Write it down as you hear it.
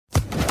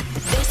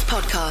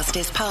podcast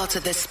is part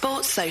of the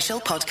Sports Social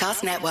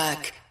Podcast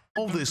Network.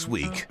 All this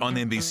week on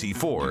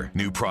NBC4,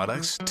 new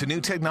products to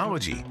new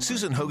technology.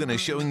 Susan Hogan is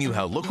showing you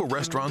how local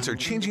restaurants are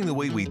changing the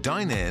way we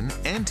dine in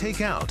and take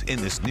out in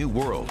this new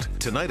world.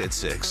 Tonight at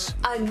 6.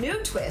 A new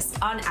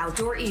twist on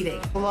outdoor eating.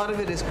 A lot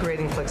of it is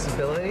creating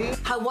flexibility.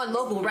 How one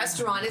local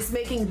restaurant is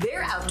making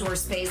their outdoor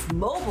space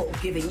mobile,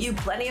 giving you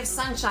plenty of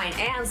sunshine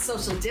and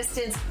social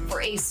distance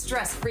for a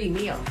stress-free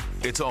meal.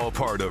 It's all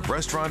part of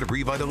restaurant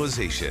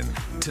revitalization.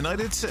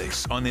 Tonight at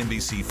 6 on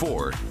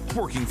NBC4,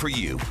 working for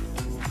you.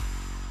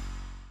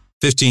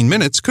 15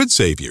 minutes could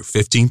save you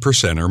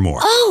 15% or more.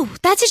 Oh,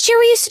 that's a cheer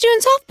we used to do in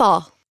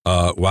softball.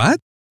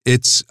 What?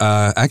 It's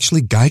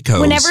actually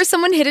Geico. Whenever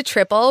someone hit a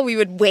triple, we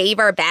would wave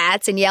our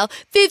bats and yell,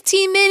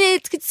 15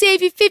 minutes could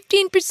save you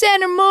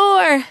 15% or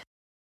more.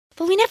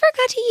 But we never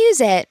got to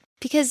use it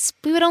because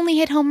we would only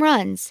hit home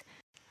runs.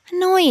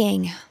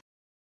 Annoying.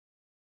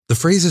 The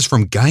phrase is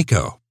from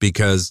Geico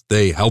because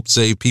they help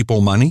save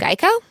people money.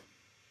 Geico?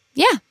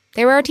 Yeah,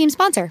 they were our team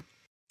sponsor.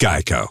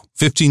 Geico.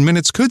 15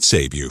 minutes could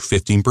save you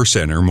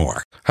 15% or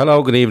more.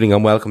 Hello, good evening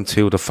and welcome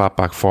to the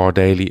Fatback 4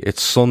 Daily.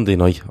 It's Sunday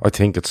night. I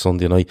think it's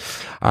Sunday night.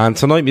 And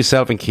tonight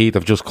myself and Keith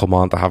have just come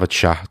on to have a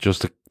chat,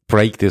 just to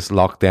break this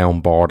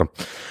lockdown boredom.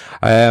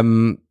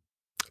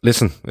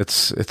 Listen,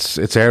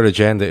 it's our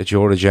agenda, it's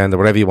your agenda,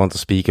 whatever you want to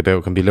speak about.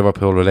 It can be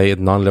Liverpool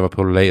related,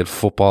 non-Liverpool related,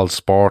 football,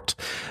 sport.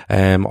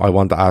 I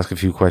want to ask a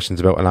few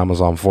questions about an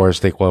Amazon Fire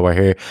Stick while we're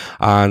here.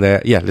 And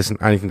listen,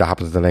 anything that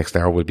happens in the next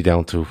hour will be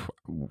down to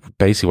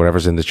basically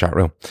whatever's in the chat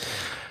room.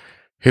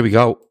 Here we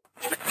go.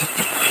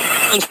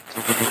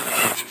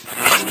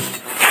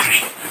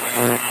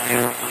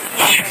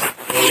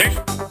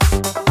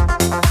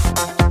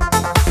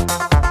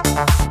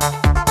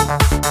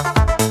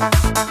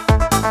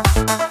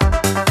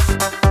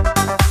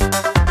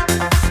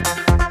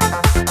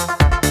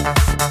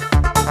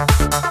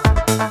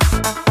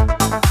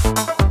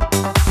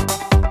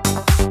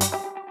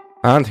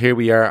 And here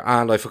we are,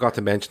 and I forgot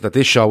to mention that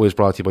this show is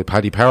brought to you by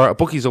Paddy Power. A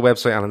bookie's a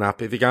website and an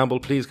app. If you gamble,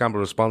 please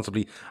gamble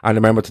responsibly, and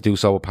remember to do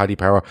so with Paddy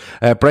Power.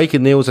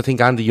 Breaking news, I think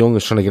Andy Young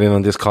is trying to get in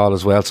on this call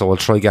as well, so I'll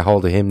try to get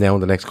hold of him now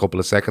in the next couple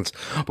of seconds.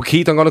 But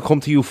Keith, I'm going to come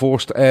to you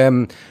first.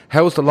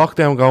 How's the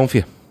lockdown going for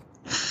you?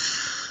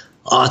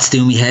 Oh, it's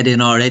doing me head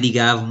in already,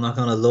 Gav, I'm not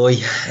going to lie.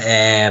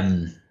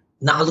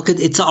 No, look,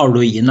 it's all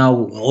right, you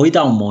know, I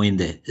don't mind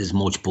it as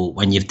much, but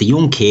when you have the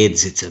young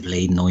kids, it's a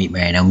bleeding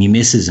nightmare. Now, my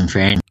missus, in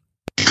fairness,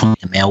 trying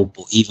them out,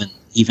 but even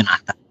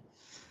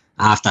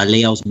after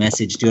Leo's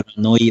message the other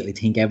night, I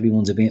think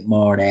everyone's a bit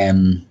more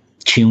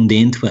tuned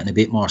into it and a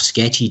bit more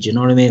sketchy. Do you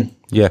know what I mean?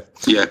 Yeah.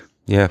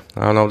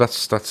 I know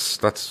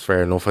that's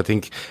fair enough. I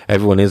think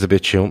everyone is a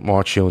bit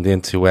more tuned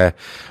into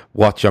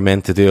what you're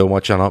meant to do and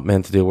what you're not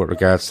meant to do with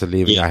regards to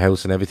leaving your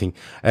house and everything.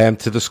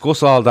 To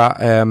discuss all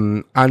that,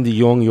 Andy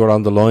Young, you're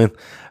on the line.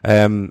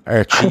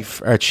 Our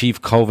chief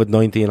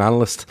COVID-19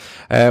 analyst.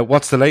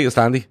 What's the latest,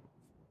 Andy?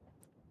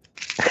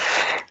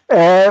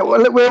 I'm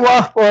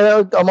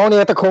only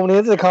at the coming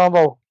into the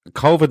combo.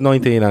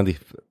 COVID-19, Andy.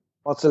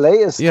 What's the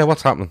latest? Yeah,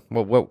 what's happening?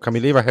 Well, can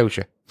we leave our house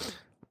yet?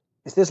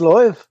 Is this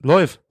live?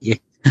 Live? Yeah.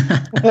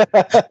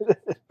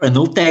 An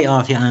update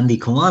off you, Andy.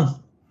 Come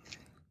on.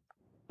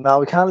 No,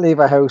 we can't leave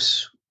our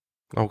house.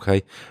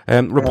 Okay.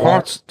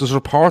 There's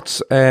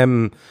reports.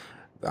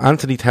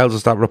 Anthony tells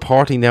us that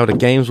reporting now the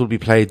games will be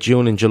played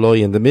June and July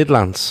in the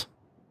Midlands.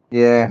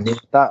 Yeah,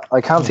 that I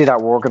can't see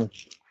that working.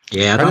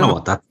 Yeah, I don't know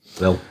what that.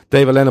 Well,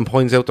 David Lennon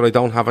points out that I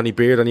don't have any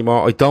beard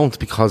anymore. I don't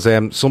because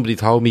somebody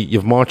told me you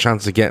have more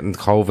chance of getting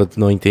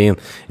COVID-19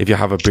 if you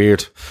have a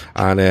beard,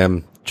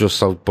 and just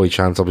so by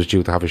chance I was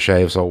due to have a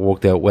shave, so it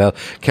worked out well.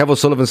 Kevin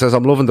Sullivan says,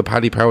 I'm loving the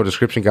Paddy Power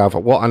description, Gav.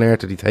 What on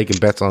earth are they taking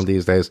bets on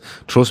these days?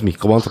 Trust me,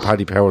 go on to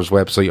Paddy Power's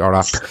website or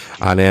app,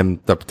 and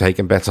they're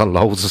taking bets on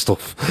loads of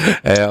stuff.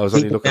 I was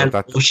only looking at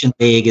that. The Russian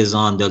league is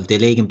on, the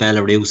league in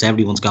Belarus,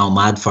 everyone's going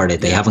mad for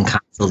it. They haven't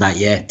cancelled that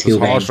yet. There's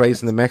horse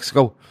racing in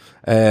Mexico.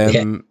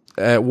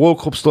 World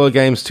Cup style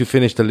games to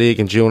finish the league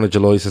in June or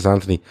July, says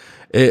Anthony.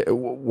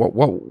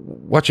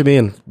 What do you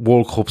mean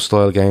World Cup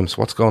style games?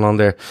 What's going on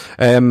there?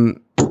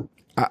 I'm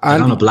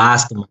going to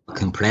blast them,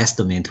 compress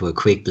them into a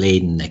quick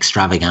bleeding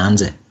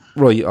extravaganza.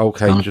 Right,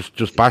 okay,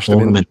 just bash them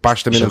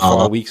in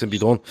 4 weeks and be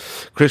done.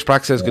 Chris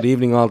Prack says, good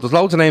evening all. There's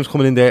loads of names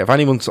coming in there. If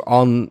anyone's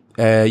on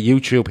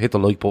YouTube, hit the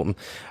like button,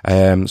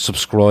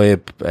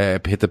 subscribe,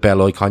 hit the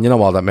bell icon, you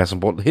know, all that messing,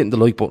 but hitting the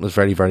like button is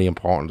very, very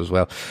important as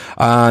well.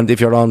 And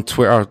if you're on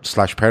Twitter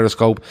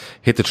 /Periscope,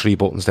 hit the 3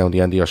 buttons down the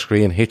end of your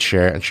screen, hit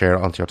share and share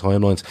it onto your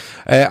timelines.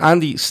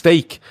 Andy,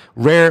 steak,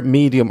 rare,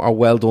 medium or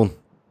well done?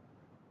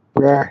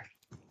 Rare.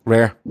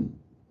 I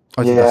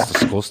think that's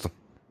disgusting.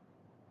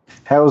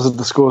 How is it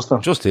disgusting?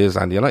 Just is,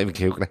 Andy. You're not even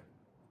cooking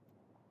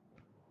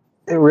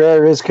it.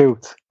 Rare is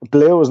cooked.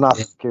 Blue is not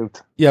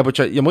cooked. Yeah, but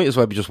you might as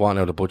well be just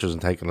wanting out the butchers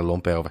and taking a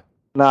lump out of it.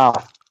 No.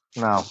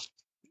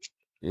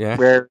 Yeah.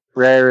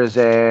 Rare is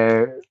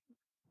rare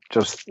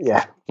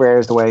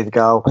is the way to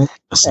go. I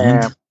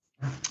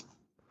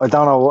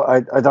don't know. I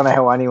don't know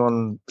how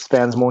anyone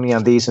spends money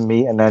on decent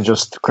meat and then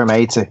just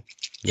cremates it.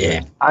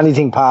 Yeah.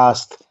 Anything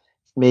past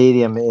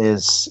medium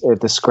is a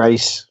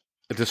disgrace.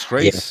 A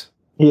disgrace?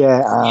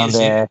 Yeah,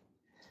 and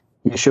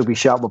you should be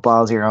shot with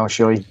balls of your own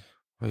shoe.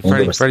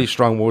 Very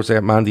strong words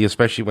there, Mandy,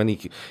 especially when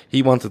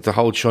he wanted to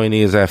hold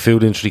Chinese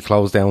food industry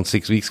closed down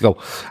 6 weeks ago,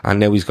 and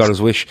now he's got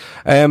his wish.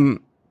 I'd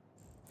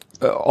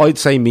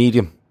say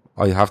medium.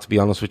 I have to be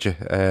honest with you.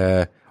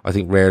 I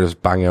think rare is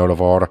bang out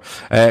of order.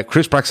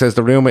 Chris Brack says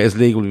the rumour is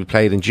legal to be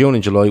played in June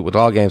and July, with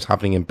all games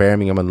happening in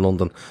Birmingham and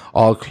London,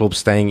 all clubs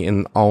staying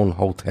in own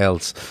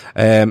hotels.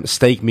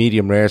 Steak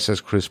medium rare,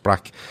 says Chris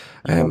Brack.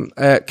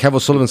 Kev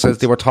O'Sullivan says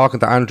they were talking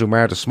to Andrew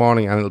Marr this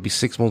morning, and it'll be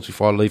 6 months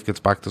before life gets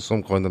back to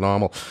some kind of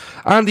normal.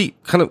 Andy,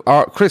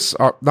 not Chris,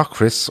 I have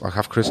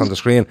Chris on the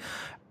screen.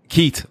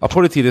 Keith, I'll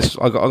put it to you this,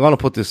 I'm going to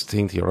put this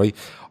thing to you, right?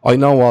 I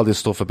know all this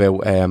stuff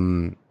about,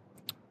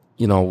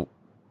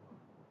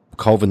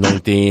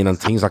 COVID-19 and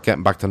things like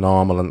getting back to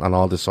normal and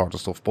all this sort of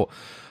stuff, but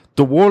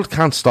the world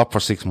can't stop for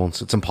 6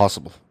 months. It's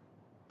impossible.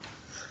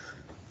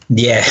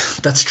 Yeah,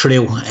 that's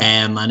true.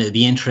 And it'd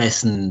be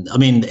interesting. I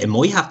mean, it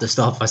might have to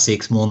stop for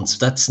 6 months.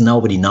 That's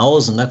nobody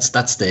knows, and that's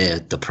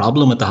the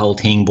problem with the whole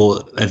thing.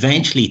 But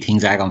eventually,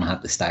 things are going to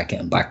have to start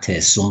getting back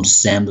to some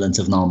semblance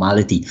of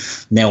normality.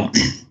 Now,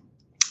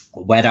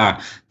 whether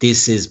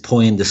this is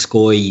pie in the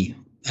sky,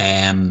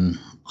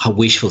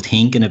 wishful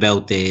thinking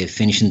about the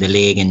finishing the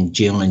league in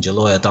June and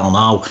July, I don't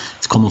know.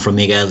 It's coming from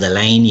Miguel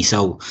Delaney,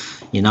 so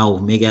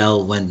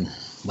Miguel, when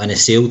it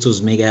suits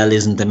us, Miguel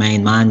isn't the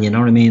main man, you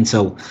know what I mean?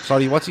 So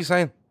sorry, what's he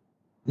saying?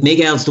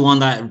 Miguel's the one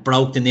that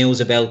broke the news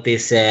about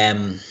this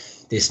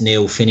this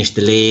new finish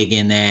the league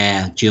in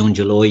June,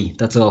 July.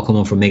 That's all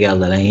coming from Miguel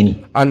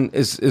Delaney. And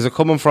is it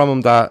coming from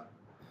him that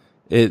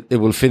it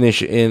will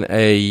finish in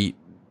a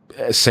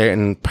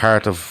certain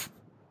part of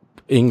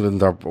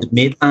England or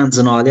Midlands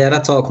and all? Yeah,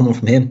 that's all coming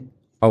from him.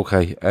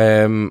 Okay.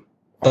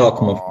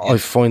 I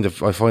find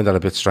that a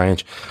bit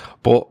strange,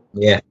 but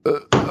yeah.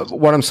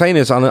 What I'm saying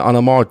is, on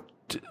a more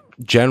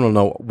general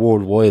note,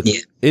 worldwide,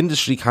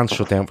 industry can't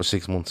shut down for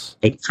 6 months.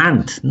 It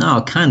can't. No,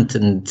 it can't.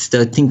 And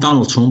I think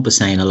Donald Trump is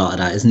saying a lot of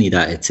that, isn't he?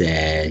 That it's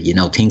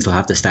things will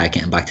have to start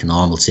getting back to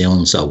normal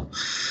soon. So,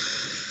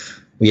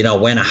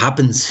 when it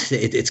happens,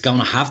 it's going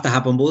to have to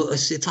happen. But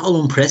it's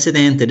all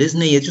unprecedented,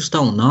 isn't it? You just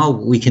don't know.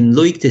 We can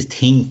like to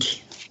think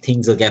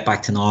things will get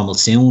back to normal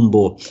soon,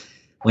 but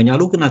when you're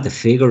looking at the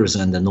figures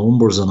and the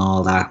numbers and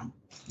all that,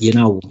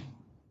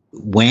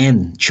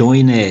 when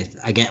China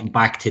are getting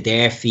back to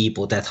their feet,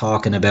 but they're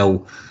talking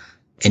about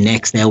a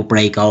next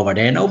outbreak over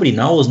there, nobody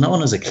knows. No one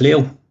has a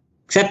clue.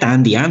 Except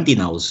Andy. Andy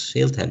knows.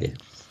 He'll tell you.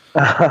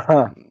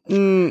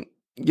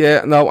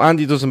 Yeah, no,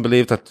 Andy doesn't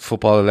believe that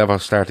football will ever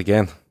start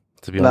again,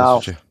 to be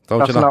honest with you.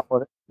 Don't you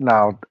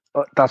know?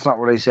 That's not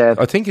what I said.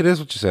 I think it is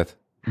what you said.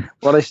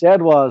 What I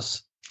said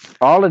was,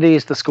 all of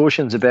these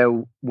discussions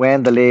about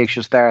when the league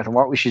should start and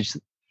what we should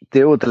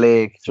do with the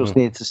league just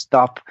needs to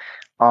stop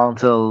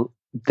until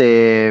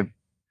the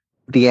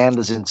end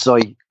is in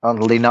sight,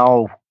 until they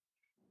know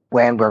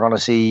when we're going to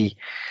see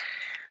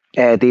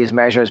these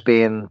measures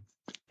being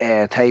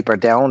tapered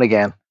down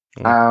again.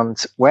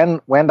 And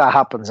when that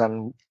happens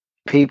and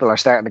people are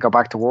starting to go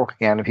back to work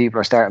again and people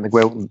are starting to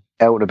go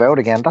out and about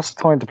again, that's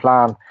the time to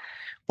plan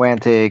when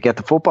to get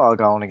the football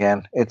going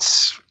again.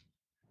 It's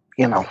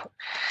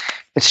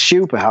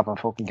stupid having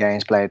fucking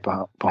games played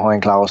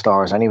behind closed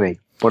doors anyway.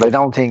 But I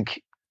don't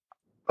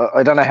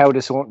know how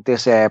this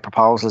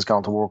proposal is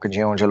going to work in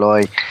June,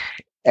 July.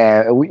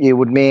 It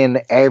would mean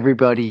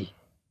everybody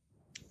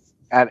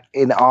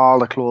in all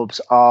the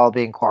clubs all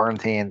being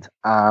quarantined,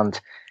 and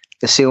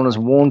as soon as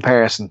one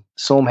person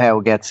somehow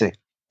gets it,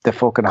 the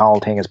fucking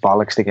whole thing is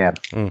bollocks again.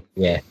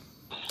 Yeah.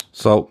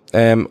 So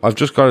I've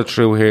just got it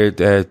through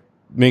here.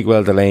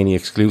 Miguel Delaney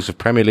exclusive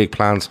Premier League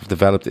plans have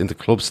developed into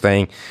clubs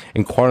staying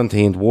in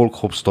quarantined World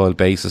Cup style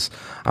basis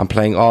and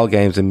playing all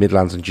games in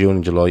Midlands in June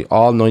and July.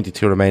 All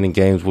 92 remaining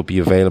games will be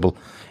available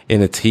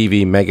in a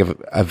TV mega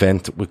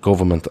event with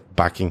government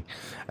backing.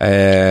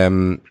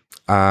 And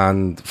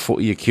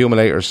footy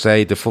accumulators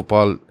say the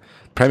football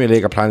Premier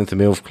League are planning to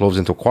move clubs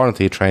into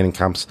quarantine training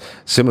camps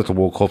similar to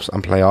World Cups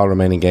and play all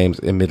remaining games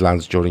in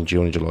Midlands during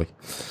June and July.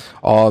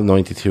 All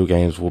 92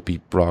 games will be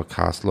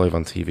broadcast live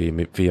on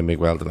TV via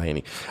Miguel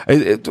Delaney.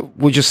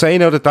 Would you say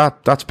now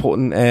that's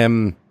putting?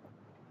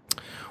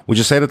 Would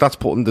you say that's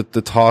putting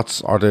the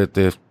thoughts or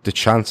the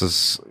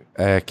chances,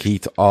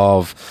 Keith,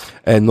 of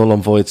a null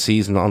and void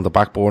season on the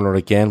back burner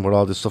again with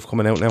all this stuff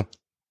coming out now?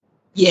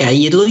 Yeah,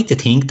 you'd like to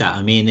think that.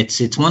 I mean,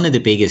 it's one of the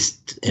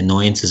biggest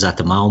annoyances at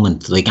the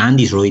moment. Like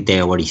Andy's right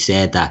there where he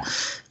said that,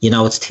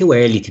 it's too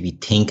early to be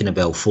thinking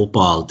about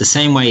football. The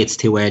same way it's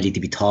too early to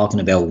be talking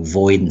about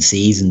voiding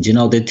seasons.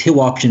 The two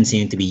options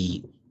seem to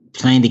be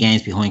playing the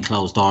games behind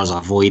closed doors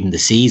or voiding the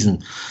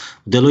season.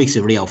 The likes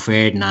of Rio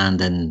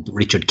Ferdinand and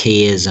Richard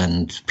Keys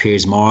and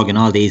Piers Morgan,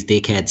 all these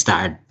dickheads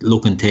that are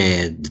looking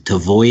to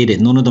void it.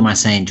 None of them are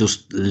saying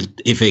just,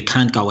 if it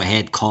can't go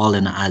ahead,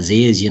 calling it as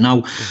is,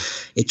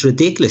 It's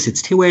ridiculous.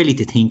 It's too early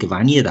to think of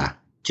any of that.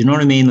 Do you know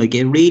what I mean? Like,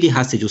 it really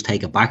has to just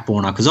take a back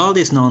burner, because all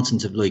this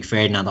nonsense of like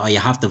Ferdinand, you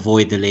have to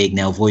void the league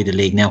now.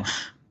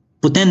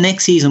 But then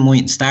next season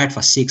mightn't start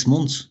for 6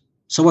 months.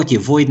 So what, you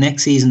avoid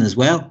next season as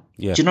well?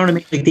 Yeah. Do you know what I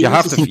mean? Like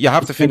you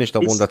have to finish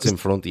the one that's in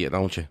front of you,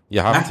 don't you?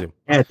 You have to.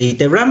 Yeah,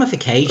 the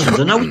ramifications.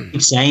 I know we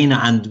keep saying it,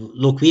 and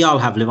look, we all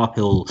have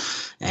Liverpool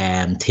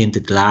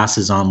tinted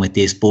glasses on with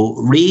this, but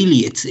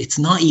really, it's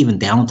not even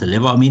down to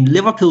Liverpool. I mean,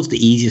 Liverpool's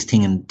the easiest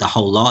thing in the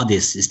whole lot of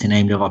this is to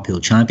name Liverpool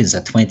champions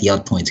at 20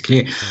 odd points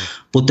clear.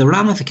 But the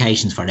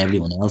ramifications for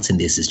everyone else in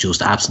this is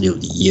just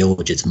absolutely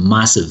huge. It's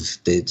massive.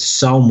 There's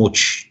so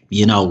much,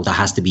 that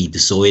has to be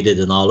decided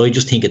and all. I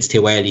just think it's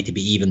too early to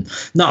be even.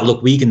 Not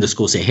look, we can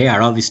discuss it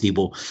here, obviously,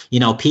 but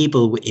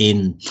people with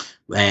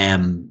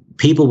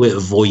a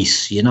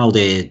voice,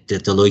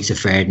 the likes of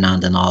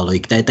Ferdinand and all,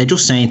 like they're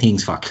just saying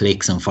things for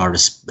clicks and for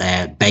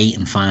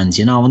baiting fans,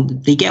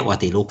 and they get what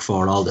they look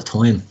for all the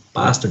time.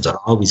 Bastards are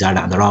always at it,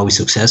 and they're always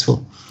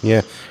successful.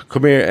 Yeah,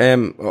 come here.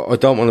 I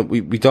don't want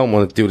to. We don't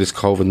want to do this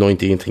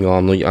COVID-19 thing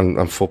all night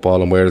and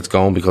football and where it's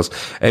going, because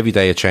every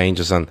day it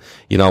changes. And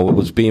it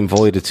was being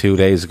voided 2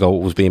 days ago.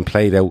 It was being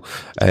played out.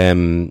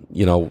 3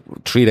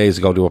 days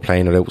ago they were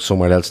playing it out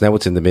somewhere else. Now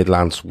it's in the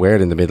Midlands. Where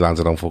in the Midlands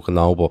I don't fucking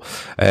know. But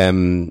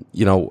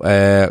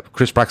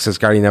Chris Brack says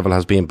Gary Neville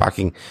has been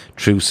backing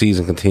through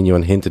season continue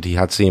and hinted he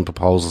had seen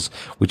proposals,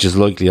 which is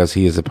likely as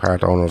he is a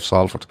part owner of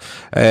Salford.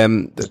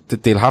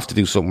 They'll have to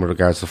do something with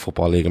regards to the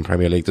Football League and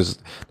Premier League. There's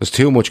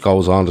too much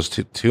goes on. There's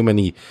too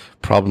many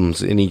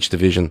problems in each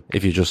division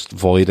if you just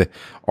void it,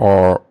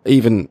 or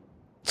even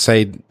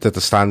say that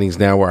the standings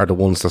now are the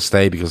ones that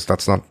stay, because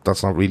that's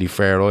not really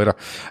fair either.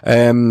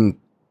 Kevin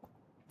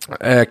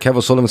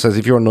Sullivan says,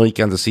 if you're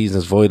Nike and the season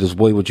is voided,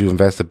 why would you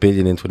invest $1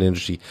 billion into an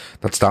industry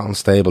that's that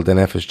unstable? Then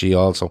FSG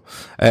also.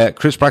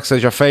 Chris Brack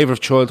says, your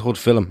favourite childhood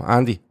film,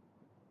 Andy?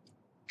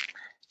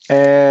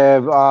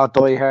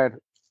 Die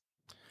Hard.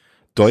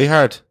 Die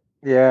Hard?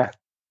 Yeah.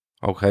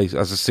 Okay, as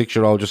a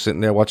 6-year-old just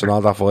sitting there watching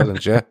all that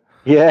violence, yeah?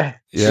 Yeah.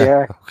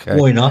 Okay.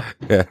 Why not?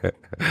 Yeah.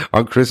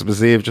 On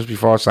Christmas Eve, just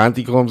before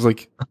Santa comes,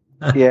 like.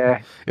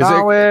 Yeah.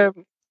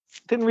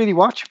 Didn't really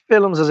watch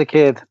films as a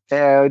kid.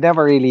 I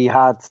never really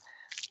had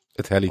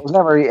a telly.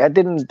 I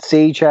didn't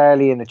see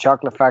Charlie and the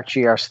Chocolate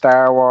Factory or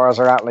Star Wars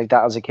or that like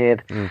that as a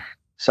kid.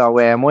 So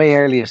my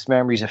earliest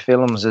memories of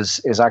films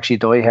is actually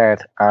Die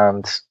Hard,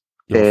 and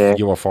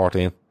you were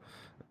 14.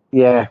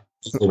 Yeah.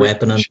 The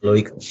Weapon and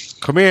like.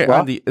 Come here, what?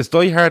 Andy. Is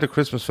Die Hard a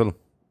Christmas film?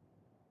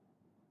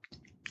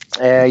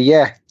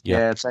 Yeah,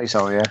 I'd say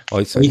so. Yeah,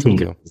 I'd say so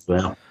too. As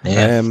well.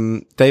 Yeah.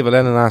 David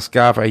Lennon asked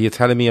Gav, "Are you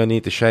telling me I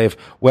need to shave?"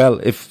 Well,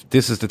 if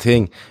this is the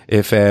thing,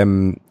 if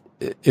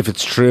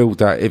it's true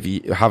that if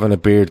you having a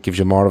beard gives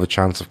you more of a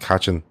chance of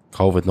catching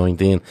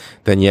COVID-19,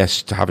 then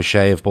yes, to have a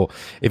shave. But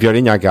if you're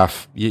in your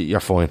gaff,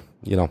 you're fine.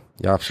 You're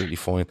absolutely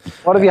fine.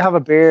 What if you have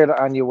a beard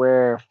and you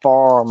wear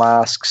 4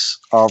 masks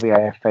over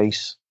your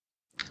face?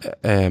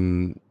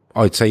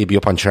 I'd say you'd be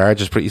up on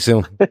charges pretty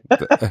soon,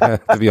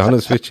 to be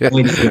honest with you.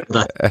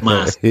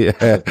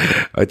 Yeah,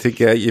 I think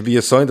you'd be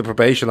assigned a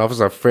probation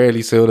officer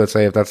fairly soon, I'd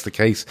say, if that's the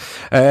case.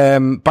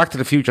 Back to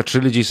the Future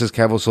trilogy, says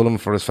Kev O'Sullivan,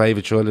 for his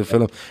favourite childhood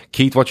film.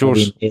 Keith, what's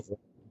yours?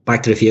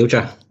 Back to the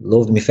Future.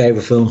 Loved my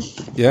favourite film.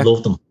 Yeah?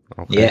 Loved them.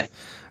 Okay.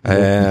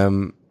 Yeah.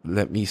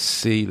 Let me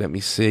see.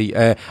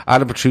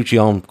 Adam Petrucci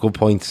good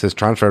point, says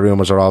transfer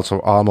rumours are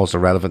also almost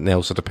irrelevant now,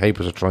 so the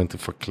papers are trying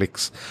for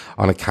clicks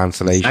on a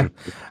cancellation.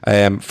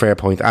 Fair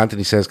point.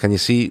 Anthony says, can you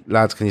see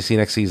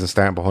next season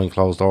starting behind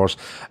closed doors?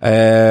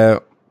 I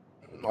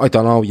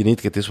don't know. You need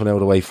to get this one out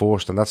of the way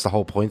first, and that's the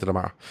whole point of the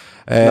matter.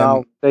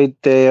 No, they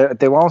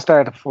won't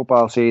start the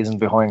football season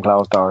behind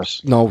closed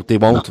doors. No, they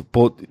won't. No.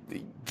 But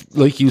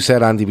like you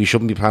said, Andy, we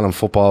shouldn't be planning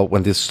football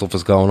when this stuff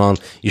is going on.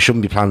 You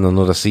shouldn't be planning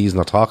another season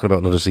or talking about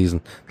another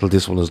season till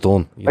this one is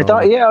done.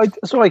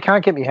 So I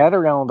can't get my head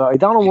around that. I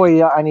don't know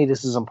why any of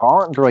this is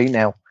important right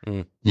now.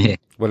 Yeah.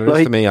 Well, it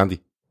is to me,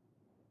 Andy.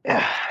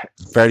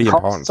 Very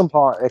important.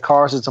 Of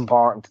course, it's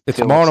important. It's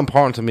more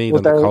important to me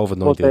than the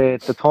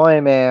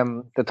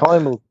COVID-19. The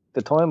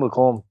time will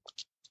come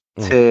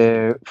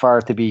for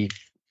it to be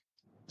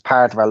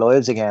part of our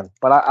lives again.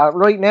 But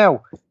right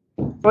now,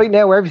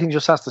 everything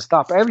just has to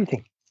stop.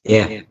 Everything.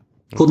 Yeah.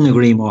 Couldn't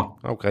agree more.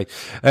 Okay.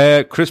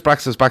 Chris Brack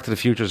says Back to the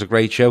Future is a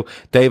great show.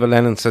 David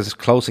Lennon says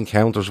Close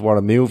Encounters were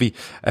a movie.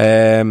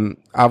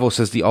 Avo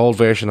says the old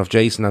version of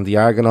Jason and the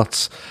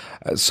Argonauts.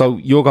 So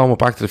you're going with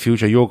Back to the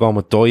Future, you're going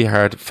with Die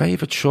Hard.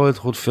 Favourite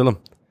childhood film?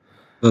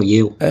 Oh,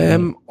 you.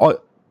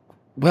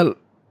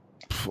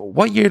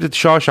 What year did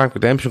Shawshank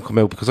Redemption come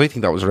out? Because I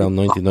think that was around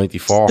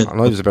 1994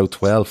 and I was about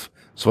 12.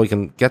 So I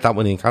can get that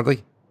one in, can't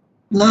I?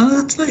 No,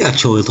 that's not your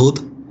childhood.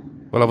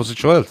 Well, I was a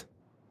child.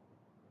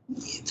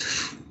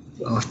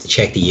 I'll have to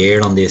check the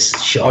year on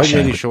this. I'm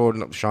really sure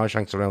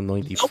Shawshank's around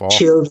 94.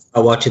 Children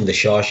are watching the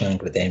Shawshank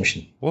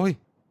Redemption. Why?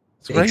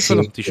 It's a great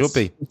film. They should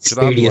be. Should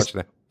all be watching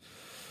it.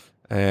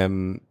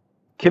 Come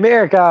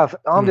here, Gav.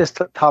 On this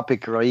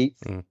topic, right?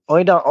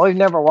 I've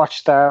never watched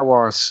Star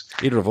Wars.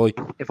 Either have I.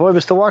 If I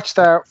was to watch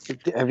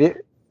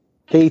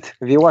Keith,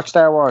 have you watched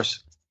Star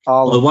Wars?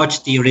 I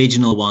watched the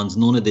original ones,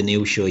 none of the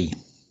new shy.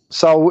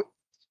 So,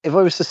 if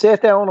I was to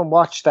sit down and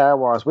watch Star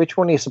Wars, which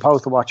one are you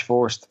supposed to watch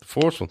first? The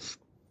first one.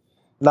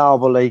 No,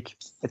 but like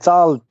it's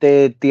all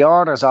the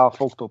order's all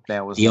fucked up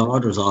now. The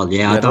order's all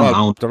I don't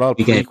know. They're all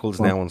prequels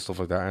now and stuff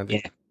like that, aren't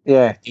they?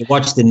 Yeah. You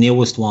watch the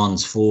newest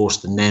ones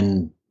first, and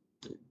then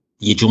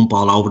you jump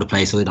all over the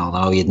place. I don't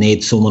know. You'd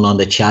need someone on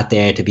the chat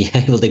there to be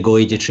able to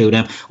guide you through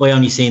them. I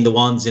only seen the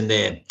ones in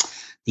the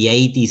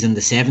 80s and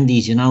the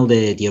 70s. You know,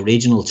 the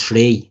original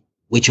 3,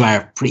 which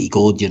were pretty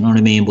good. You know what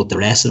I mean? But the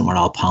rest of them were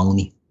all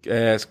pony.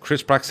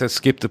 Chris Brack says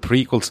skip the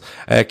prequels.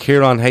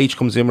 Kieran H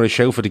comes in with a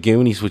show for the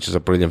Goonies, which is a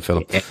brilliant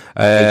film.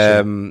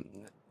 But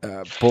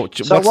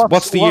so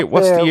what's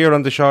the year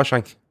on the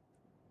Shawshank?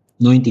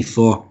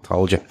 94.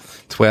 Told you.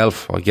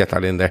 12. I'll get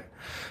that in there.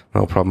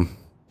 No problem.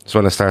 It's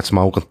when I start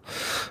smoking.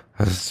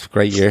 It's a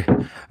great year.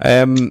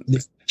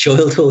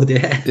 Childhood,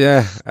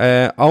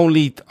 yeah.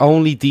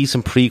 Only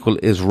decent prequel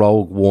is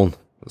Rogue One,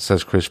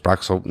 says Chris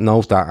Brack. So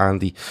note that,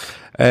 Andy.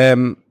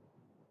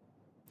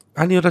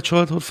 Any other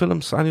childhood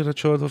films? Are you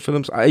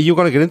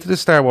going to get into the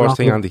Star Wars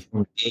thing, Andy?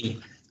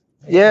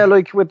 Yeah,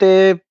 like with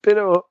the bit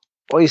of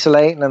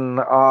isolating and,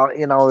 I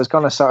was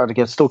going to start to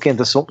get stuck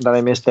into something that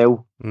I missed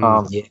out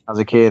on as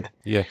a kid.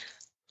 Yeah.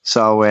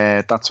 So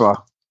that's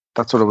what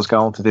I was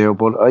going to do,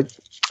 but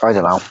I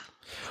don't know.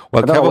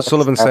 Well, Kevin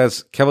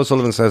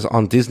Sullivan says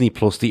on Disney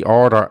Plus, the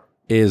order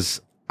is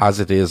as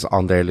it is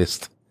on their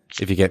list,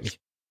 if you get me.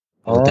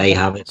 Oh, they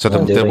have it. So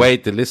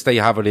the list they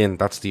have it in,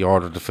 that's the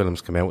order the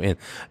films come out in.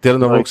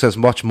 Dylan O'Rourke says,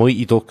 watch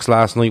Mighty Ducks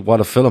last night. What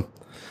a film.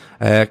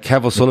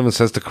 Kevin Sullivan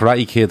says the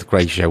Karate Kid,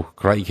 great show.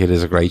 Karate Kid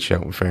is a great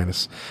show, in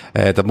fairness.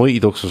 The Mighty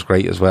Ducks was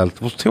great as well.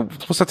 Was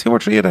there 2 or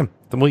 3 of them?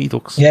 The Mighty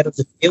Ducks? Yeah, there was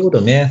a few of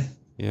them, yeah.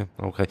 Yeah,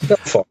 okay.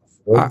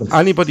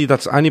 Anybody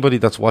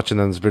that's watching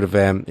and is a bit of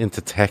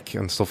into tech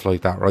and stuff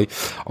like that, right?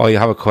 I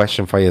have a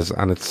question for you,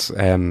 and it's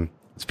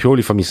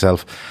purely for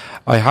myself.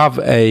 I have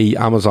a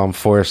Amazon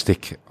Fire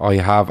Stick. I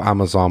have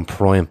Amazon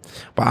Prime,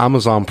 but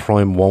Amazon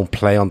Prime won't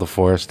play on the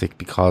Fire Stick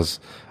because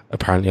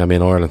apparently I'm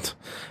in Ireland.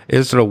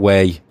 Is there a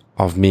way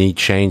of me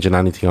changing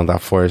anything on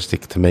that Fire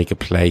Stick to make it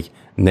play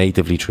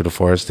natively through the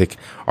Fire Stick,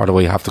 or do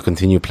I have to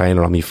continue playing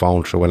it on my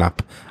phone through an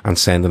app and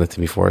sending it to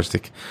my Fire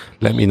Stick?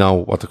 Let me know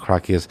what the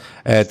crack is.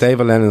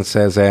 David Lennon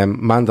says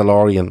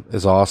Mandalorian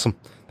is awesome.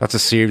 That's a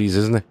series,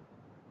 isn't it?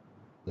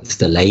 It's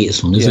the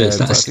latest one, isn't it?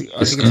 I think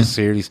it's a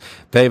series.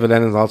 David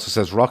Lennon also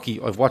says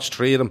Rocky. I've watched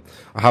 3 of them.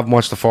 I haven't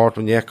watched the 4th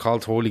one yet. Carl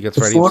Toley gets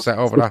very upset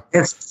over that.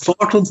 Yes,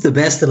 4th one's the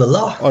best of the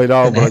lot. I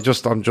know, but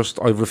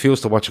I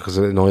refuse to watch it because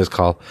it annoys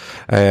Carl.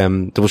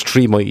 There was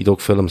 3 Mighty Duck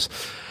films.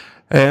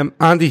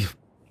 Andy,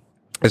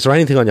 is there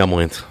anything on your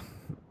mind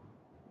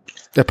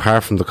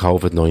apart from the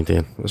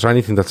COVID-19? Is there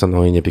anything that's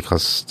annoying you?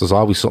 Because there's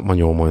always something on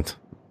your mind.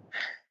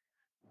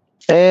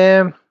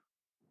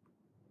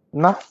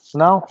 No.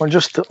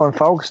 I'm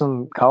focused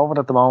on COVID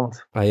at the moment.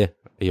 Are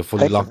you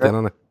fully locked in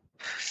on it?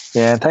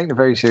 Yeah, I'm taking it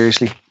very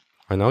seriously.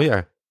 I know you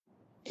are.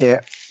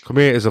 Yeah. Come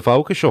here, is it a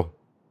focus show?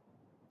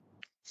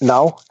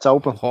 No, it's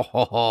open.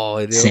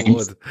 It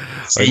is.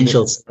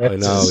 Essentials. I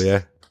know,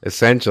 yeah.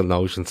 Essential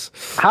notions.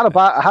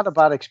 I had a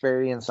bad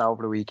experience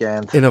over the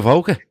weekend. In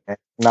Avoca?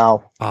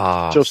 No.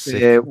 Just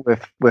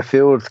with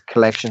field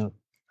collection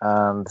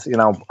and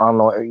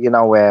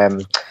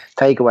online,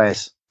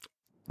 takeaways.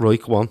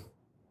 Right, go on.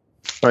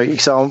 Right,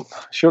 so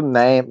shouldn't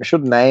name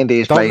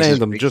these places. Don't name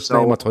them, just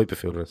name what type of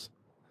food it is.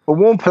 But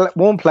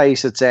one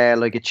place it's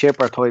like a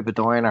chipper type of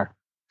diner,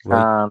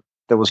 right. And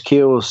there was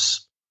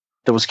queues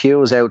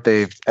out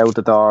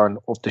the door and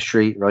up the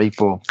street, right?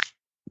 But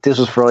this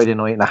was Friday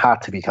night, and I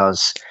had to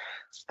because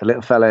the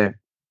little fella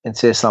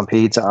insists on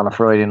pizza on a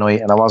Friday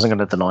night, and I wasn't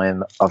going to deny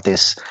him of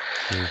this.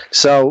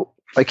 So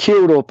I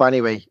queued up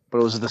anyway, but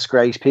it was a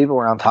disgrace. People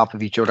were on top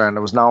of each other, and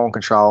there was no one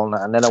controlling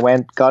it. And then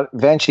I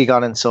eventually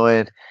got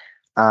inside.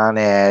 And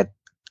the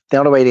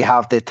only way they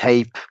have the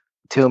tape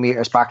 2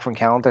 meters back from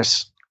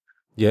counters.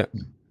 Yeah.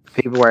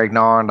 People were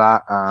ignoring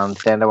that, and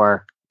then they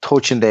were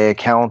touching the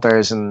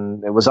counters,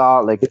 and it was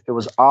all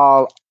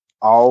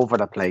over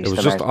the place. It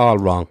was just all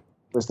wrong.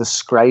 It was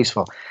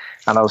disgraceful.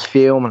 And I was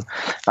fuming,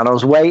 and I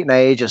was waiting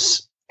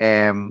ages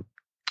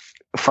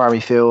for me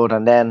food,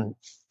 and then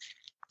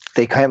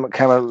they kind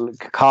of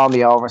called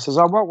me over and says,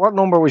 "Oh, what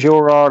number was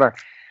your order?"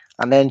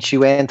 And then she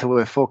went to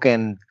a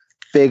fucking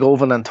big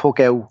oven and took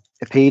out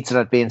a pizza that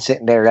had been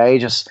sitting there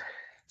ages.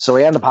 So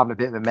I ended up having a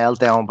bit of a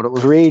meltdown, but it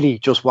was really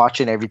just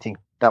watching everything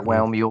that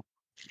wound me up.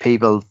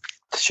 People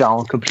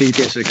showing complete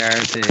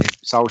disregard to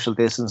social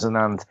distancing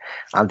and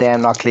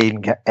then not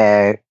cleaning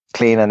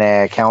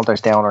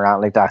counters down or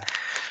anything like that.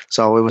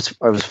 So I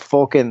was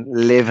fucking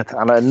livid,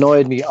 and it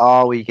annoyed me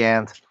all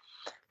weekend.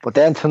 But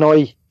then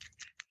tonight,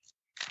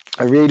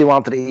 I really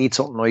wanted to eat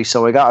something nice,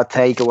 so I got a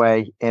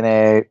takeaway in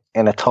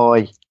a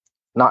Thai,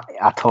 not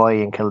a Thai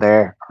in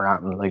Kildare or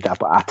anything like that,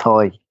 but a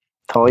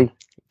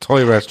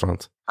Thai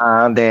restaurant.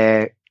 And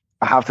I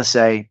have to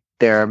say,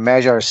 their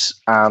measures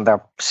and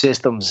their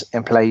systems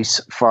in place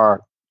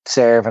for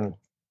serving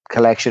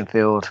collection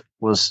food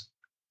was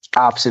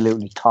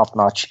absolutely top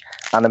notch,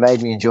 and it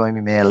made me enjoy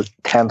my meal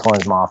 10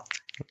 times more.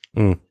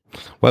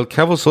 Well,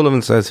 Kevin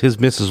Sullivan says his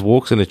missus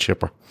works in a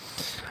chipper,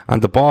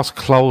 and the boss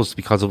closed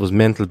because it was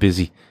mental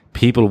busy.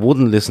 people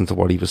wouldn't listen to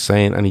what he was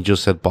saying, and he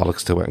just said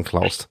bollocks to it and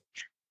closed.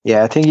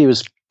 Yeah, I think he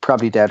was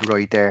probably dead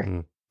right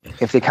there.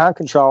 If they can't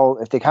control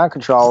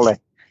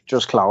it,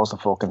 just close the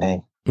fucking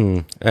thing.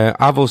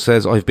 Avo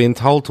says, I've been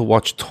told to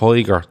watch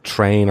Tiger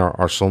Trainer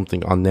or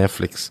something on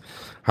Netflix.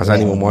 Has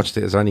anyone watched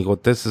it? Is there any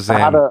good? This is I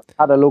had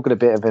a look at a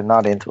bit of it,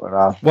 not into it at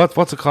all.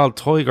 What's it called?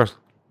 Tiger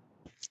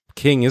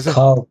King, is it?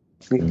 Called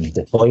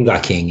the Tiger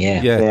King,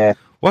 yeah.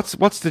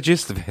 What's the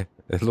gist of it?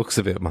 It looks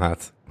a bit mad.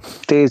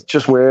 These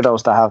just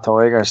weirdos that have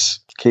tigers,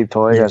 keep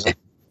tigers.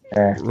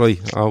 Yeah. Right,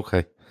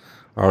 okay.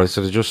 Alright,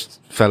 so they're just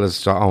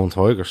fellas that own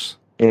tigers.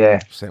 Yeah.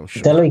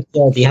 They're like,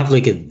 they have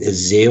like a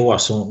zoo or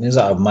something, is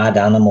it? Or mad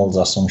animals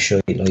or some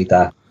shit like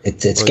that.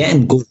 It's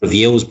getting good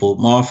reviews, but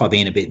more for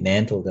being a bit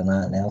mental than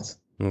anything else.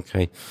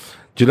 Okay.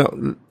 Do you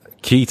know,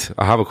 Keith,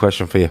 I have a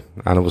question for you.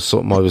 And it was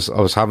something I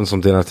was having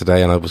some dinner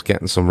today and I was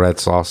getting some red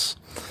sauce.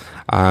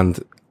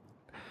 And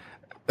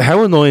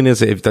how annoying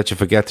is it that you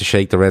forget to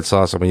shake the red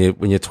sauce, or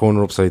when you turn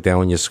it upside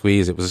down and you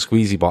squeeze it? It was a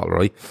squeezy bottle,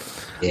 right?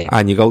 Yeah.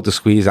 And you go to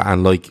squeeze it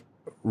and like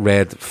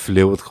red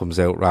fluid comes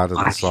out rather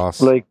than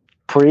sauce. Like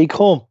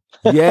pre-cum.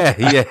 Yeah.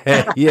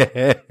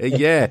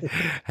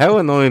 How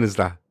annoying is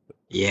that?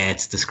 Yeah,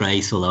 it's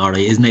disgraceful,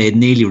 alright, isn't it? It'd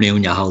nearly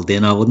ruin your whole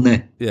dinner, wouldn't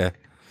it? Yeah.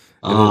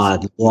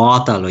 The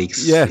water, like,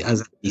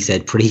 as he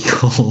said,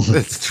 pre-cum.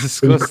 It's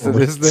disgusting,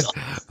 isn't it?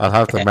 I'll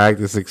have to mark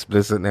this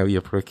explicit now,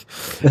 you prick.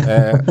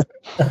 But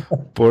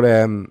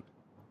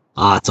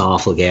it's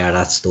awful, Gare,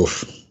 that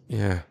stuff.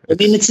 Yeah. I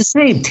mean, it's the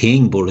same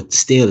thing, but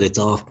it's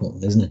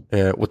off-putting, isn't it?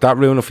 Yeah. Would that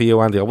ruin it for you,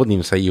 Andy? I wouldn't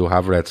even say you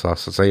have red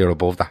sauce. I'd say you're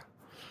above that.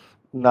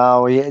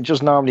 No, you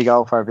just normally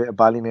go for a bit of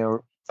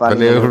Ballymill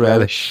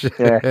relish.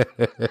 Yeah.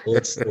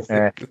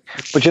 Yeah.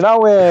 But you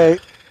know,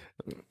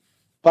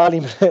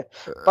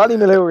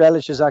 Ballymill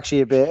relish is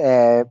actually a bit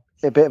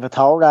of a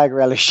towel rag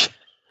relish.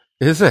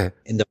 Is it?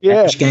 In the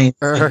British game.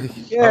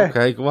 Yeah.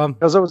 Okay, go on.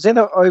 Because I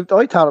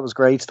thought it was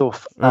great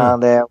stuff.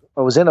 And I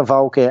was in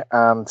Avoca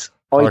and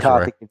I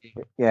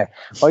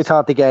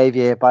thought they gave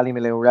you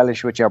Ballymill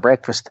relish with your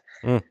breakfast.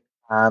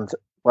 And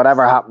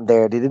whatever happened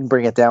there, they didn't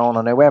bring it down.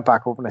 And I went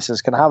back up and I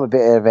says, can I have a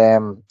bit of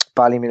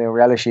Ballymill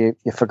relish? You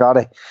forgot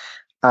it.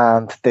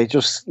 And they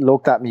just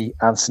looked at me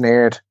and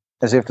sneered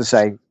as if to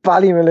say,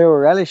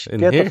 Ballymill relish,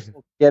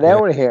 get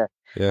out of here.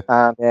 Yeah.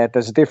 And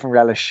there's a different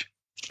relish,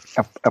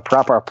 a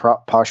proper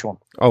posh one.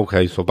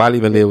 Okay, so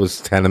Ballymill was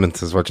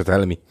tenement is what you're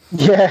telling me.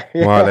 Yeah.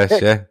 More or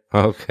less, yeah.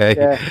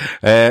 Okay.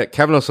 Yeah.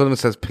 Kevin O'Sullivan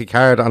says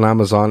Picard on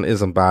Amazon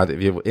isn't bad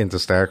if you're into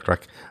Star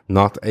Trek.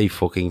 Not a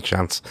fucking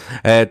chance.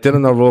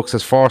 Dylan O'Rourke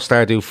says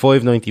 4-star do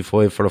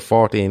 $5.95 for a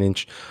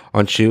 14-inch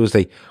on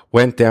Tuesday.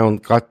 Went down,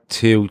 got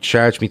to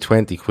charge me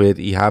 20 quid.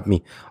 He had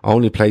me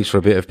only place for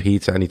a bit of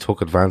pizza and he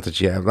took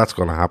advantage. Yeah, that's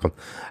going to happen.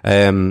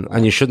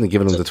 And you shouldn't have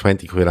given him the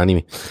 20 quid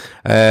anyway.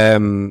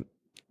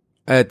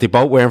 They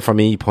both weren't for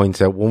me, he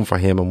points out. One for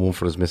him and one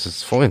for his missus.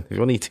 It's fine. If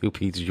you only eat 2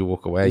 pizzas, you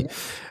walk away.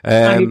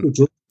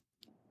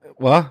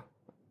 What?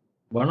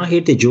 We're not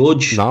here to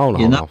judge. No.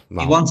 He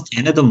wants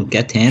 10 of them,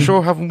 get 10.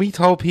 Sure, haven't we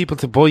told people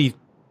to buy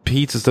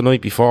pizzas the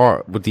night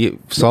before with the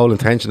sole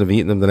intention of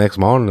eating them the next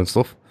morning and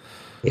stuff?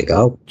 There you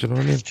go. Do you know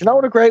what I mean? Do you know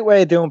what a great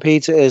way of doing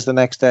pizza is the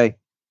next day?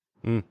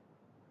 You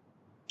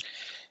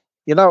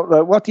know,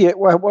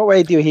 what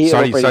way do you heat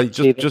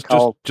it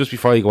up? Just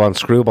before you go on,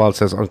 Screwball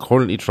says, I'm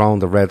currently throwing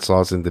the red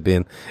sauce in the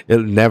bin.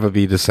 It'll never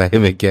be the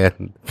same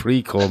again.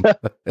 Pre-cum.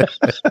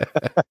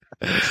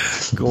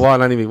 Go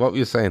on anyway, what were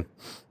you saying?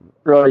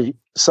 Right,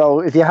 so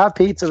if you have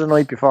pizza the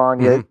night before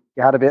and you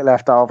had a bit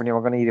left over and you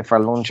were going to eat it for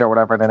lunch or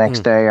whatever the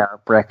next day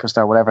or breakfast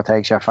or whatever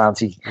takes your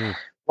fancy,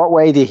 what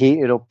way do you heat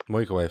it up?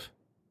 Microwave.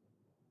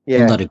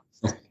 Yeah.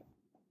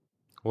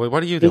 Wait,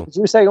 what are you doing? Did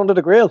you say under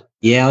the grill?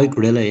 Yeah, I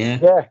grill it, yeah.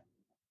 Yeah.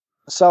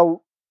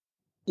 So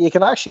you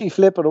can actually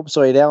flip it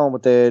upside down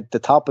with the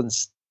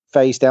toppings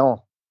face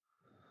down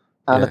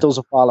and it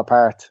doesn't fall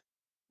apart.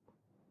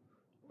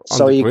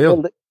 So you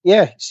grill?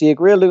 So you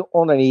grill it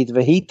underneath,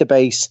 heat the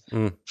base,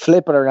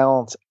 flip it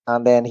around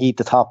and then heat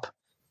the top.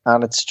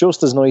 And it's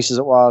just as nice as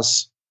it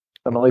was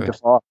the night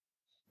before.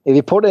 If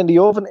you put it in the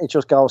oven, it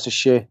just goes to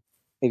shit.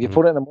 If you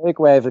put it in the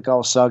microwave, it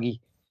goes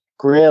soggy.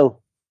 Grill,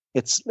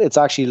 it's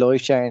actually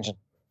life-changing.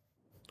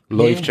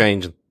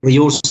 Life-changing. Well,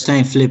 you're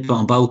saying flip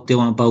on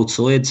both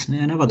sides.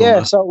 Yeah, I never done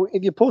that. So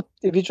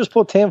if you just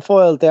put tin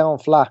foil down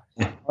flat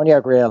on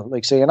your grill,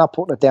 like so you're not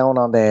putting it down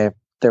on the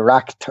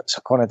rack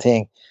kind of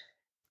thing.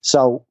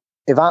 So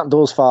if that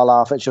does fall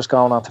off, it's just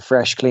going onto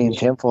fresh, clean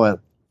tin foil.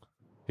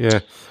 Yeah.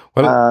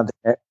 Well,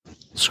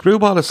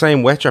 Screwball is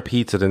saying wet your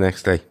pizza the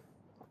next day.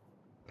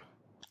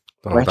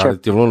 Do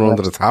you run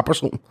under the tap or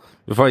something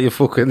before you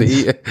fucking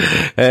eat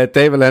it?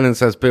 David Lennon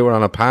says beer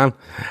on a pan.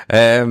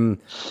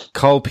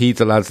 Cold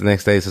pizza, lads, the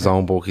next day is his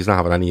own book. He's not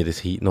having any of this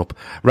heating up.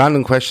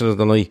 Random question of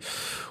the night.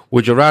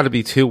 Would you rather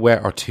be too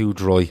wet or too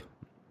dry?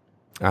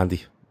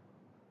 Andy?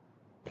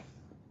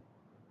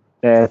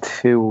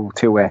 Too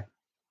wet.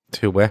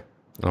 Too wet?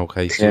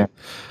 Okay. So,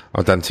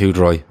 then too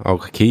dry.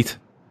 Okay, Keith?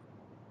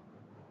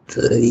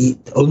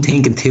 I'm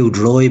thinking too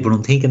dry, but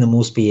I'm thinking it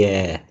must be...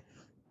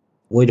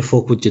 why the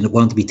fuck would you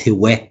want to be too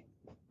wet?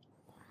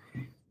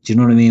 Do you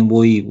know what I mean?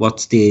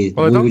 What's the...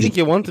 Well, I don't think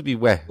you want to be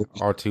wet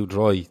or too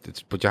dry,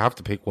 but you have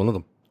to pick one of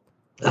them.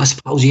 I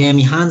suppose, yeah,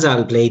 my hands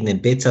are bleeding in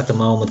bits at the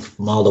moment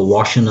from all the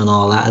washing and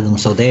all that of them,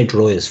 so they're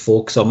dry as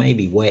fuck, so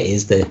maybe wet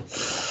is the...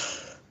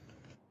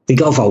 They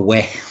go for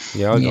wet.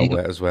 Yeah, I'll go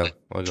wet as well.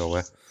 I'll go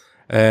wet.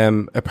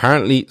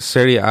 Apparently,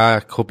 Serie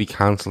A could be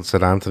cancelled,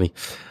 said Anthony.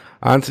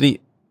 Anthony,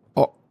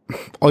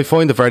 I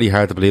find it very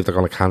hard to believe they're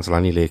going to cancel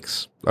any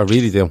leagues. I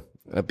really do.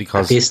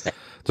 Because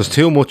there's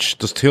too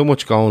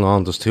much going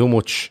on. There's too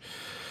much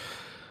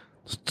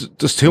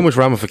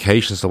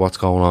ramifications to what's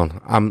going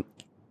on.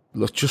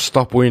 Look, just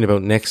stop worrying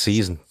about next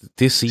season.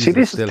 This season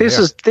is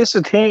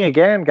the thing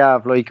again,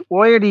 Gav. Like,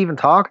 why are they even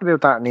talking about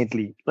that in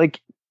Italy?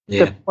 Like,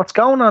 what's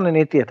going on in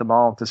Italy at the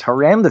moment is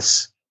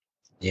horrendous.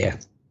 Yeah,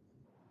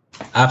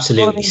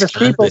 absolutely. Well, I mean, there's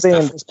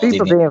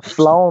people being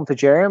flown to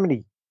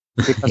Germany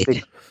because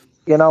they,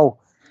 you know,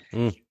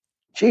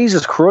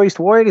 Jesus Christ,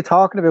 why are they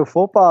talking about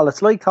football?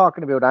 It's like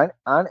talking about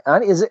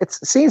it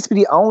seems to be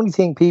the only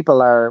thing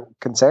people are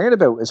concerned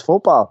about is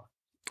football.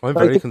 I'm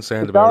very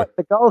concerned about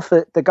it.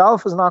 The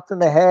golf is knocked in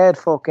the head.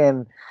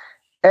 Fucking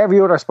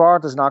every other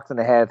sport is knocked in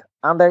the head,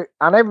 and they're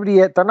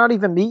not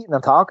even meeting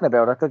and talking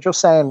about it. They're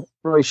just saying,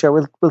 "Right,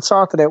 sure, we'll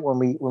sort it out when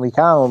we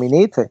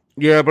need to."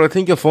 Yeah, but I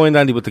think you'll find,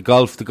 Andy, with the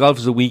golf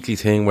is a weekly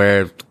thing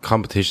where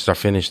competitions are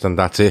finished and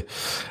that's it.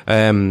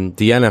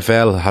 The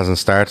NFL hasn't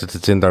started;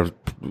 it's in their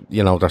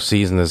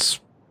season is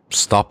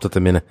stopped at the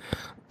minute.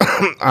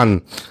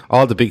 And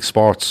all the big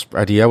sports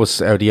are the out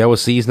of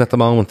season at the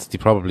moment. They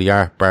probably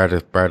are, bar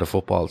the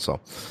football. So,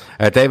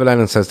 David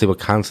Lennon says they will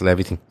cancel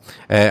everything,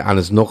 and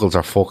his knuckles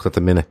are fucked at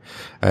the minute.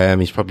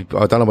 He's probably,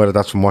 I don't know whether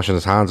that's from washing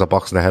his hands or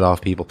boxing the head off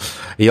people.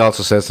 He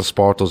also says the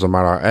sport doesn't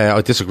matter. I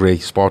disagree.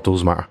 Sport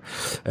does matter.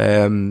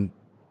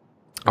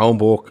 Owen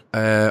Book,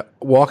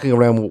 walking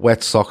around with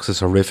wet socks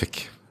is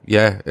horrific.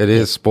 Yeah, it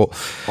is. But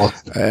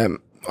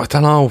I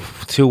don't know,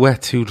 too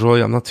wet, too dry,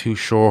 I'm not too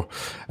sure.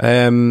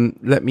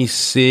 Let me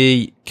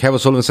see. Kevin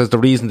Sullivan says the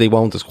reason they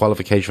won't is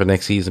qualification for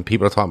next season.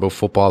 People are talking about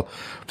football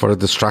for a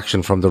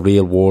distraction from the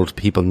real world.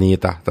 People need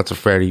that. That's a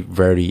very,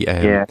 very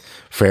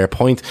fair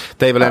point.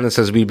 David Lennon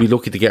says we'd be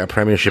lucky to get a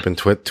premiership in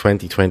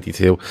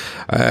 2022.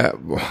 I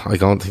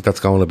don't think that's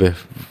going a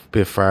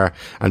bit far.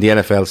 And the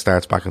NFL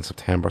starts back in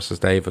September, says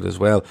David as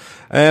well.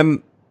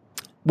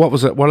 What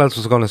was it? What else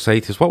was I going to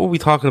say to us? What were we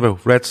talking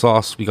about? Red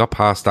sauce. We got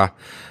past that.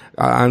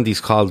 Andy's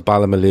called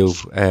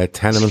Ballymaloe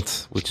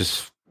Tenement, which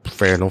is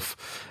fair enough.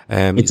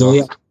 It's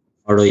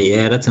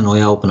that's an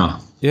eye opener.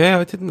 Yeah,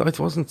 I didn't know that.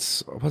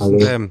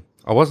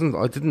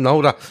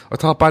 I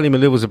thought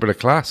Ballymaloe was a bit of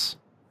class.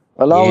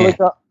 Well,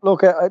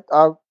 look,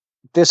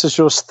 this is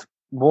just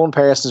one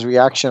person's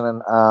reaction,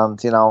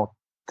 and you know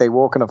they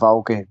work in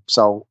Evoca,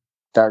 so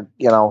they're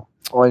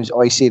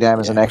I see them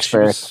as an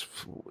expert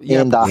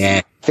in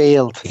that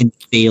field. In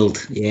the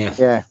field,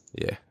 yeah.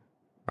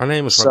 Her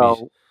name was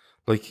probably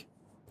like.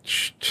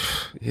 She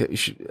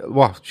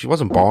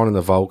wasn't born in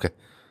Evoca.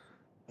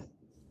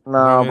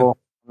 No, but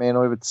I mean,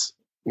 I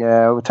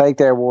would take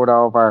their word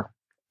over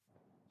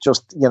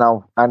just,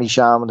 any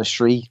sham on the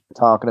street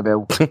talking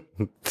about.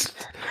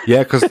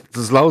 Yeah, because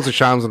there's loads of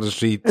shams on the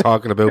street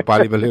talking about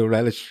Ballymaloe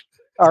relish.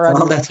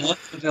 All that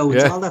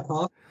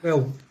talk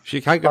about.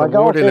 She can't get a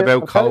word in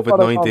about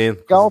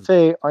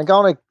COVID-19. I'm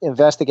going to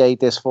investigate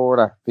this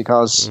further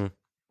because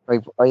I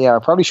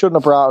probably shouldn't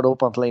have brought it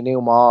up until I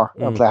knew more,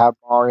 until I had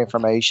more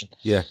information.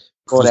 Yeah.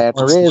 But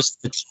there is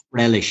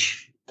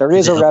relish. There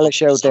is a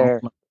relish out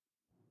there.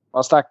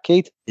 What's that,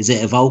 Keith? Is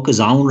it Evoca's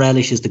own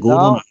relish? Is the good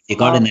one? You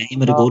got a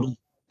name of the good one?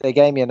 They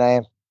gave me a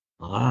name.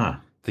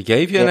 They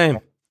gave you a name?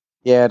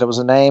 Yeah, there was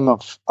a name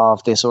of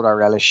this other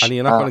relish. And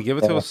you're not going to give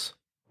it to us?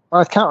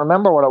 Well, I can't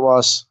remember what it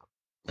was.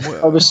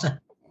 I was.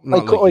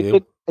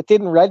 It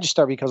didn't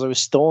register because I was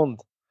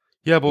stunned.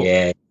 Yeah,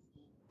 but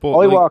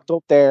I walked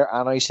up there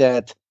and I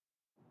said,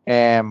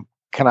 "Can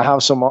I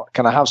have some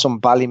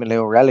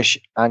Ballymaloe relish?"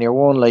 And your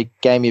one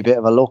gave me a bit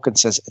of a look and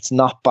says, "It's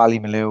not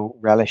Ballymaloe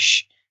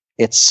relish.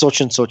 It's such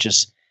and such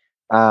as."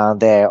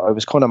 And I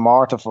was kind of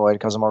mortified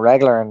because I'm a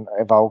regular in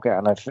Evoca,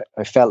 and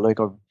I felt like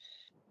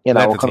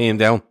let the team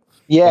down.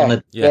 Yeah.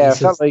 I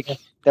felt like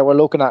they were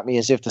looking at me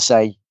as if to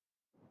say,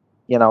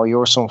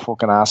 you're some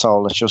fucking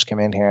asshole that's just come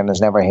in here and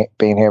has never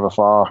been here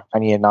before,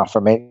 and you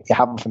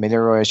haven't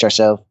familiarised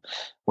yourself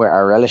with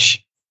our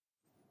relish.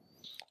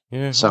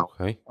 Yeah. So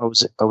okay.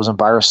 I was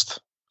embarrassed.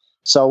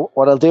 So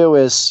what I'll do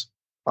is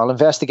I'll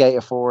investigate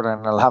it further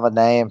and I'll have a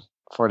name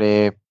for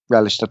the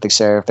relish that they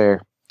serve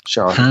there.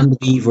 Sure. Hand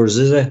weavers,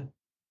 is it?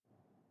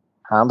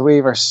 Hand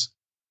weavers.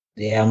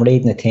 Yeah, I'm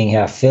reading the thing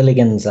here.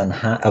 Filligans and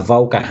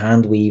Evoca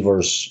hand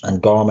weavers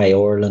and Gourmet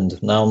Ireland.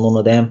 No, none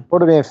of them.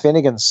 Would have been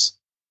Finnegans.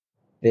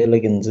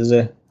 Filligans, is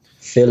it?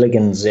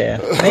 Filligans, yeah.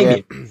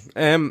 Maybe.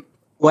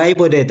 Why,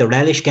 but the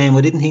relish game,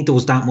 I didn't think there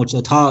was that much.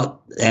 I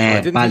thought.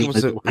 I didn't think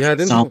it was. I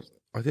didn't.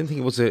 I didn't think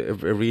it was a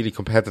really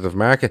competitive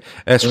market.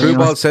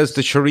 Screwball says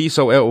the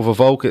chorizo out of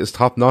Avoca is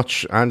top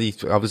notch. Andy,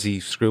 obviously,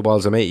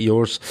 Screwball's a mate of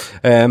yours.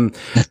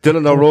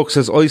 Dylan O'Rourke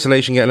says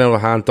isolation getting out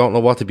of hand. Don't know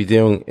what to be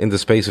doing in the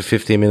space of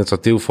 15 minutes. I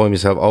do find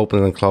myself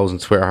opening and closing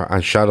Twitter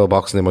and shadow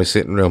boxing in my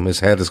sitting room. His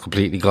head is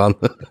completely gone.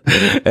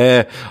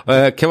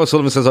 Kevin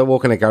Sullivan says I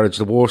walk in a garage.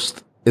 The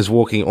worst is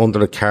walking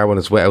under a car when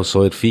it's wet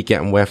outside. Feet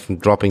getting wet from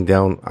dropping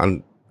down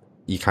and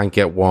you can't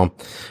get warm.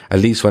 At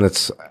least when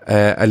it's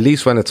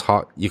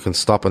hot, you can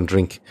stop and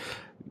drink.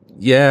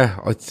 Yeah,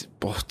 it's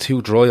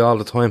too dry all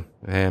the time.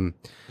 I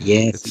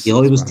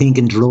was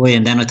thinking dry,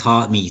 and then I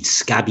thought me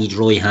scabby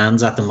dry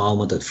hands at the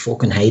moment. I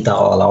fucking hate that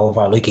all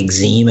over, like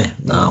eczema.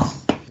 No.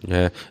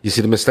 Yeah, you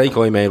see, the mistake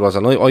I made was,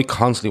 and I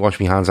constantly wash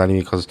my hands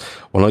anyway, because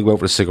when I go out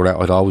for a cigarette,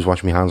 I'd always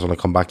wash my hands when I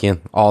come back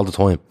in, all the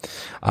time.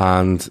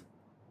 And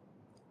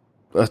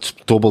it's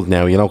doubled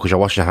now, because you're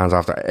washing your hands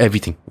after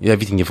everything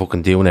you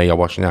fucking do now, you're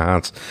washing your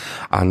hands.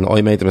 And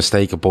I made the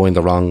mistake of buying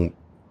the wrong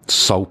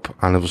soap,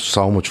 and it was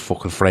so much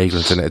fucking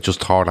fragrance in it, it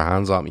just tore the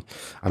hands at me.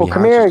 And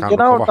come here,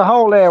 the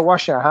whole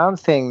washing your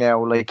hands thing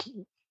now, like,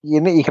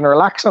 you can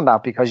relax on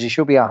that because you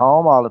should be at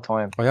home all the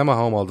time. I am at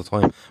home all the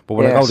time, but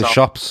when I go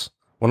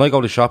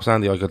to shops,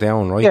 Andy, I go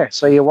down, right? Yeah,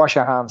 so you wash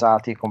your hands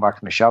after you come back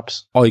from the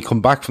shops. I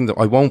come back from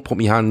I won't put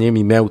my hand near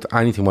my mouth,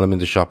 anything when I'm in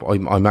the shop.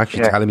 I'm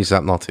actually telling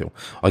myself not to.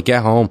 I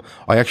get home,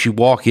 I actually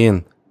walk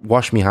in,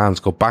 wash my hands,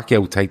 go back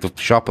out, take the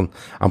shopping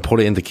and put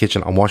it in the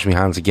kitchen and wash my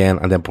hands again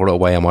and then put it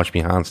away and wash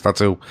my hands. That's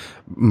how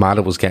mad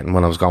it was getting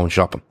when I was going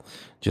shopping.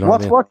 Do you know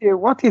what I mean?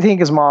 What do you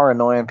think is more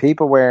annoying?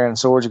 People wearing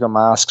surgical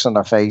masks on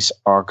their face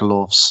or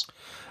gloves?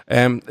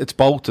 It's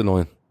both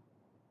annoying.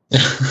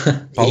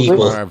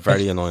 Both are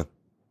very annoying.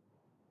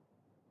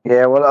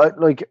 Yeah, well,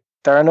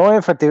 they're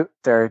annoying for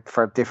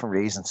different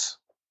reasons.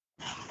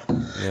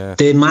 Yeah.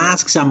 The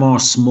masks are more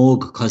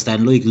smug because they're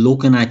like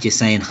looking at you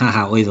saying,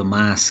 haha, I have a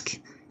mask.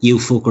 You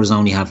fuckers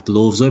only have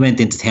gloves. I went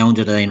into town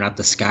the other day and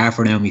wrapped a scarf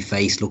around my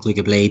face, looked like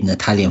a bleeding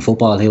Italian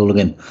football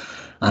hooligan.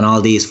 And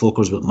all these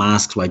fuckers with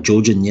masks were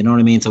judging, you know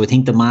what I mean? So I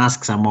think the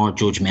masks are more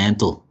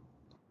judgmental.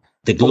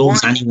 The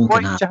gloves anyone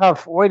can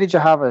have. Why did you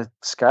have a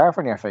scarf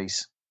on your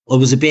face? I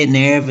was a bit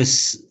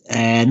nervous,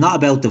 not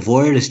about the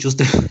virus,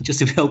 just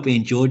about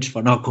being judged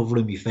for not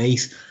covering my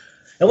face.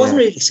 It wasn't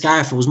really a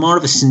scarf, it was more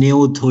of a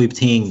snood type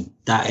thing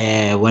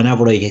that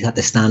whenever I had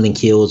the standing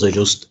queues, I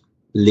just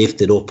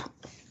lifted up.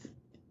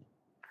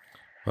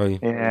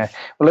 Yeah,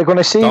 well, like when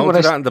I see... Don't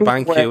do that in the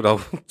bank queue,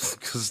 though,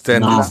 because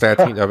then they'll start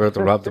thinking they're about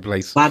to rob the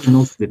place. Bad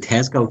enough the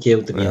Tesco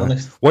queue, to be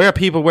honest. Why are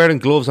people wearing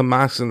gloves and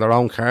masks in their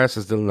own cars,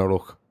 says Dylan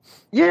O'Rourke?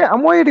 Yeah,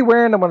 and why are they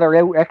wearing them when they're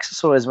out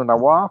exercising, when they're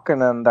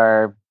walking and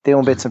they're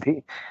doing bits and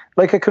pieces?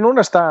 Like, I can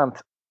understand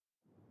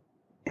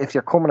if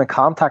you're coming in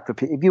contact with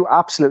people, if you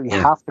absolutely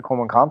have to come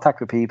in contact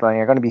with people and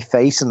you're going to be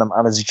facing them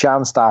and there's a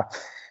chance that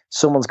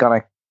someone's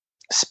going to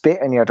spit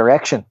in your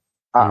direction,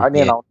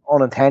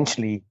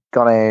 unintentionally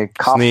going to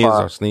cough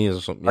or sneeze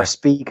or something, or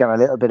speak and a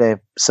little bit of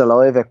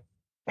saliva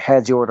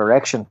heads your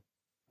direction,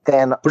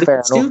 then but fair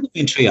enough. But it can still go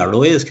in through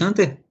your eyes, can't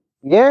it?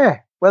 Yeah,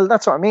 well,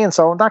 that's what I mean.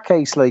 So in that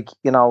case, like,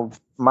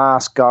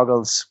 mask,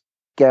 goggles,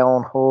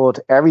 gown, hood,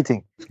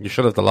 everything. You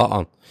should have the lot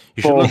on.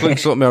 You should look like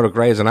something out of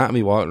Grey's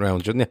Anatomy walking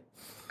around, shouldn't you?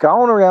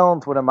 Going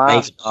around with a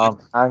mask on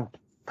and a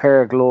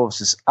pair of gloves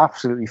is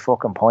absolutely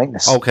fucking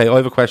pointless. Okay, I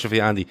have a question for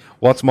you, Andy.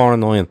 What's more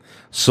annoying?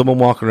 Someone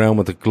walking around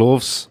with the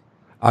gloves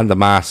and the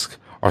mask,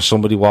 or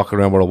somebody walking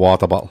around with a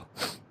water bottle?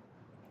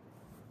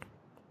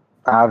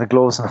 The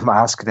gloves and the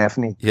mask,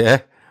 definitely.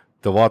 Yeah,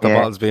 the water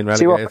bottle's being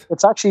relegated.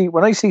 It's actually,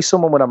 when I see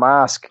someone with a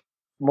mask,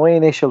 my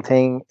initial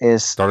thing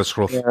is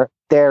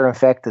they're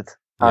infected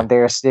and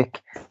they're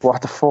sick.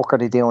 What the fuck are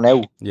they doing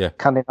out? Yeah.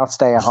 Can they not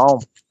stay at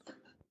home?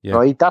 Yeah.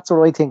 Right? That's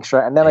what I think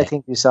straight. And then I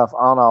think to myself,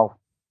 oh no,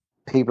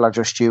 people are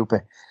just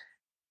stupid.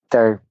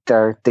 They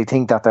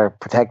think that they're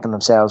protecting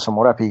themselves from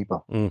other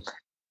people. Mm.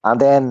 And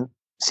then,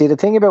 see, the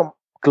thing about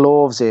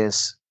gloves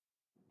is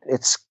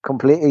it's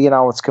completely,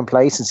 it's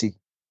complacency.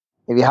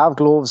 If you have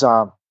gloves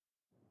on,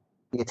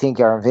 you think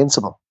you're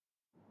invincible.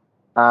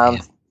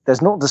 And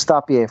there's nothing to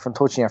stop you from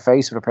touching your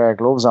face with a pair of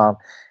gloves on.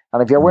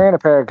 And if you're wearing a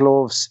pair of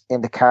gloves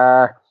in the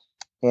car,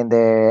 in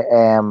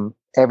the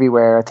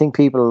everywhere, I think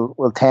people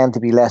will tend to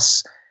be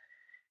less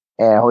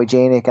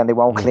hygienic and they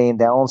won't clean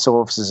down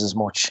surfaces as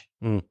much.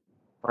 Mm.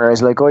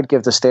 Whereas, like, I'd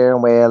give the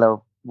steering wheel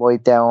or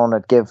wipe down,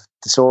 I'd give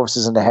the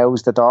surfaces in the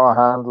house, the door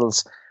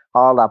handles,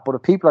 all that. But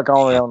if people are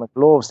going around with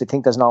gloves, they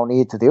think there's no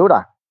need to do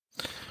that.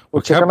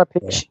 But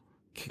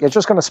you're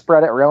just going to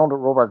spread it around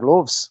with rubber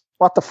gloves.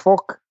 What the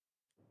fuck?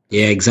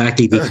 Yeah,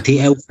 exactly. They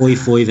take out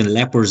 5 and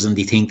lepers and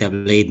they think they're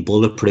laid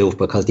bulletproof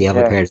because they have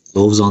a pair of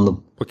gloves on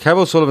them. But Kev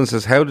O'Sullivan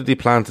says, how did he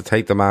plan to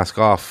take the mask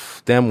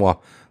off? Then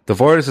what? The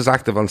virus is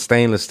active on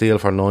stainless steel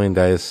for 9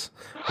 days.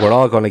 We're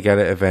all going to get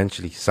it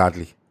eventually,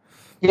 sadly.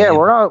 Yeah,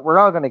 we're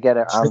all going to get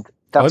it. And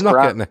that's I'm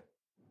not getting it.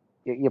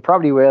 You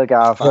probably will,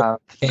 Gav.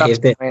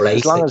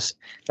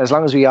 As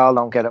long as we all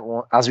don't get it,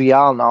 as we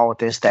all know at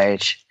this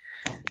stage.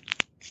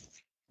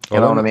 You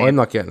know what I mean? I'm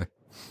not getting it.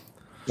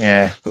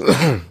 Yeah.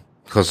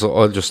 Because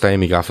I'll just stay in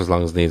my gaff as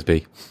long as needs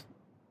be.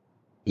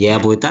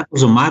 Yeah, but that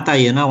doesn't matter,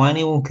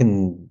 anyone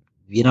can,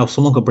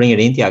 someone can bring it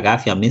into your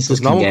gaff, your missus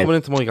There's no one coming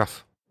into my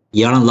gaff.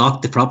 You're on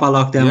the proper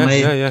lockdown,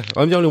 mate. Yeah.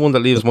 I'm the only one that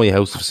leaves my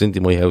house, vicinity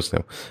my house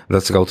now. And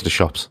that's to go to the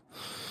shops.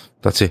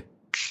 That's it.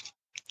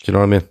 Do you know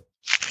what I mean?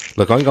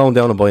 Look, I'm going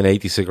down and buying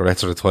 80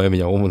 cigarettes at a time, and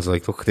your woman's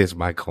like, look at this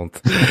mad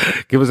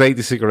cunt. Give us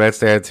 80 cigarettes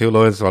there, 2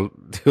 lines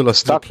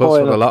plus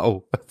for the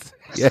lotto.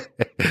 Yeah.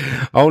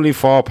 Only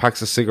 4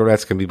 packs of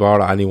cigarettes can be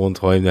bought at any one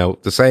time now.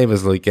 The same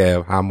as like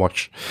how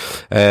much.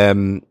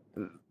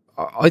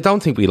 I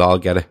don't think we'll all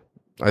get it.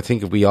 I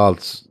think if we all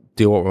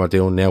do what we're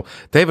doing now.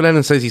 David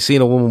Lennon says he's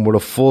seen a woman with a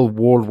full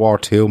World War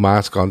II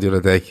mask on the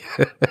other day.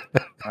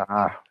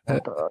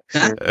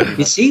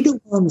 You see the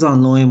ones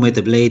online with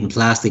the blade and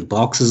plastic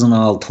boxes and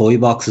all, toy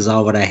boxes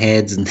over their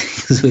heads and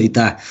things like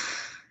that.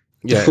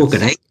 Yeah,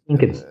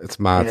 it's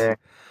mad.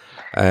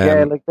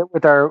 Yeah. Like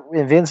with our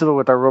Invincible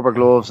with their rubber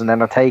gloves, and then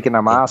they're taking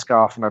their mask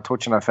off and they're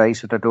touching their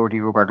face with their dirty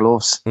rubber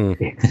gloves.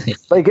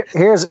 Like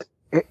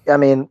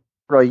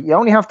right, you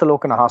only have to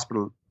look in a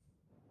hospital.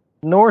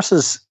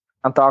 Nurses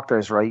and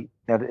doctors, right?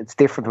 Now, it's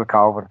different with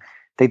COVID.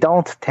 They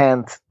don't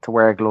tend to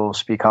wear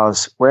gloves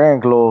because wearing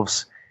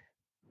gloves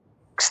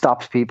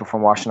stops people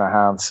from washing their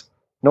hands.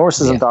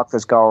 Nurses and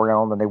doctors go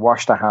around and they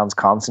wash their hands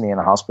constantly in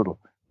a hospital.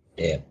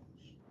 Yeah.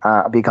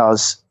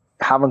 Because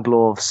having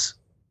gloves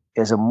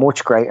is a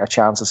much greater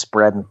chance of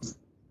spreading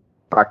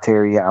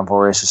bacteria and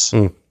viruses.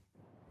 So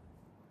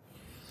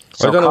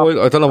I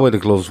don't know why the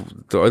gloves.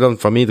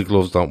 For me, the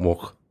gloves don't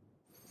work.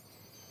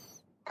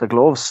 The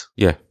gloves.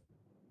 Yeah.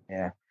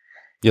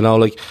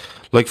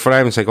 Like for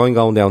argument's sake, I'm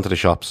going down to the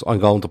shops. I'm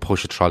going to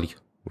push a trolley,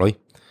 right?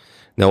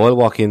 Now I'll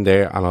walk in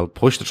there and I'll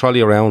push the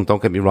trolley around.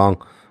 Don't get me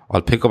wrong.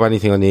 I'll pick up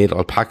anything I need.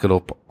 I'll pack it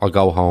up. I'll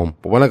go home.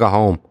 But when I go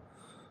home,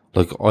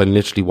 like I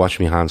literally wash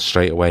my hands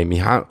straight away.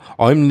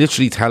 I'm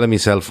literally telling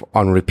myself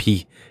on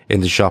repeat in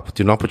the shop,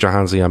 do not put your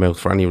hands in your mouth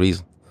for any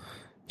reason.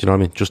 Do you know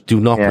what I mean? Just do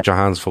not put your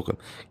hands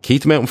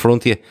keep them out in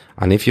front of you.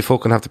 And if you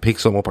fucking have to pick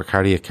something up or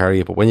carry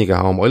it. But when you get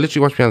home, I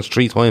literally wash my hands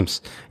 3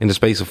 times in the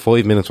space of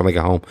 5 minutes when I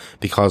get home,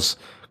 because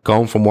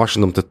going from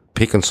washing them to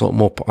picking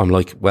something up, I'm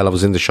like, well, I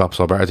was in the shop,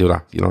 so I better do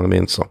that. You know what I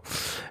mean? So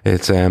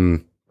it's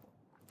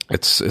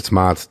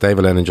mad.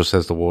 David Lennon just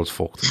says the word's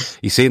fucked.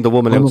 He's seen the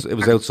woman it was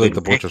outside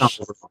the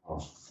butcher's.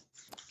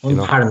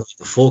 I'm paranoid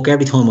the fuck.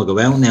 Every time I go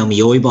out now, my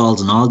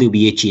eyeballs and all do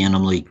be itchy, and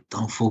I'm like,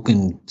 don't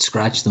fucking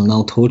scratch them,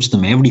 don't touch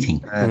them,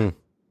 everything.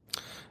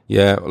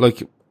 Yeah,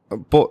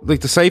 but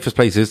the safest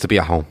place is to be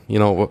at home.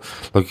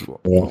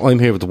 I'm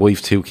here with the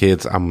wife, 2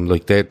 kids, and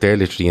like they're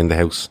literally in the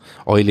house.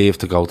 I leave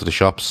to go to the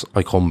shops.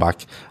 I come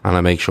back and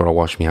I make sure I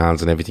wash my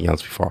hands and everything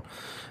else before.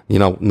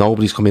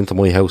 Nobody's come into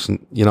my house, and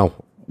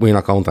we're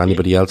not going to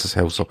anybody else's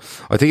house. So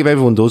I think if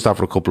everyone does that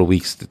for a couple of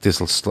weeks, this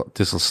will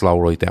slow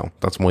right down.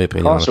 That's my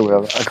opinion. Of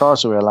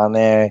course it will.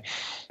 And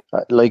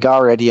like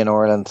already in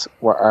Ireland,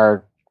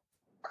 our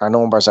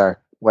numbers are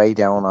way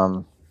down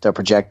on the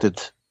projected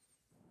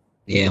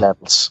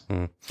levels.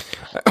 To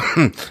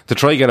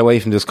try to get away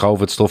from this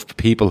COVID stuff,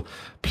 people,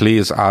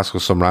 please ask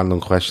us some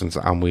random questions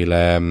and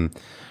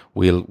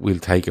we'll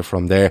take it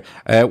from there.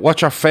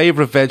 What's your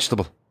favourite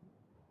vegetable,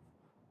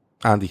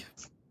 Andy?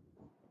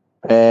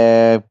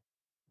 Potatoes.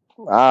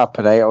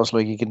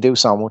 Like, you can do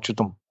so much with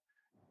them.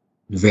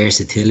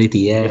 Versatility,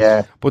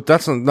 yeah. But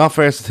that's not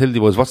versatility.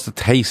 What's the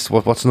taste?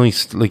 What's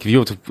nice? Like, if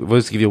I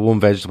was to give you one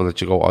vegetable that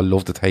you go, I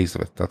love the taste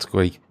of it, that's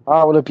great.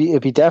 Oh, well,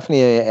 it'd be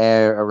definitely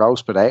a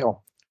roast potato.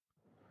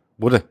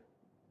 Would it?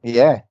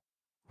 Yeah.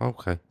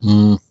 Okay.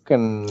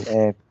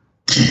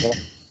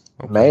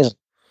 Amazing.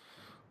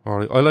 All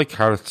right. I like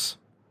carrots.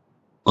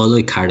 I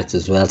like carrots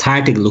as well. It's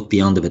hard to look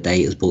beyond the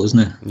potatoes, but isn't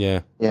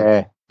it?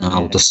 Yeah.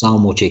 No, there's so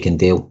much you can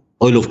do.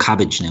 I love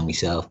cabbage now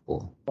myself,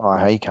 but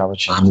I hate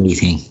cabbage. Family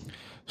thing.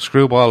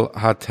 Screwball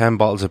had 10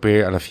 bottles of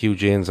beer and a few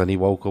gins, and he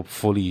woke up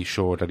fully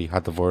sure that he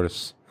had the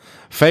virus.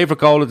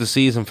 Favourite goal of the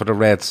season for the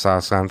Reds,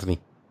 asked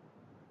Anthony.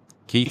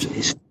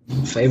 Keith?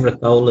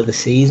 Favourite goal of the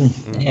season?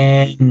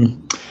 I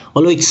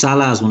like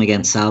Salah's one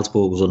against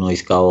Salzburg. Was a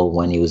nice goal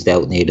when he was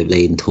out near the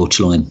bleeding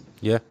touchline.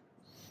 Yeah.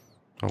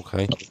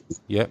 Okay.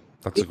 Yeah,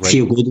 that's a great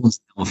few good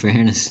ones, in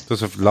fairness.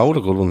 There's a load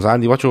of good ones.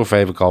 Andy, what's your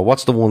favourite goal?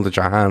 What's the one that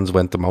your hands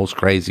went the most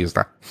crazy? Is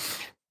that?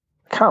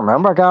 I can't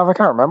remember, Gav. I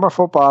can't remember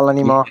football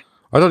anymore.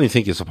 I don't even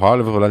think you support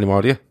Liverpool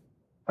anymore, do you?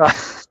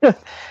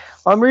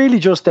 I'm really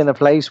just in a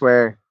place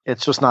where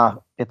it's just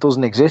not, it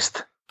doesn't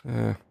exist.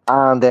 Yeah.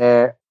 And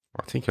I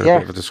think you're a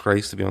bit of a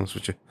disgrace, to be honest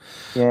with you.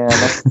 Yeah.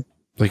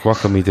 Like, what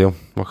can we do?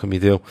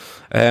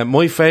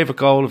 My favourite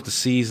goal of the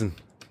season,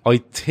 I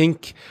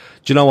think,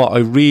 do you know what? I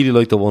really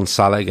like the one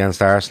Salah against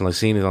Arsenal. I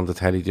seen it on the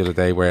telly the other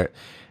day where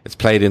it's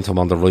played into him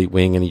on the right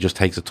wing and he just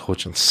takes a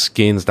touch and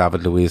skins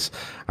David Luiz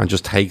and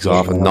just takes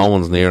off and no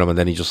one's near him and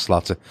then he just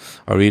slots it.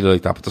 I really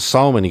like that. But there's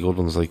so many good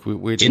ones. Like,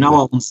 do you know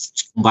what one's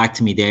come back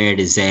to me there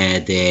is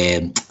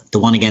the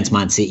one against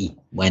Man City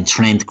when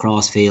Trent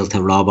crossfield to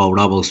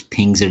Robbo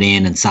pings it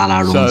in and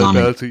Salah runs on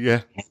it.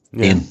 Yeah.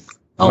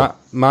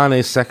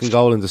 Mane's second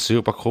goal in the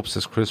Super Cup,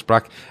 says Chris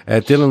Brack.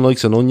 Dylan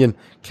likes an onion.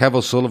 Kev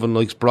O'Sullivan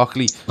likes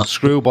broccoli.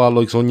 Screwball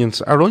likes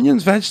onions. Are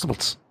onions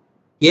vegetables?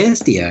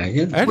 Yes, they are.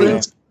 Yeah. Are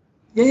they?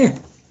 Yeah.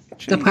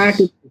 They're part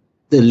of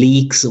the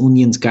leeks,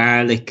 onions,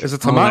 garlic. Is a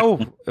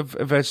tomato a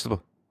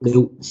vegetable?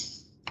 Fruit.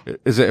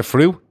 Is it a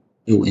fruit?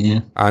 Fruit,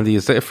 yeah. Andy,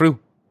 is it a fruit?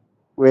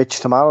 Which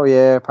tomato?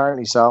 Yeah,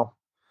 apparently so.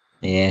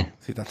 Yeah.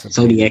 See, that's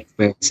so the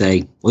experts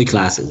say, my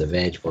class is a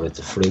veg, but it's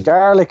a fruit.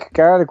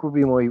 Garlic would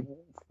be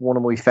one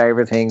of my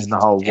favourite things in the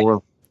whole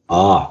world.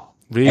 Oh,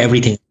 really?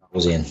 Everything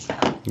goes in.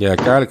 Yeah,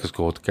 garlic is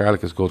good.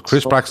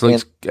 Chris Brax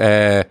likes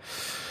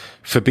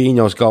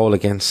Fabinho's goal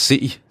against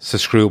City. It's a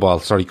screwball.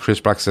 Sorry, Chris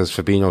Brax says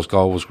Fabinho's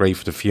goal was great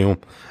for the fume.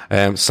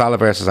 Salah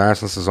versus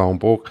Arsenal's his own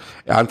book.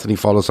 Anthony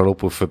follows her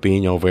up with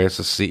Fabinho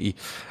versus City.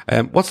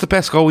 What's the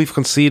best goal we've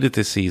conceded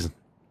this season?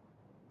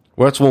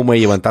 What's one way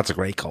you went, that's a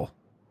great goal?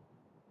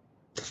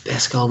 The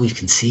best goal we've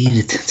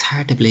conceded. It's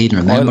hard to bleed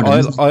and remember.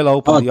 I'll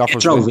open the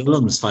offers. Pedro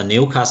Willems for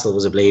Newcastle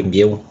was a bleeding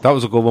view. That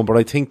was a good one, but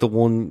I think the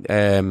one,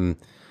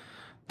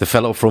 the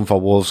fellow up front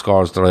for Wolves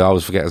scores that I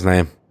always forget his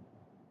name.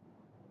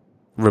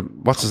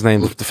 What's his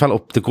name?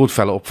 The good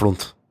fellow up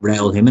front.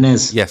 Raul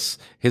Jimenez. Yes,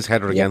 his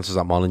header against us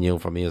at Molineux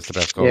for me is the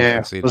best goal.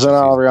 Yeah, it was an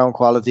all-round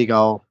quality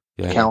goal.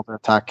 Yeah.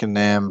 Counter-attack and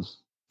Andy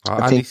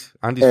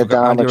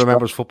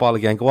remembers football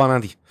again. Go on,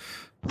 Andy.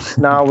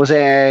 No,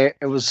 it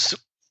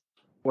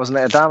wasn't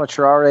it Adama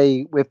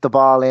Traore whipped the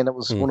ball in. It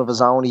was one of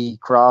his only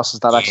crosses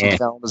that actually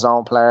found his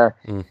own player.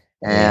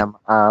 And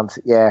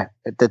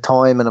the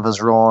timing of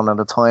his run and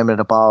the timing of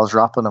the ball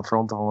dropping in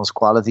front of him was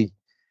quality.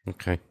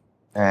 Okay.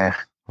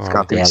 It's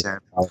got to be said.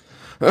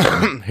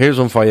 Here's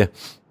one for you.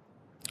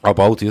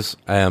 About this.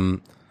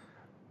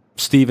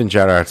 Steven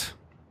Gerrard,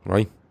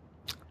 right?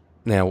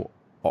 Now,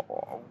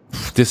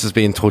 this has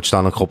been touched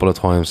on a couple of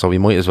times, so we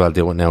might as well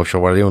do it now.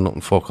 Sure, we're doing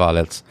nothing fuck all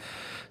else.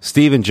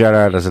 Steven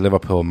Gerrard as a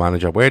Liverpool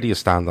manager, where do you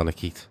stand on it,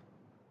 Keith?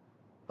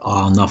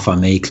 Oh, not for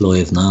me,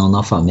 Clive. No,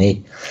 not for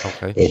me.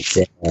 Okay. It's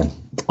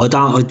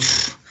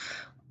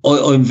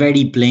I'm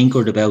very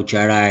blinkered about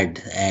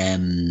Gerrard.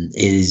 And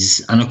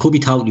I could be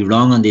totally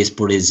wrong on this,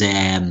 but he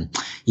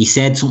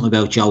said something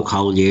about Joe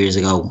Cole years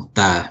ago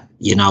that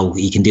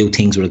he can do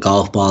things with a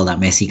golf ball that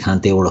Messi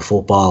can't do with a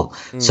football.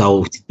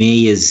 So to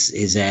me, his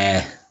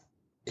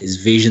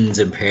vision's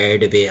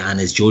impaired a bit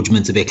and his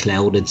judgment's a bit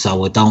clouded.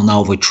 So I don't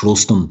know if I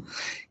trust him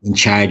in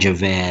charge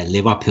of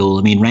Liverpool.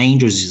 I mean,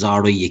 Rangers is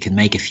alright. You can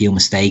make a few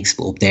mistakes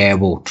up there,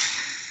 but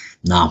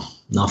no,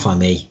 not for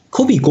me.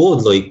 Could be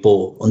good,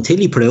 but until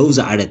he proves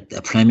it at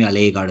a Premier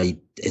League or a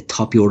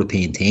top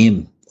European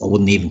team, I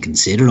wouldn't even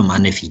consider him.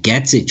 And if he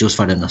gets it just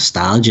for the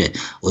nostalgia,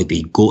 I'd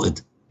be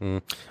gutted.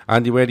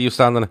 Andy, where do you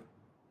stand on it?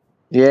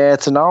 Yeah,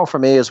 it's a no for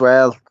me as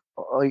well.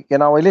 I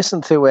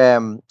listened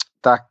to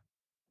that.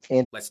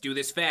 Let's do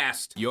this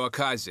fast. Your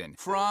cousin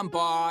from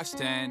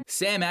Boston.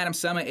 Sam Adams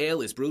Summer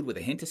Ale is brewed with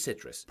a hint of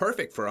citrus.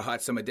 Perfect for a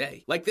hot summer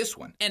day, like this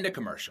one. End of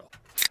commercial.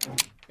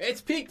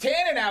 It's peak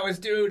tannin hours,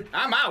 dude.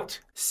 I'm out.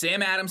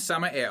 Sam Adams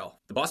Summer Ale.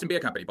 The Boston Beer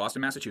Company,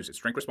 Boston, Massachusetts.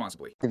 Drink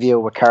responsibly. Interview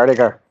with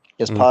Carragher,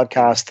 his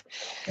podcast.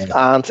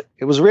 And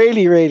it was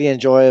really, really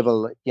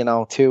enjoyable.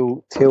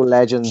 Two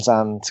legends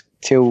and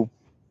two,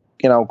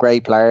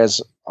 great players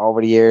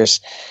over the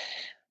years.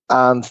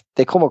 And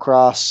they come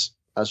across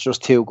as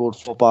just two good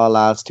football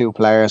lads, two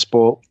players,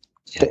 but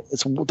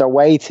they're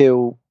way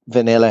too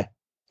vanilla.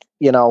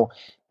 I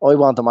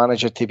want the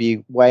manager to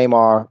be way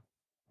more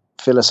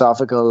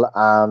philosophical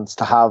and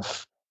to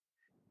have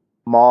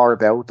more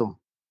about them.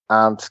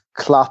 And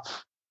Klopp,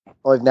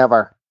 I've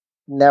never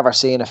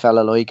seen a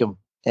fella like him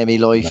in my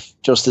life.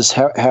 Just as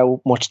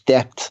how much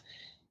depth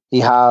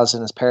he has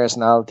in his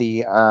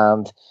personality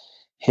and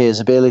his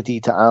ability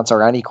to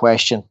answer any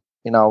question.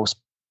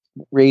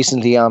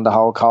 Recently on the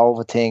whole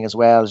COVID thing as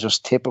well,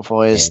 just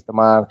typifies the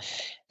man.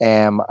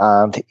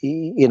 And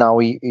he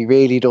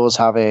really does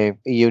have a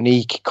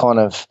unique kind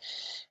of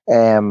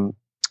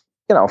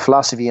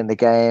philosophy in the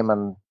game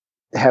and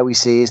how he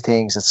sees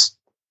things.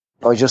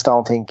 I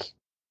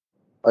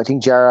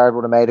think Gerrard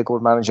would have made a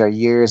good manager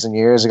years and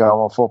years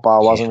ago when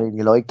football wasn't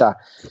really like that.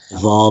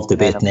 Evolved a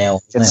bit now.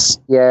 It's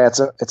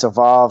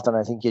evolved, and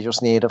I think you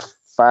just need a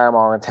far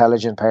more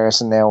intelligent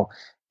person now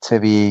to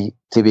be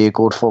a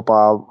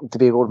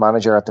good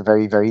manager at the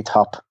very, very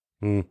top.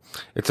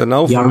 It's a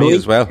no for me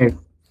as well.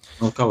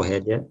 Oh, go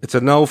ahead, yeah. It's a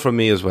no from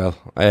me as well.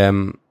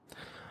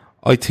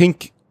 I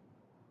think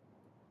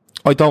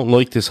I don't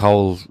like this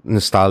whole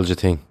nostalgia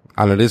thing,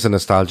 and it is a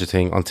nostalgia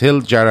thing. Until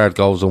Gerrard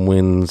goes and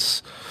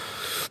wins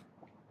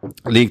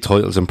league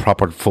titles in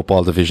proper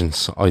football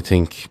divisions, I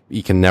think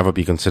he can never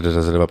be considered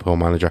as a Liverpool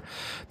manager.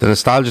 The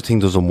nostalgia thing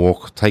doesn't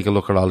work. Take a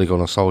look at Ole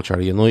Gunnar Solskjaer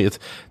at United.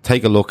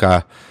 Take a look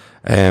at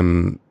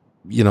Frank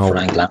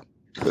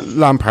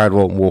Lampard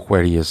won't work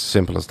where he is.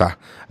 Simple as that.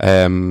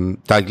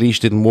 Dalglish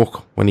didn't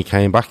work when he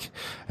came back,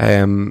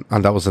 and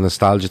that was a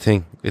nostalgia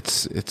thing.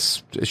 It's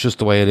just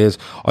the way it is.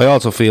 I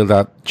also feel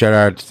that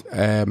Gerrard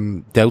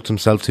doubts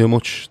himself too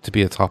much to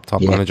be a top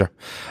manager,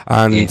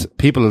 and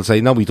people will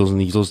say no, he doesn't.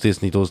 He does this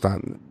and he does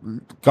that.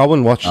 Go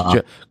and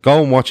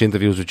watch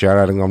interviews with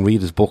Gerrard and go and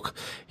read his book.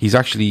 He's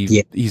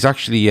actually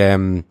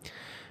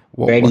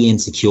very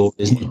insecure,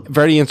 isn't he?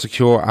 Very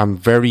insecure and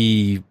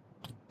very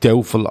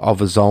doubtful of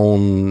his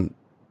own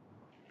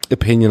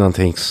opinion on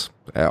things.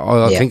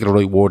 I'll think of the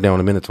right word now in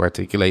a minute to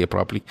articulate it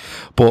properly.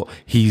 But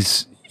he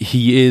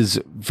is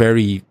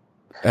very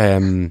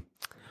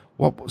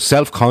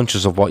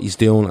self-conscious of what he's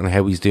doing and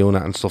how he's doing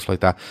it and stuff like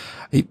that.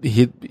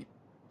 He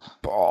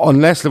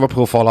unless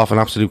Liverpool fall off an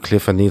absolute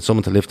cliff and need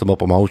someone to lift them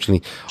up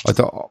emotionally,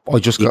 I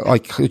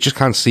just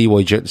can't see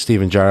why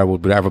Steven Gerrard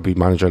would ever be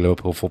manager of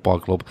Liverpool Football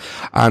Club.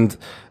 And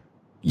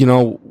you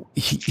know,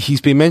 he's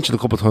been mentioned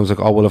a couple of times, like,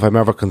 oh well, if I'm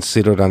ever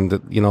considered, and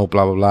you know,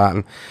 blah blah blah.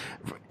 And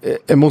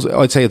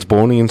I'd say it's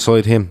burning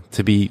inside him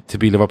to be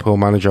Liverpool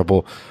manager,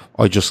 but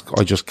I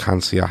just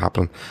can't see it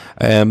happen.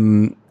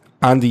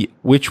 Andy,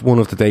 which one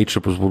of the day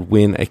trippers would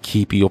win a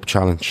keep you up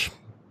challenge?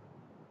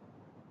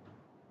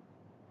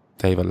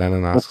 David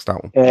Lennon asks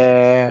that one.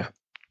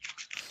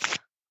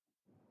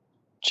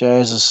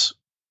 Jesus,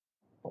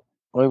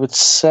 I would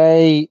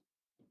say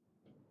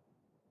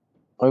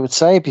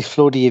it'd be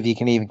Floody if you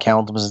can even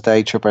count him as a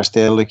day tripper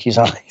still. Like he's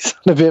on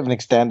a bit of an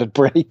extended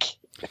break.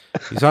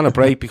 He's on a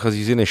break because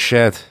he's in a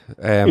shed.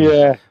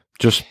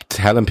 Just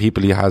telling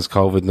people he has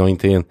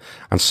COVID-19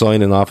 and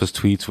signing off his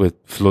tweets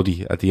with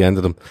Floody at the end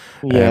of them.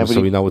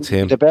 So we know it's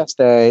him.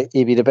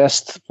 He'd be the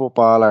best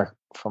footballer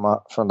from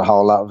the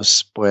whole lot of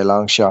us by a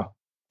long shot.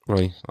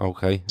 Right,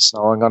 okay. So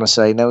I'm going to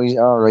say, no, he's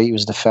all right. He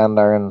was a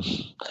defender and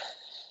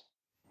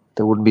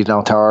there wouldn't be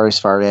no Torres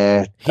for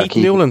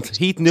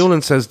Heath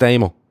Newland says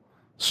Damo.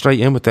 Straight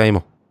in with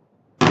Damo.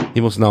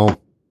 He must know him.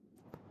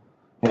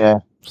 Yeah.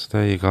 So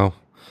there you go.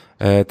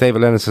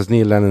 David Lennon says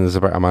Neil Lennon is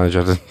a better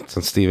manager than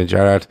Steven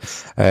Gerrard.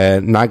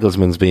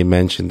 Nagelsmann's being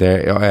mentioned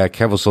there.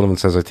 Kev O'Sullivan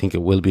says I think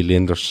it will be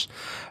Linders.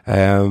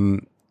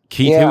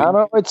 Keith,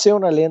 I'd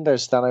sooner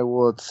Linders than I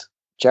would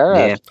Gerrard.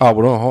 Yeah.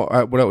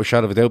 Oh, without a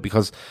shadow of a doubt,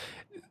 because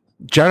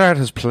Gerrard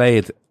has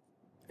played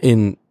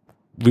in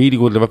really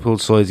good Liverpool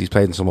sides. He's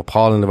played in some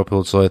appalling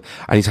Liverpool sides,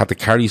 and he's had to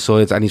carry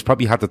sides, and he's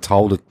probably had to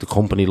toe the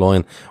company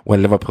line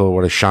when Liverpool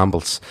were a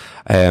shambles,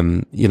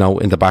 you know,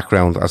 in the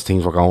background as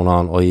things were going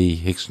on, i.e.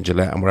 Hicks and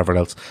Gillette and whatever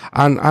else.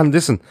 And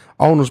listen,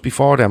 owners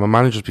before them and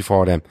managers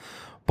before them.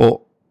 But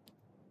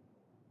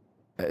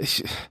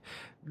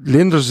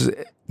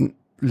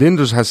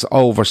Linders has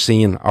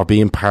overseen or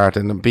been part,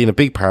 and been a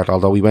big part,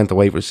 although he went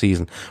away for a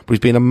season, but he's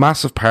been a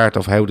massive part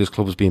of how this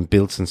club has been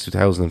built since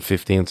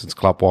 2015, since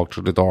Klopp walked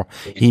through the door.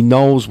 He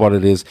knows what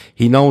it is.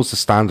 He knows the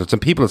standards. And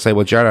people say,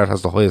 well, Gerrard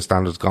has the highest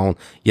standards going.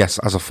 Yes,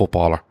 as a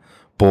footballer.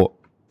 But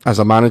as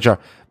a manager,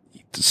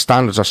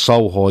 standards are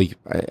so high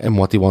in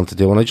what they want to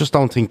do. And I just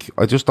don't think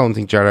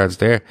Gerrard's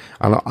there.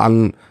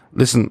 And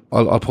listen,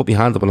 I'll put my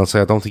hand up and I'll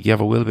say I don't think he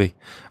ever will be.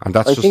 And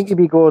I think he'd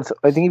be good.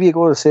 I think he'd be a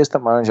good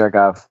assistant manager,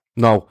 Gav.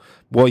 No.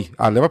 Why?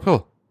 At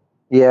Liverpool?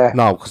 Yeah.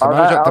 No, because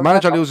the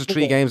manager loses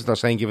 3 games and they're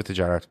saying give it to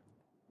Gerrard.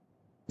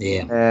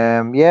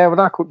 Yeah. Well,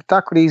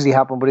 that could easily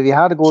happen. But if you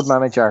had a good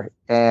manager,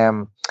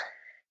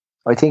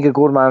 I think a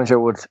good manager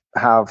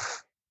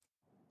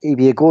he'd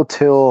be a good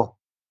tool,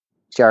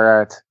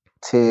 Gerrard,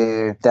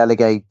 to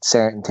delegate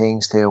certain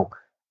things to.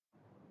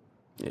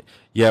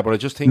 Yeah, but I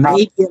just think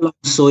maybe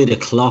alongside a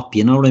Klopp,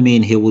 you know what I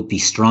mean? He would be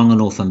strong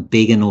enough and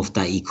big enough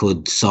that he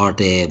could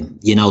sort of,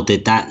 you know,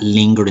 that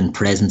lingering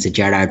presence of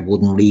Gerrard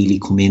wouldn't really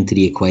come into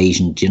the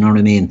equation. Do you know what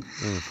I mean?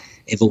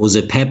 If it was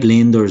a Pep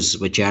Linders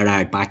with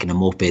Gerrard backing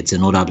him up, it's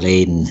another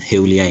Blade and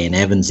Houllier and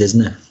Evans,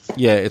 isn't it?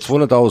 Yeah, it's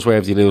one of those where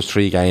if you lose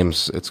 3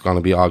 games, it's going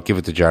to be, I'll give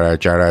it to Gerrard.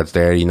 Gerrard's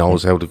there. He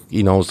knows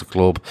he knows the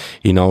club.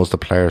 He knows the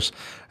players.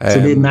 So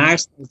did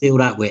Arsenal do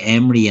that with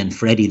Emery and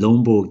Freddie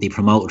Ljungberg? They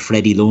promoted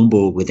Freddie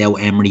Ljungberg without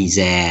Emery's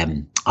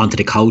onto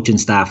the coaching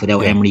staff, without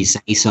Emery's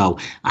say so,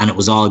 and it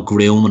was all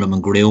grooming him.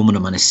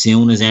 And as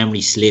soon as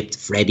Emery slipped,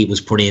 Freddie was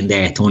put in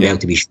there. It turned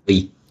out to be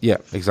sweet. Yeah,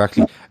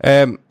 exactly.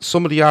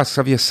 Somebody asks,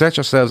 have you set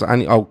yourselves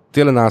any... Oh,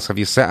 Dylan asks, have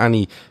you set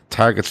any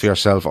targets for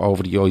yourself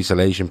over the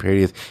isolation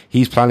period?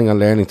 He's planning on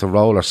learning to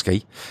roller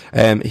skate.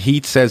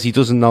 Heath says he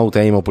doesn't know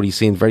Damo, but he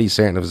seemed very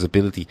certain of his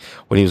ability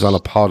when he was on a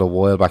pod a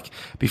while back.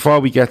 Before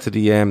we get to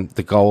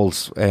the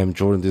goals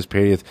during this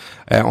period,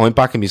 I'm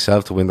backing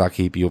myself to win that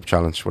Keep You Up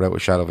challenge without a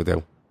shadow of a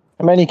doubt.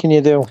 How many can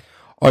you do?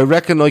 I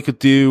reckon I could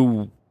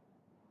do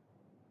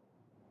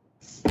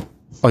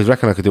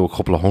a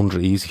couple of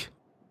 100 easy.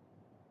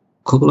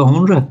 Couple of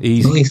 100?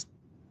 Easy.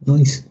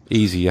 Nice.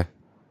 Easy, yeah.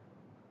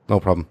 No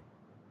problem.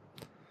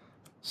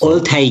 So,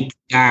 I'll take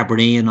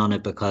Garbrain on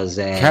it because...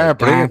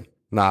 Garbrain?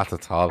 Not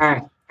at all.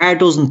 Gar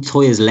doesn't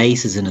tie his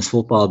laces in his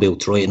football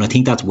boots, right? And I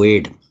think that's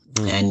weird.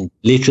 And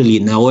literally,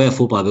 now I have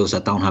football boots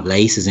that don't have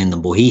laces in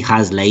them, but he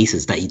has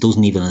laces that he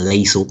doesn't even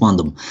lace up on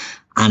them.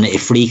 And it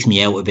freaks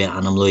me out a bit.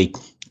 And I'm like,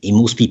 he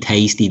must be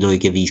tasty,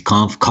 like, if he's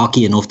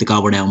cocky enough to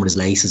go down with his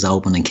laces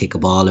open and kick a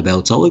ball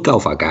about. So I'd go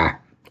for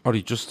Gar. Or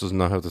he just doesn't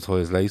know how to tie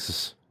his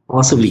laces.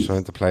 Possibly. He's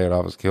trying to play it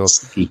off his kill.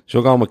 So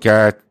I'm going with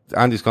Garrett.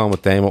 Andy's going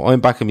with Damo. I'm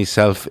backing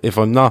myself. If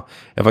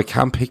I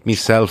can't pick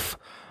myself,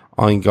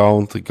 I'm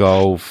going to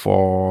go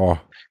for...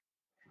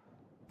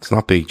 It's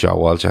not Big Joe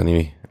Walsh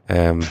anyway.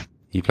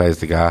 He plays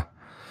the guy.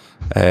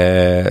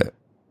 I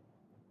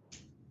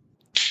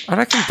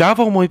reckon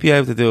Davo might be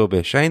able to do a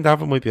bit. Shane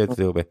Davo might be able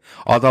to do a bit.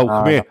 Although,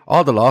 come here,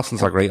 all the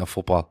Lawsons are great at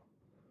football.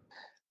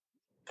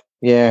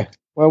 Yeah.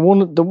 Well,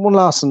 one of the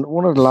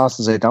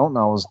losses I don't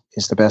know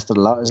is the best of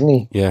the lot, isn't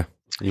he? Yeah,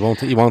 you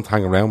won't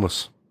hang around with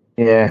us.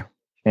 Yeah.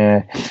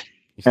 To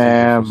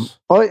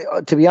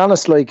be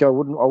honest, like I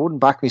wouldn't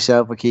back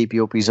myself with keepy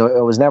uppies.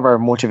 I was never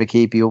much of a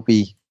keepy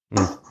uppy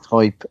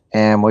type.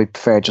 I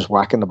prefer just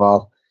whacking the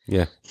ball.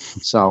 Yeah.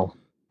 So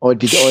I'd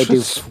be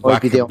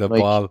doing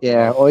ball.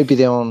 Yeah, I'd be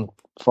doing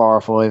 4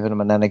 or 5 of them,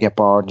 and then I get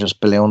bored and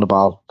just balloon the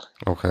ball.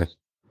 Okay.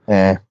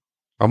 Yeah.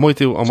 I might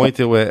do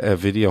a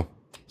video.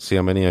 See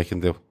how many I can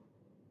do.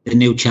 The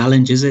new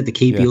challenge, is it? The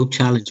keep you up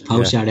challenge,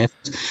 post your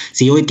efforts.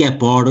 See, I'd get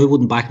bored. I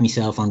wouldn't back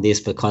myself on this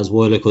because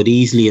while I could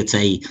easily, I'd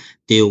say,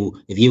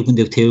 if you can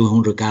do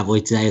 200, Gav,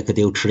 I'd say I could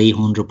do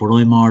 300, but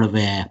I'm more of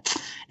a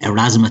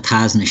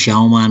razzmatazz and a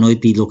showman. I'd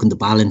be looking to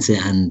balance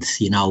it and,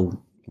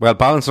 Well,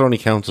 balance only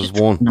counts as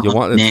one. You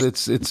want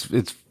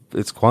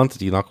it's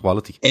quantity, not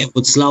quality. It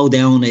would slow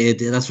down.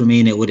 That's what I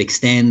mean. It would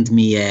extend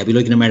me. Be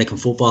like an American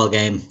football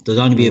game. There'd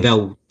only be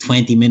about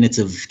 20 minutes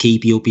of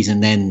keepy uppies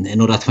and then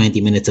another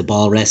 20 minutes of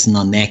ball resting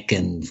on neck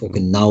and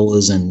fucking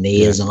nose and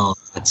knees and all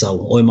that.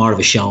 So I'm more of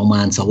a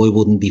showman, so I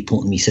wouldn't be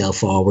putting myself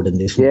forward in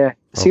this one. Yeah.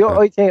 See,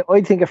 I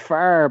think a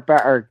far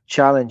better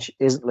challenge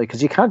isn't like,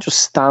 because you can't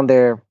just stand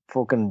there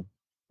fucking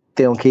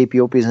doing keepy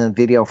uppies and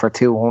video for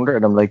 200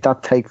 of them. Like,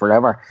 that take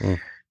forever. If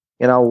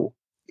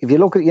you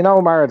look at,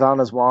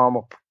 Maradona's warm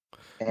up.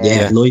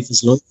 Life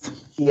is life.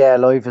 Yeah,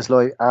 life is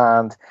life.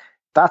 And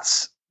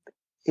that's,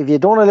 if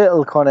you've done a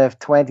little kind of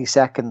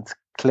 20-second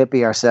clip of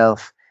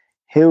yourself,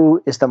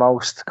 who is the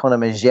most kind of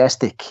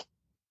majestic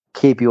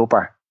keepy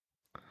upper?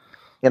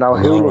 Who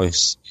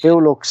looks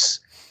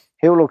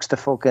the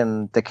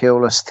fucking the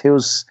coolest?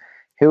 Who's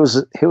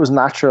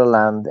natural?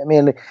 And I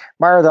mean,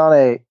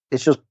 Maradona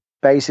is just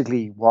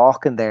basically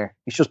walking there.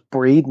 He's just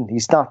breathing.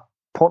 He's not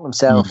putting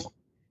himself.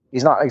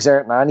 He's not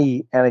exerting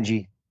any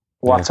energy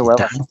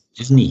whatsoever.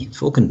 Isn't he?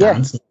 Fucking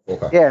dancing.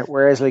 Yeah,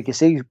 whereas like you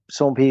see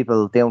some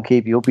people doing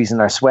keepy uppies and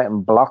they're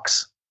sweating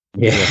blocks.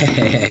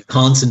 Yeah,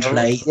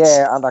 concentrate.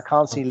 Yeah, and they're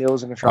constantly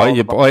losing control.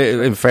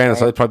 In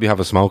fairness, I'd probably have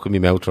a smoke in my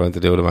mouth trying to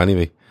do them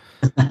anyway.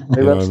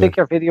 We will stick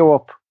your video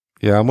up.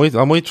 Yeah, I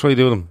might try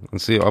doing them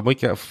and see. I might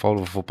get a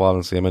photo of football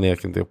and see how many I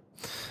can do.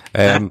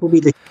 That would be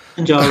the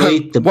challenge,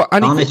 alright. The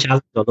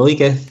challenge, I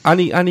like it.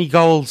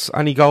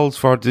 Any goals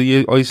for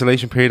the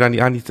isolation period?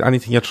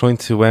 Anything you're trying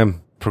to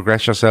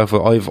progress yourself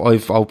with?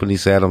 I've openly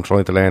said I'm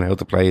trying to learn how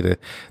to play the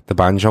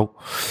banjo,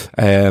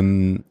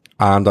 and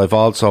I'm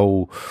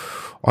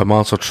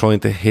also trying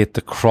to hit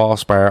the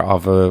crossbar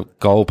of a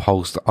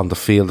goalpost on the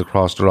field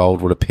across the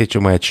road with a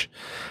pitching wedge,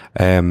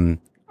 and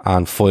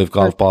 5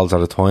 golf balls at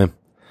a time.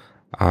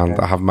 And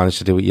I haven't managed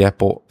to do it yet.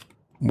 But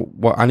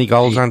any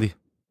goals, Andy?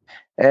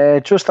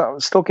 Just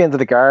stuck into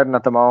the garden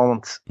at the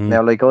moment. Now,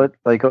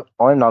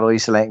 I'm not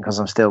isolating because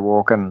I'm still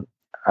working,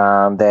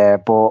 and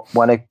but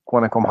when I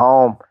come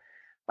home,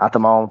 at the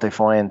moment I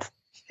find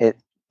it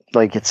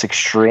like it's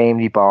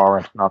extremely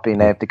boring not being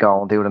able to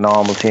go and do the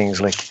normal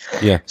things.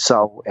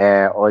 So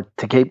to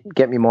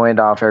get my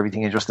mind off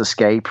everything and just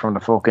escape from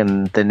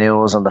the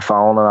news and the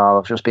phone and all,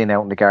 I've just been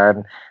out in the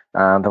garden,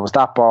 and there was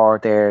that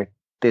board there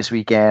this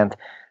weekend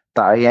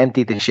that I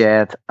emptied the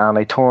shed and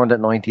I turned it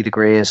 90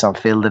 degrees and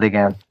filled it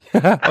again.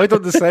 I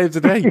done the same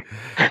today.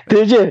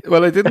 Did you?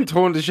 Well, I didn't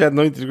turn the shed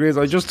 90 degrees.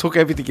 I just took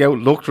everything out,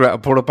 looked at it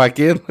and put it back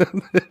in.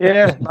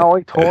 Yeah, no,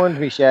 I turned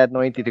my shed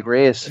 90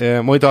 degrees.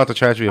 Yeah, my daughter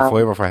charged me a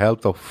 $5 for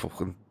help though.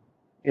 Fucking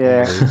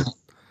yeah.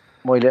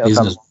 My little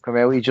son come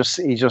out. He just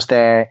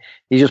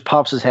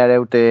pops his head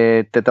out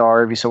the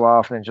door every so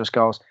often and just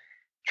goes,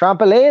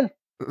 "Trampoline?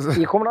 Are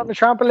you coming on the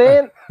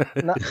trampoline?"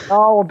 No,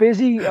 I'm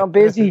busy. I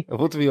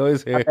put my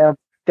eyes here.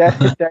 Then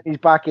he's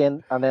back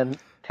in, and then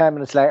 10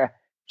 minutes later,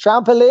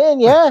 "Trampoline,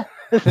 yeah."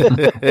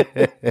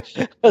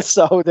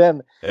 So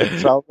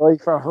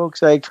like, for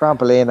fuck's sake,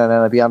 trampoline, and then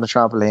I'd be on the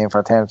trampoline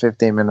for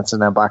 10-15 minutes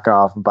and then back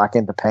off and back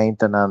into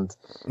painting. And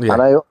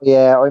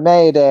I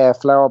made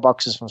flower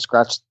boxes from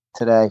scratch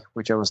today,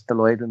 which I was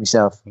delighted with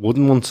myself.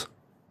 Wooden ones?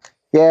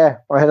 Yeah,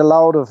 I had a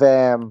load of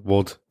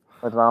wood.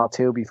 I don't know,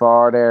 2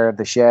 before there,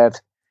 the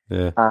shed.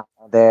 Yeah. And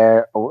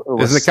there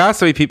isn't it gas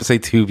the way people say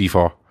 2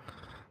 before?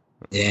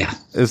 Yeah.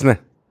 Isn't it?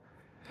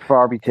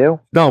 4B2?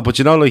 No, but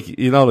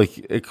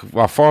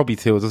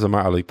 4B2, it doesn't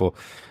matter, but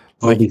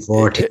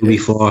 4B4,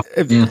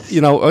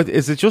 2B4.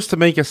 Is it just to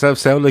make yourself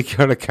sound like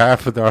you're a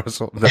carpenter or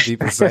something that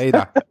people say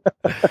that?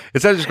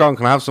 Instead of just going,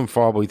 "Can I have some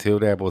 4x2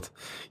 there?" But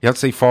you have to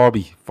say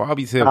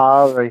 4B2.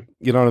 Oh, right.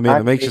 You know what I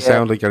mean? It makes you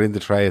sound like you're in the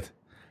trade.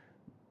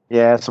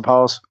 Yeah, I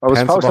suppose. I was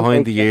pencil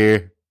behind the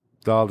ear,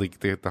 all the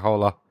whole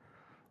lot.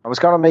 I was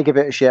going to make a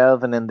bit of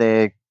shelving in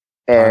the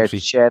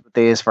shed with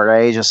these for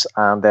ages,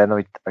 and then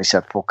I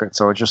said fuck it.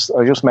 So I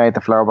just made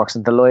the flower box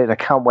and delighted. I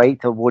can't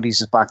wait till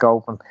Woody's is back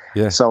open.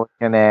 Yeah. So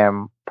I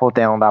can put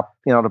down that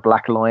the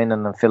black line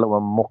and then fill it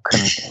with muck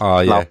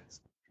and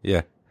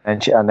yeah.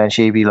 And then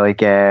she'd be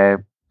like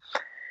a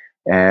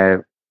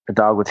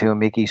dog with 2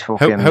 Mickeys.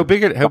 Fucking. How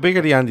big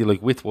are the Andy,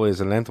 like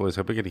widthwise and lengthwise?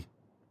 How big are they?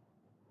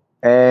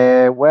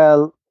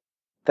 Well,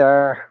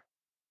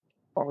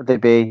 what would they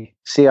be?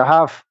 See, I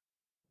have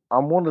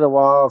on one of the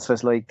walls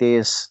there's like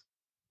these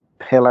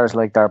pillars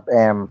like they're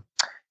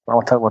I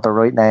don't tell what the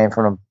right name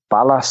for them,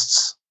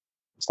 ballasts.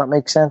 Does that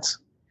make sense?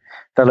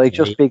 They're like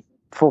just big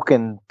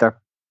fucking. They're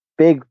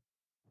big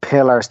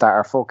pillars that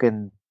are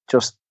fucking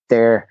just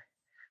there.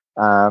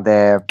 And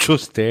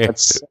just there.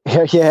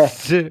 Yeah.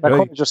 They're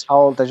kind of just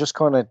They're just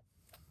kind of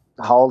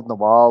holding the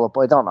wall up.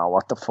 I don't know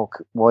what the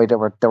fuck why they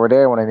were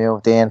there when I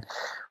moved in,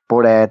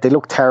 but they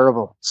look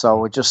terrible.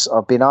 So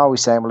I've been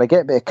always saying, will I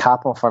get a bit of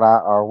capping for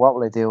that, or what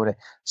will I do with it?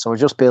 So I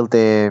just built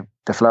the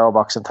flower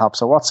box on top.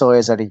 So what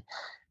size are they?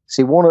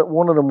 See, one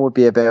of them would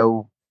be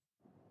about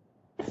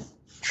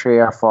 3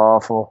 or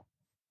 4 foot.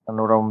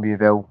 Another one would be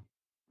about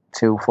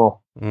 2 foot.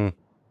 And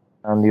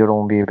the other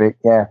one would be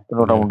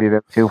another one would be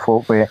about 2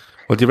 foot. But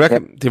well, do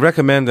you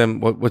recommend them?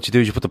 What you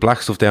do is you put the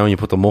black stuff down, you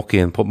put the muck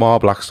in, put more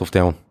black stuff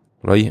down,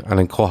 right, and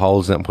then cut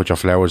holes in it and put your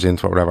flowers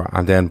into it, or whatever,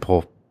 and then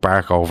put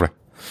bark over it,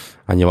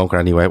 and you won't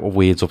get any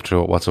weeds up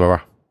through it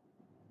whatsoever.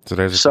 So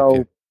there's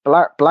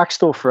black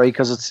stuff, right?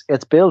 Because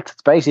it's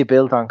basically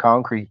built on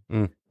concrete.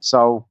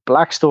 So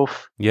black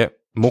stuff. Yeah,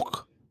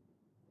 muck.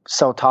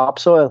 So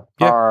topsoil.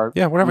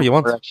 Yeah, whatever you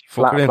want.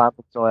 Flat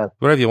soil.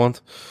 Whatever you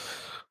want.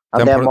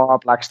 And then more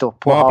black stuff.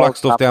 More black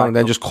stuff down, and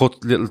then just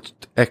cut little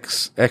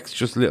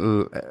just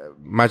little,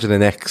 imagine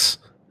an X.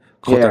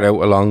 Cut it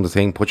out along the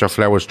thing, put your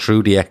flowers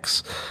through the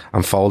X,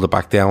 and fold it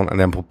back down, and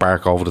then put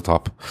bark over the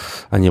top,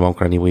 and you won't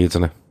get any weeds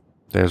in it.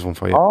 There's one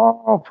for you.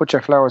 Oh, put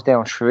your flowers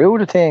down through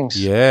the things.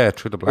 Yeah,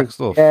 through the black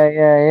stuff.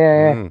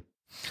 Yeah.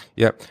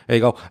 Yeah, there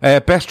you go.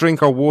 Best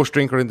drinker, worst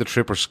drinker in the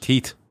Trippers,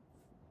 Keith.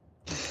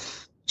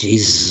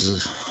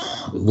 Jesus,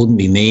 it wouldn't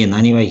be me in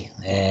anyway.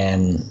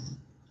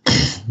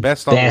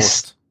 Best or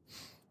worst?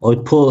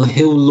 I'd put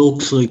who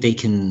looks like they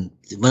can.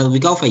 Well, we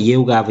go for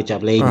you, Gav, which I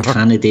believe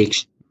can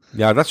addiction.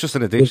 Yeah, that's just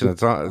an addiction.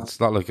 It's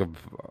not like a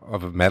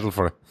medal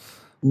for it.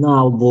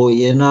 No, but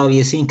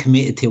you seem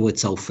committed to it,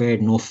 so fair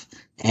enough.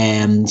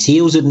 She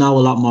uses it now a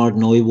lot more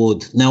than I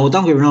would. Now,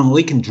 don't get me wrong,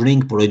 I can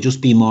drink, but I'd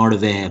just be more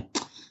of a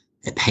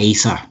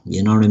pacer.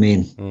 You know what I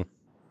mean?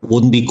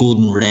 Wouldn't be good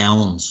in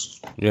rounds.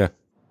 Yeah.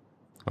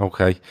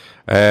 Okay.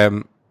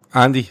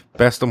 Andy,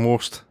 best and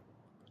worst?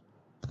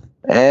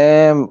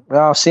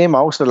 I've seen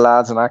most of the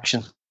lads in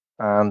action,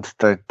 and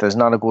there's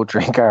not a good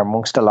drinker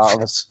amongst a lot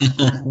of us.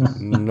 I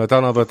don't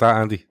know about that,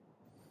 Andy.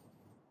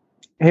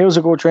 Who's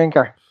a good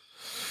drinker?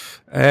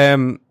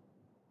 I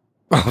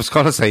was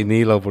going to say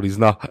Nilo, but he's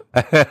not.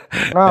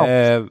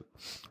 No.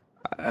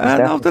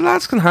 No, the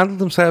lads can handle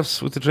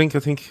themselves with the drink, I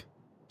think.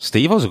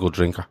 Steve-O's a good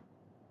drinker.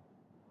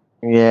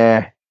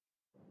 Yeah.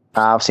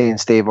 I've seen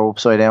Steve-O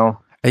upside down.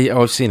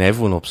 I've seen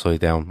everyone upside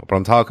down, but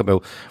I'm talking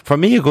about, for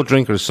me, a good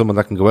drinker is someone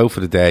that can go out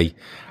for the day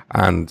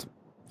and,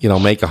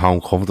 make it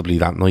home comfortably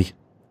that night.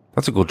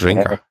 That's a good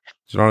drinker.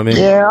 Do you know what I mean?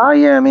 Yeah,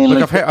 I mean,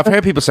 I've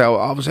heard people say,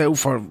 I was out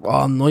for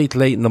all night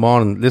late in the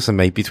morning. Listen,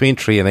 mate, between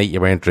 3 and 8, you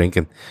weren't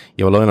drinking.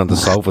 You were lying on the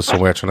sofa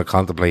somewhere trying to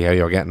contemplate how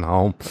you're getting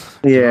home.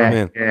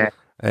 Yeah.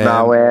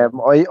 No,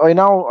 I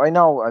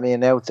know. I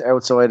mean,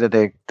 outside of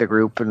the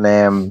group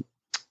and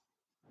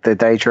the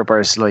day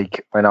trippers,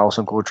 like, I know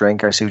some good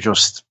drinkers who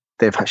just.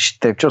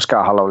 They've just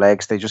got hollow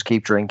legs. They just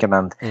keep drinking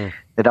and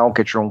they don't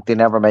get drunk. They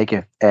never make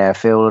a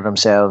fool of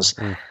themselves.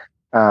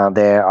 And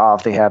they're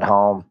off. They head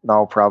home,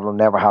 no problem.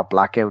 Never have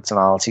blackouts and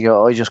all.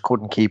 So I just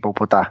couldn't keep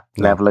up with that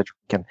level of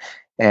drinking.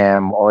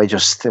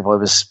 If I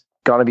was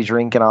gonna be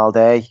drinking all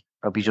day,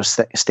 I'd be just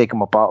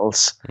sticking with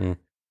bottles.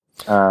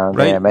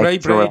 Ray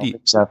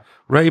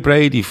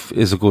Brady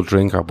is a good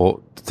drinker,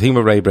 but the thing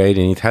with Ray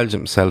Brady, and he tells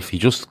himself, he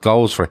just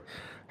goes for it.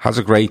 Has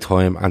a great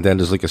time, and then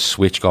there's like a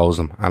switch goes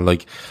him. And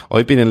like,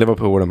 I've been in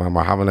Liverpool with him and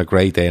we're having a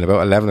great day, and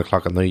about 11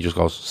 o'clock at night he just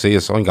goes, see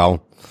us, I'm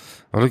going.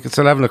 I'm like, it's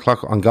 11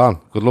 o'clock, I'm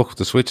gone. Good luck,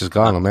 the switch is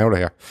gone, I'm out of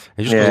here.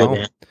 He just goes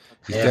home.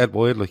 He's dead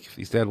wild,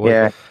 he's dead wild.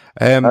 Yeah.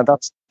 And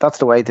that's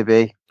the way to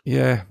be.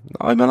 Yeah.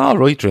 I'm an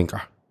alright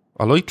drinker.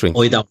 I like drink.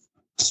 I don't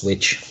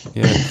switch.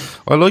 Yeah.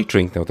 I like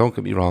drink now, don't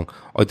get me wrong.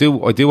 I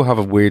do have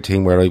a weird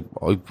thing where I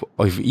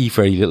eat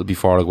very little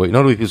before I go out. You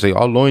know, people say,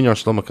 oh, line your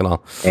stomach and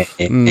all.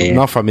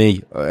 Not for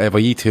me. If I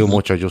eat too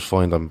much, I just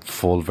find I'm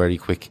full very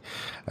quick.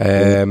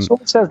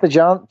 Someone says the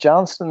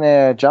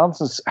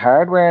Johnson's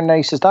hardware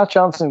nice. Is that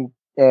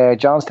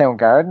Johnstown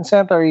Garden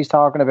Centre he's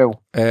talking about?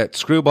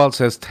 Screwball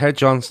says Ted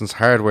Johnson's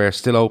hardware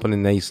still open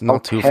in Naas,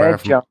 not too far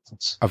from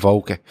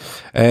Avoca.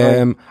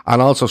 And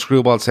also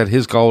Screwball said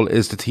his goal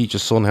is to teach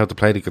his son how to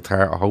play the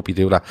guitar. I hope you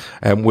do that.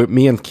 With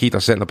me and Keith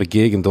are setting up a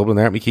gig in Dublin,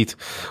 aren't we, Keith?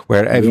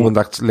 Where everyone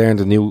that's learned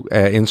a new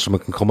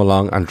instrument can come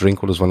along and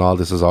drink with us when all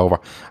this is over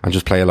and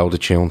just play a load of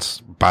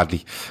tunes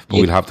badly. But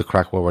we'll have the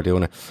crack while we're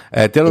doing it.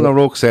 Dylan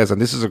O'Rourke says,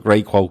 and this is a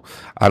great quote,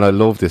 and I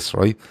love this,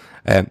 right?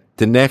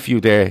 The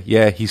nephew there,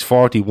 he's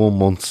 41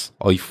 months.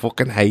 I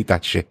fucking hate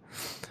that shit.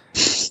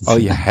 I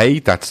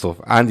hate that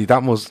stuff. Andy,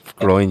 that must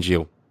grind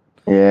you.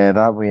 Yeah,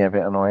 that'd be a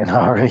bit annoying,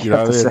 alright. You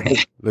know what I mean?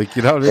 Like,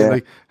 you know what I mean?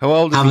 Like, how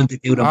old is he? Having to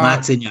do the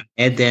maths in your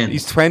head then.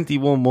 He's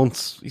 21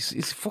 months.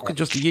 He's fucking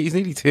just, he's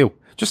nearly 2.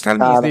 Just tell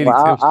me he's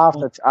nearly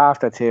 2.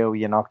 After 2,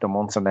 you knock the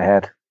months on the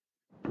head.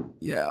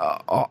 Yeah,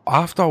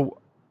 after 1,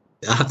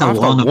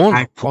 one,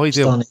 I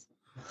do.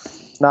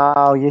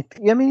 No, you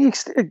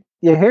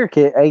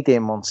hear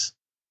 18 months.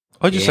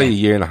 I'd just say a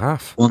year and a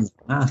half.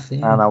 1.5,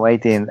 yeah. I know,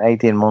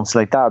 18 months.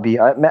 Like, that would be,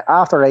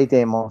 after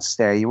 18 months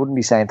there, you wouldn't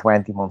be saying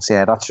 20 months.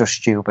 Yeah, that's just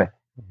stupid.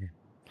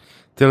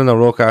 Dylan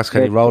O'Rourke asks,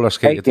 can he roller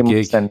skate at the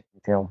gig?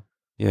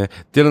 Yeah.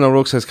 Dylan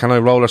O'Rourke says, can I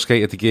roller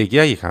skate at the gig?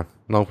 Yeah, you can.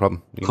 No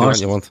problem. You can do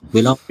what you want.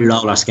 We'll not be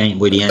roller skating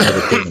by the end of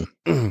the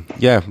thing.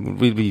 Yeah,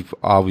 we'll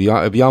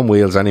be on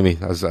wheels anyway,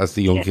 as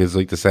the young kids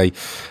like to say.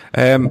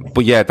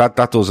 But yeah,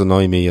 that does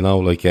annoy me, you know,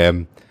 like,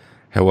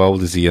 how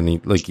old is he? And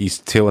he's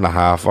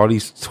 2.5 or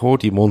he's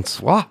 30 months.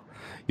 What?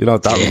 You know,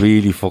 that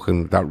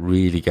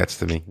really gets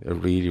to me. It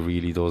really,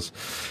 really does.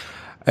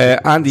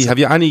 Andy, have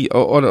you any,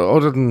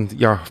 other than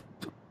your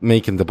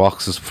making the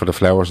boxes for the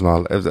flowers and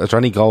all, is there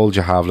any goals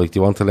you have? Like, do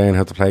you want to learn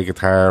how to play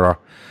guitar, or,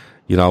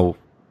 you know,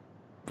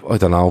 I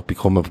don't know,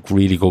 become a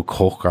really good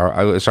cook,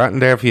 or is there anything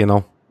there for you,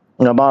 know?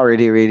 I'm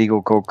already a really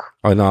good cook.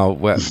 I know.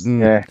 Well,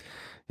 yeah.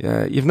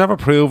 You've never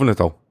proven it,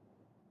 though.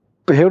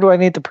 But who do I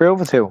need to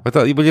prove it to?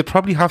 Well, you'd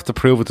probably have to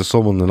prove it to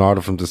someone in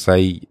order for them to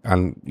say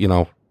and, you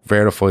know,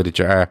 verify that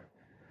you are.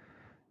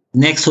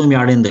 Next time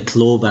you're in the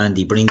club,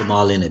 Andy, bring them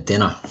all in at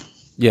dinner.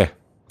 Yeah,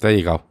 there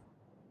you go.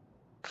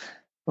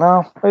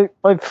 No,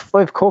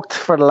 I've cooked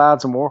for the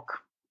lads and work.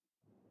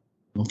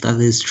 That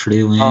is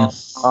true, yeah.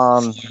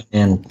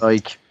 And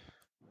like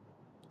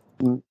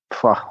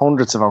for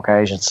hundreds of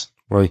occasions.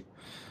 Right.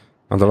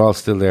 And they're all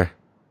still there.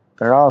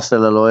 They're all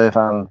still alive,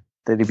 and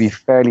they'd be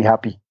fairly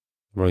happy.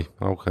 Right,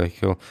 okay,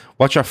 cool.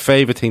 What's your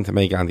favourite thing to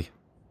make, Andy?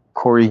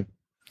 Curry.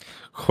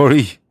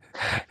 Is that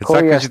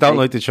because you don't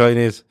like the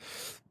Chinese?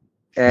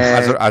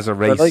 As a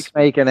race? I like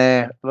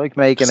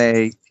making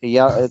a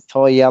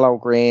Thai yellow,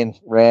 green,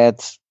 red,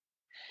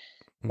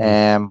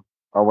 or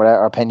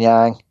whatever, or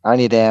Penyang,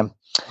 any of them.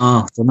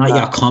 Oh, so not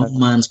your common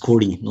man's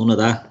curry, none of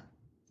that.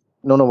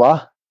 None of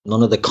what?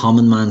 None of the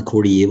common man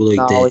curry. You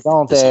like no,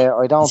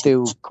 I don't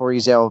do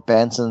curries out of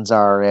Benson's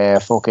or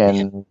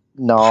fucking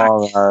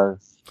Knorr or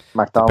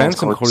McDonald's. The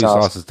Benson curry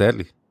sauce is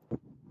deadly.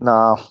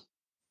 No,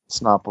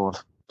 it's not good.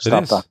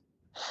 Stop that.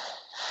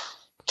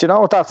 Do you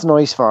know what that's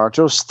nice for?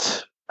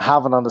 Just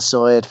having on the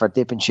side for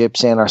dipping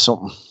chips in or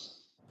something.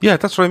 Yeah,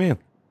 that's what I mean.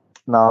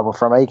 No, but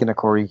for making a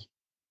curry,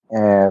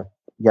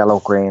 yellow,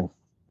 green,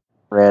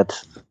 red,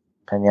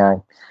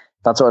 Penyang.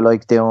 That's what I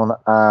like doing,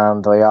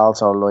 and I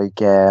also like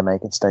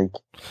making steak.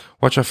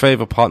 What's your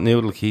favourite pot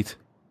noodle, Keith?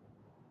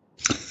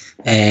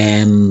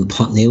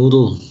 Pot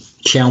noodle,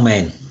 chow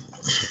mein.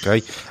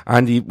 Okay.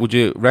 Andy, would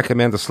you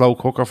recommend a slow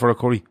cooker for a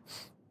curry?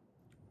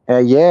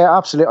 Yeah,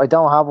 absolutely. I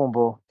don't have one,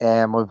 but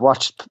I've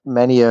watched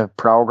many a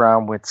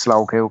program with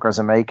slow cookers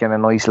and making a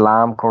nice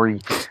lamb curry.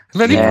 How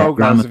many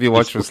programs have you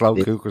watched with slow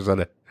cookers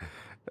on it?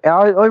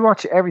 I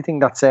watch everything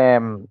that's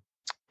on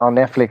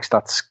Netflix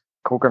that's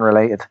cooking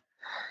related.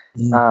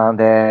 And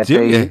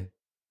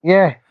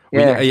yeah.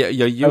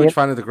 You're a huge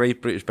fan of the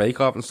Great British Bake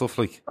Off and stuff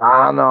like.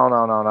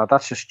 No.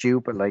 That's just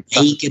stupid. Like,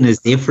 baking is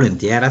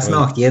different. Yeah, that's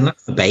not. Yeah, not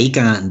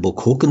baking, but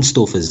cooking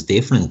stuff is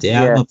different.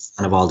 Yeah, I'm not a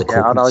fan of all the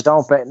cooking. I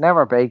don't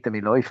never baked in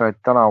my life. I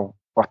don't know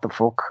what the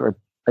fuck.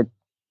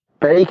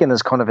 Baking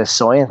is kind of a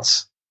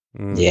science.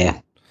 Yeah.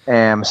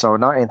 So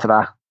not into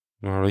that.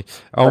 All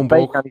right. I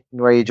bake anything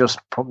where you just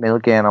put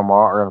milk in and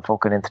water and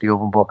fucking into the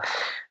oven, but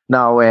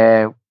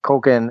now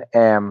cooking.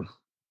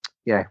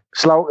 Yeah,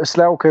 slow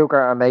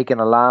cooker and making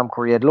a lamb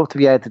curry. I'd love to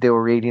be able to do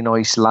a really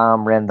nice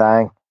lamb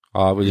rendang.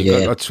 Oh,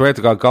 well, I swear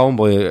to God, go and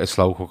buy a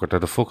slow cooker. They're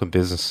the fucking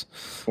business.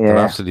 Yeah. They're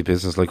absolutely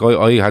business. Like,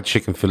 I had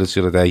chicken fillets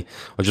the other day.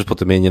 I just put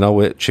them in,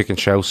 with chicken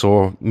chow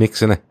sauce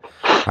mix in it.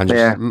 And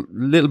just a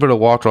little bit of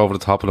water over the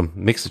top of them.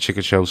 Mix the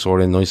chicken chow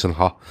sauce in nice and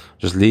hot.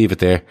 Just leave it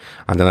there.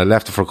 And then I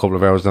left it for a couple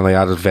of hours. Then I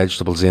added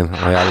vegetables in. And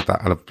I added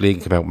that. And it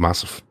bleeding came out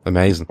massive.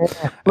 Amazing.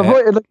 Yeah.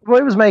 If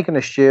I was making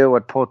a stew,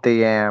 I'd put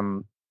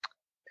the...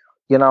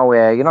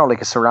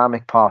 like a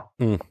ceramic pot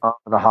on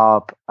the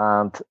hob,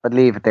 and I'd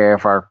leave it there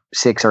for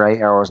 6 or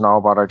 8 hours,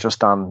 no bother,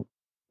 just on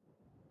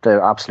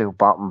the absolute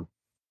bottom,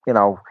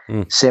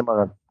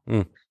 simmering.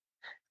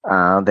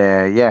 And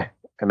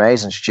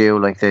amazing stew,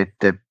 like the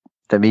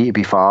meat would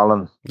be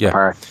falling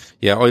apart.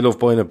 Yeah, I love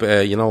buying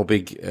a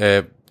big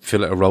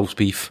fillet of roast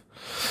beef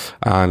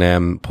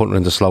and putting it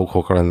in the slow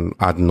cooker and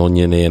adding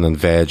onion in and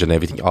veg and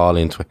everything all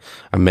into it,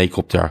 and make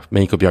up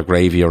your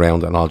gravy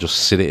around it, and I'll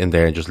just sit it in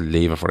there and just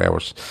leave it for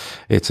hours.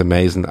 It's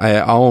amazing.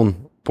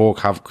 Owen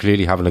Burke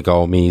clearly having a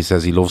go at me. He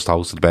says he loves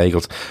toasted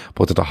bagels,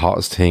 but they're the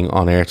hottest thing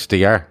on earth.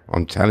 They are.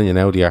 I'm telling you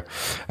now, they are.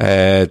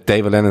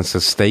 David Lennon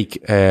says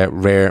steak,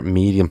 rare,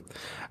 medium.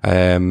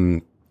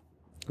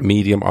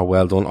 Medium or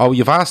well done. Oh,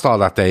 you've asked all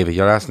that, David.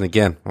 You're asking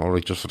again. All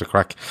right, just for the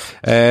crack.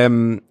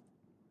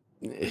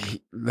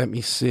 Let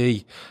me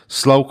see.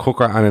 Slow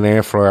cooker and an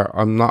air fryer.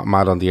 I'm not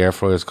mad on the air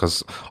fryers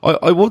because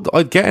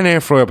I'd get an air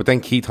fryer, but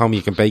then Keith told me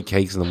you can bake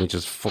cakes in them, which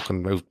is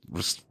fucking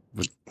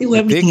do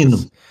everything in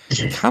them.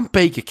 You can't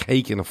bake a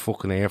cake in a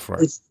fucking air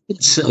fryer.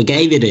 I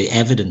gave you the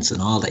evidence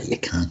and all that you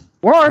can.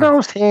 What are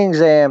those things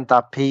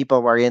that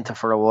people were into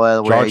for a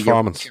while? George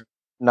Foreman's.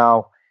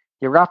 No,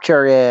 you wrapped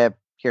your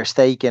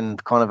steak in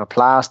kind of a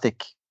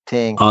plastic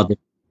thing. Oh,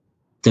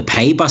 the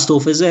paper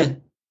stuff, is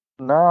it?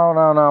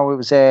 No. It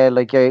was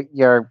like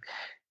you're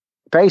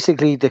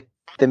basically the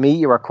meat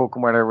you were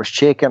cooking, whether it was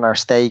chicken or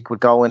steak, would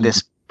go in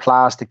this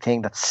plastic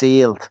thing that's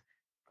sealed,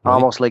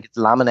 almost like it's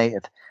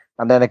laminated,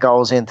 and then it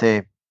goes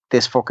into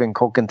this fucking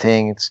cooking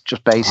thing. It's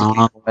just basically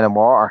cooking in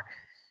water.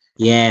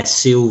 Yeah,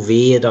 sous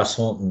vide or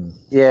something.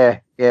 Yeah.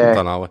 I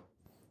don't know it.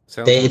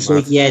 It's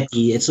like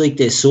it's like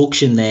the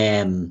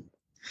suction.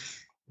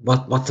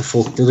 What the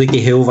fuck? They like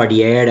they hoover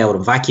the air out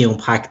and vacuum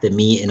pack the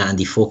meat and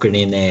they fucking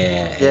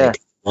in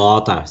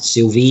water.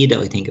 Sous vide,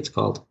 I think it's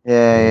called.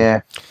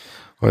 Yeah.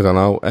 I don't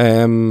know.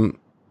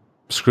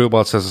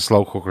 Screwball says a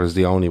slow cooker is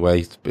the only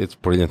way. It's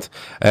brilliant.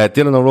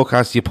 Dylan O'Rourke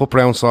asks, do you put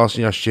brown sauce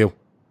in your stew?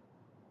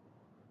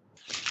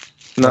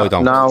 No, I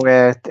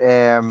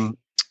don't.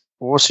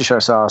 Worcestershire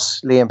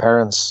sauce, Liam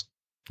Perrins.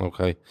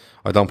 Okay.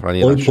 I don't put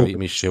any of that shit in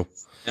my stew.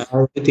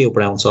 I do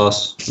brown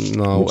sauce.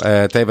 No,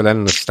 David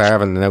Lennon is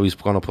starving and now he's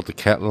going to put the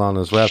kettle on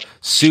as well.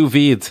 Sous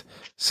vide,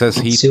 says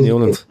Heath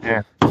Newland.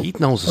 Yeah. Heath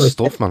knows his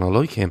stuff, man. I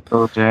like him.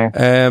 Okay.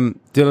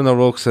 Dylan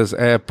O'Rourke says,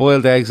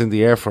 boiled eggs in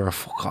the air fryer.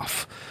 Fuck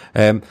off.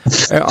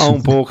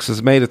 Owen Burke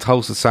says, made a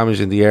toasted sandwich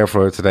in the air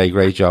fryer today.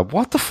 Great job.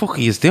 What the fuck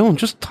are you doing?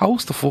 Just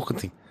toast the fucking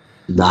thing.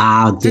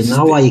 Nah, do you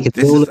know why you can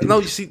do it? No,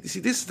 you see,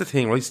 this is the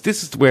thing, right?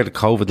 This is where the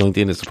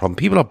COVID-19 is the problem.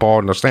 People are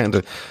bored and they're starting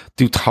to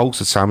do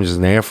toasted sandwiches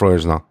in air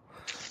fryers now.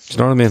 Do you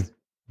know what I mean?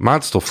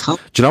 Mad stuff. Do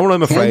you know what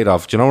I'm afraid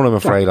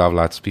of?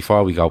 Lads?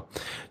 Before we go,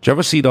 do you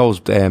ever see those?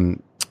 Do you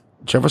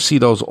ever see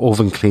those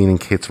oven cleaning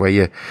kits where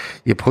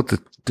you put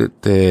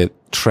the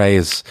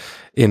trays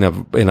in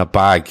a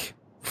bag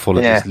full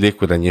of this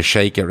liquid and you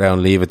shake it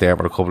around, leave it there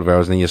for a couple of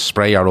hours, and then you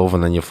spray your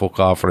oven and you fuck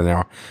off for an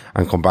hour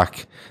and come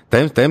back?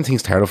 Them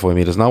things terrify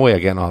me. There's no way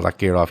of getting all that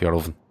gear off your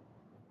oven.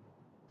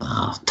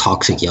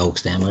 Toxic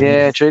yolks, them.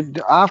 Yeah,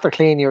 after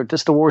cleaning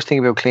this is the worst thing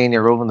about cleaning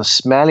your oven. The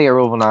smell of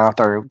your oven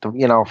after, for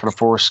the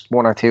first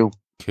one or two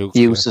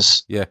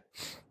uses. Yeah.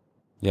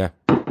 Yeah.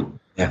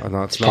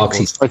 No, it's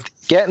toxic. But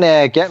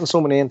getting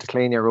someone in to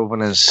clean your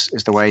oven is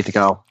the way to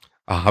go.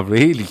 Ah,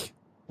 really?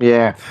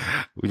 Yeah.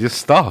 Will you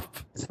stop?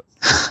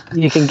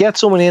 You can get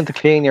someone in to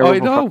clean your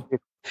oven for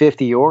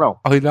 €50.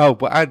 I know,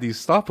 but Andy,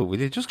 stop it. Will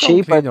you just go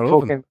clean your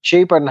oven?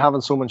 Cheaper than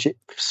having someone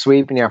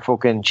sweeping your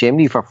fucking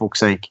chimney, for fuck's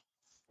sake.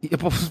 Yeah,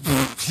 but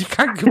you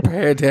can't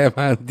compare them,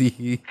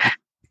 Andy.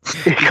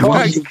 You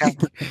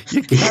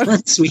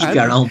can't sweep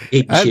your own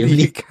big chimney.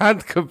 You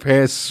can't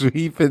compare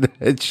sweeping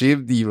a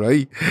chimney,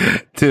 right,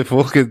 to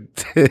fucking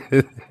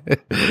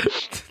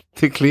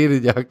to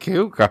cleaning your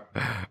cooker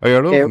or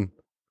your oven.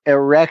 It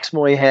wrecks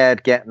my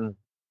head getting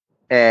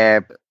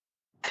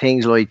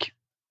things like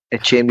a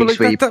chimney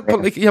sweep. But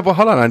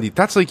hold on, Andy.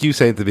 That's like you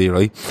saying to me,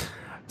 right?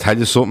 Tell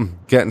you something,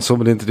 getting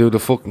someone in to do the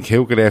fucking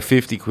cooker there,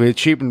 50 quid,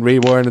 cheap and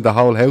rewiring the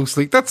whole house.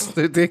 Like, that's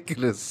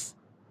ridiculous.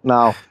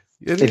 No.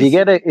 If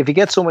you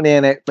get someone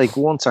in it like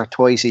once or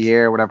twice a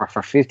year or whatever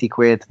for 50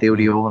 quid to do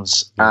the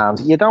ovens, and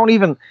you don't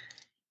even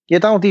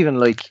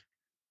like,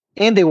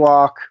 in they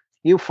walk,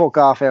 you fuck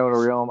off out of the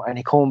room and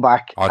you come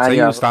back and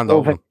your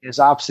oven is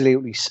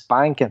absolutely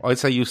spanking. I'd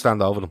say you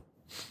stand over them.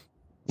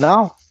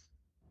 No.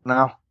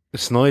 A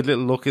snide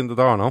little look in the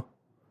door, no?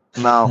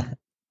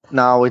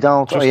 No, we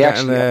don't. Just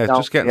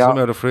getting some out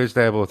of the fridge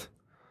there, bud.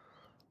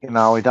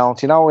 No, we don't.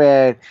 You know,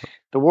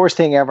 the worst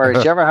thing ever is,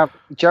 did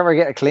you ever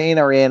get a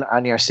cleaner in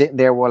and you're sitting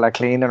there while they're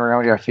cleaning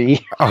around your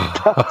feet?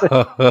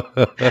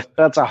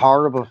 That's a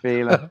horrible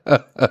feeling.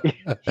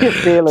 You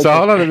feel like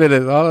hold on a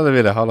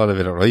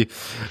minute, right?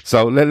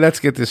 So let's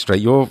get this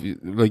straight. You're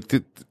like,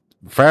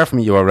 far from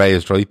you were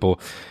raised, right? But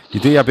you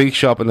do your big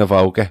shop in the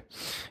Voga.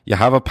 You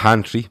have a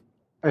pantry.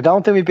 I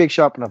don't do a big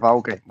shop in the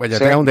Voga. Well, you're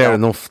down there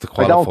enough to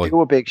qualify. I don't do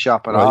a big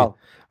shop at all.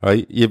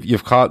 Right,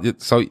 you've caught it.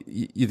 So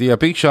you do a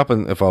big shop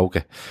in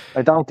Voga.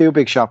 I don't do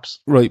big shops.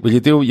 Right, well, you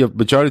do your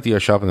majority of your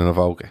shopping in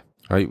Voga.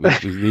 Right,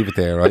 we leave it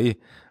there, right?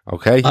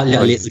 Okay,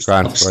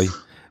 right.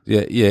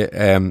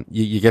 Yeah.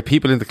 You get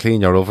people in to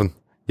clean your oven.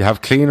 You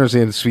have cleaners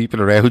in sweeping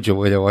around you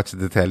while you're watching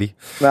the telly.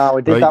 No,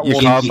 I did that. You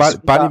call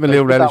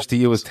Ballymaloe Relish to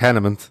you as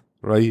tenement,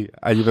 right?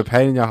 And you've a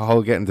pain in your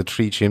hole getting the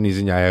 3 chimneys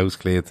in your house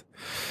cleared.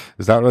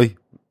 Is that right?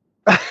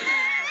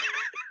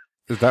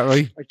 Is that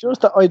right?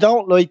 I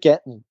don't like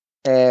getting.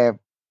 I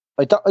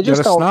just You're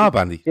a don't. Snob,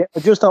 Andy. I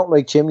just don't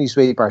like chimney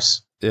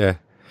sweepers. Yeah.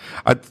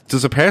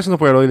 There's a person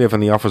up where I live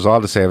and he offers all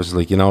the services,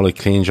 like, like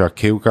cleans your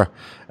cooker,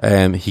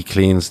 he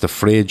cleans the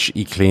fridge,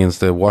 he cleans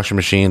the washing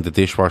machine, the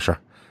dishwasher,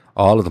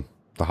 all of them,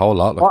 the whole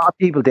lot. What are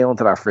people doing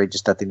to their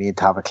fridges that they need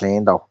to have it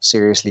cleaned, though?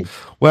 Seriously.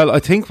 Well, I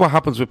think what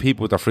happens with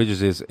people with their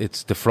fridges is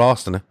it's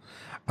defrosting it.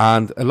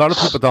 And a lot of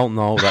people don't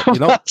know that,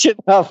 Imagine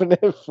having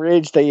a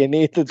fridge that you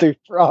need to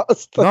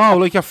defrost. No,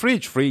 like your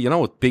fridge free,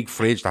 a big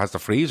fridge that has the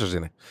freezers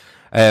in it.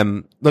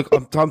 Look,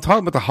 I'm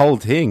talking about the whole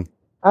thing.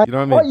 You know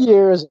what I mean? What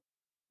year is it?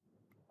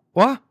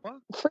 What?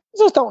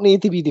 Freezers don't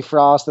need to be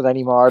defrosted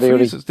anymore, do they?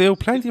 Freezers do.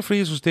 Plenty of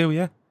freezers do,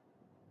 yeah.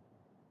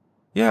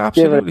 Yeah,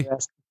 absolutely.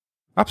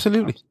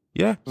 Absolutely,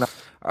 yeah. No.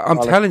 I'm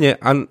telling you,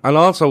 and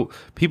also,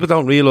 people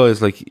don't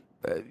realise, like,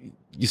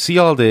 you see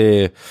all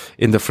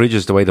in the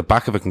fridges, the way the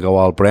back of it can go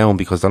all brown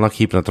because they're not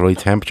keeping it at the right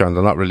temperature and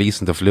they're not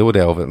releasing the fluid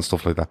out of it and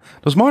stuff like that.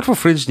 There's more to a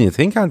fridge than you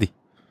think, Andy.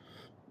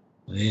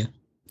 Yeah.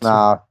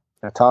 Nah,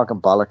 they're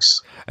talking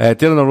bollocks.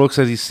 Dylan O'Rourke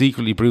says he's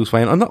secretly Bruce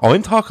Wayne.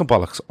 I'm talking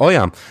bollocks. I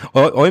am.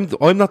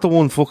 I'm not the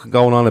one fucking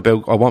going on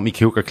about I want me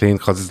cooker clean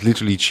because it's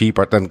literally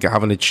cheaper than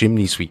having a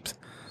chimney swept.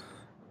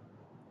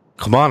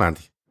 Come on,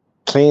 Andy.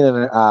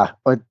 Cleaning it. I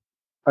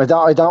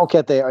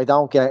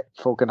don't get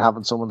fucking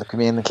having someone to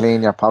come in and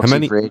clean your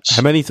epoxy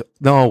fridge.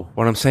 No,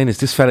 what I'm saying is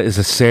this fella is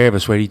a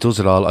service where he does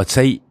it all. I'd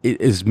say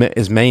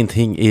his main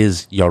thing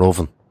is your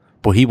oven.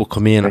 But he will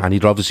come in and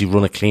he'd obviously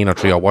run a cleaner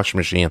through your washing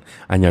machine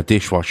and your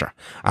dishwasher.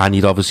 And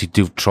he'd obviously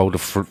throw the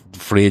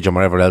fridge and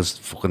whatever else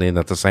fucking in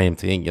at the same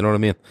thing. You know what I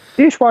mean?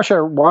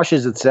 Dishwasher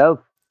washes itself.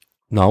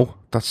 No,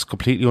 that's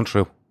completely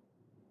untrue.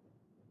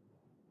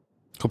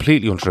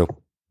 Completely untrue.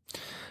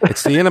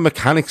 It's the inner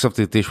mechanics of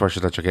the dishwasher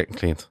that you're getting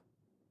cleaned.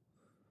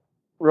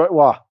 Right,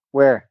 what?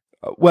 Where?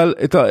 Well,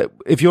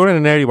 if you're in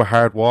an area with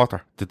hard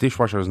water, the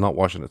dishwasher is not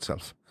washing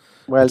itself.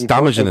 Well, it's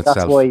damaging itself.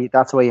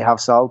 That's why you have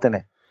salt in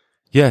it.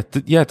 Yeah,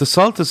 the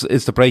salt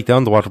is to break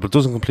down the water, but it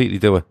doesn't completely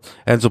do it.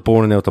 Ends up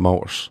burning out the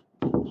motors.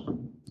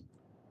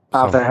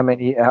 After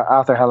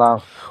how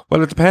long?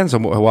 Well, it depends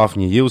on how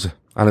often you use it,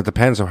 and it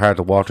depends how hard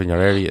the water in your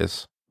area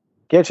is.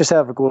 Get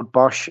yourself a good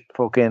Bosch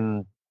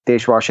fucking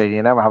dishwasher.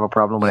 You never have a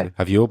problem with it.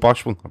 Have you a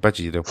Bosch one? I bet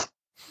you do.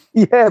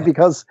 Yeah,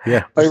 because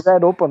I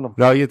read up on them.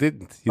 No, you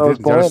didn't. You're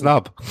a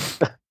snob.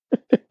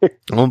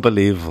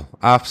 Unbelievable.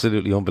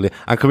 Absolutely unbelievable.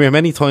 And come here,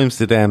 many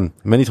times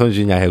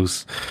in your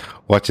house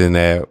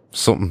watching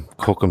something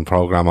cooking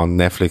program on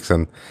Netflix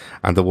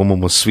and the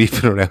woman was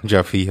sweeping around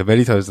your feet. How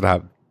many times did that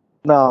happen?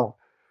 No,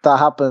 that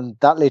happened.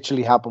 That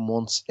literally happened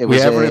once. Were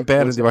you ever in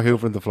bed and you were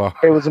hoovering the floor?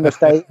 It was a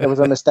mistake. It was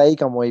a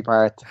mistake on my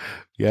part.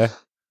 Yeah.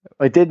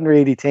 I didn't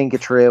really think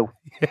it through.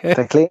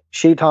 Yeah.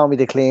 She told me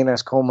the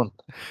cleaner's coming,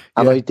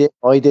 and I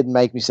didn't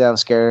make myself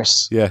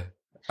scarce. Yeah.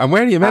 And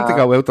where are you meant to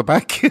go? Out the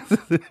back?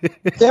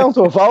 Down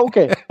to a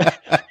Volca.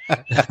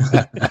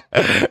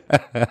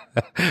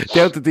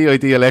 Down to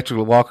DID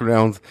Electrical, walking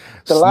around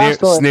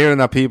sneering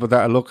at people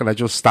that are looking at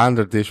just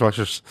standard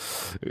dishwashers.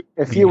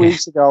 A few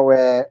weeks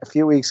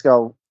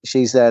ago,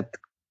 she said,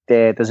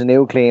 there's a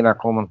new cleaner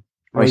coming.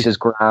 Right. I says,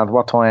 grand,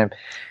 what time?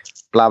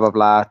 Blah, blah,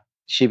 blah.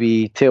 She'd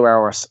be 2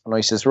 hours. And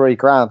I says, right,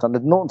 grand. And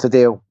there's nothing to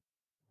do.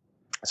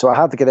 So I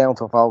had to get down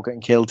to a Volca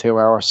and kill 2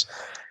 hours.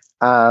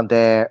 And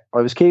I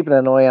was keeping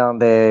an eye on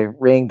the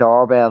Ring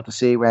doorbell to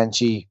see when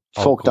she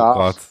fucked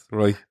off. God.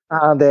 Right.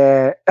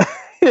 And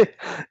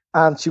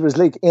and she was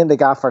like in the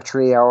gaff for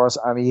 3 hours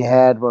and my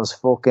head was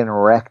fucking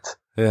wrecked.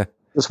 Yeah.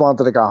 Just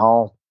wanted to go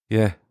home.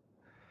 Yeah.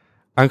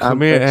 And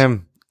come here,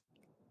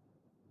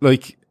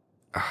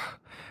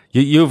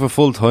 you have a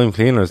full-time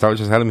cleaner, is that what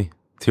you're telling me?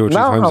 2 or 3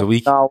 times a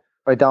week? No,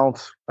 I don't.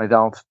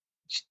 The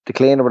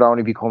cleaner would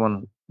only be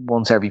coming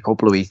once every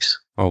couple of weeks.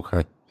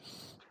 Okay.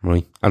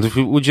 Right. And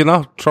would you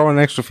not throw an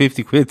extra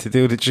 50 quid to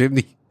do the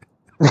chimney?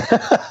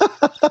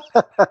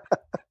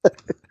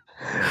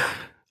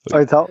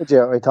 I told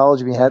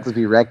you my head would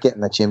be wrecked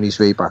getting a chimney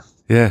sweeper.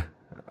 Yeah.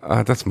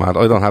 That's mad.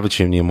 I don't have a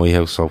chimney in my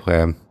house, so,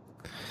 I'm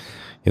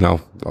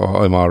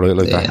all right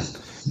like that.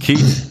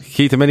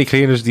 Keith, how many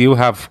cleaners do you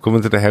have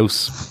coming to the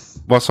house?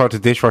 What sort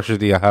of dishwasher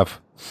do you have?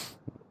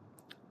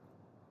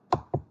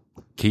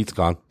 Keith's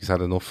gone. He's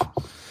had enough.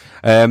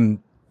 No,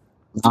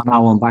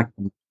 I'm back.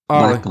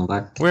 I'm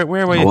back. Where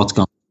were you? What's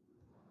gone?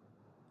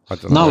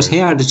 No, it's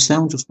here. The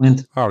sound just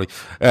went. All right.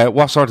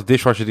 What sort of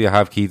dishwasher do you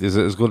have, Keith? Is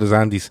it as good as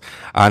Andy's?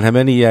 And how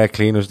many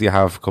cleaners do you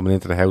have coming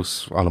into the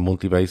house on a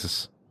monthly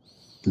basis?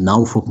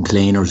 No fucking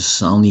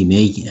cleaners, only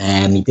me.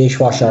 My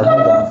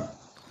dishwasher.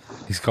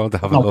 He's going to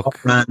have a look. What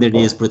brand it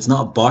is, but it's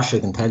not a Bosch, I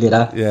can tell you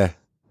that. Yeah.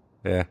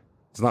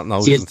 It's not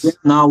nonsense.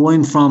 No,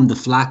 I'm from the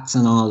flats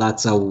and all that,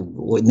 so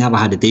we never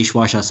had a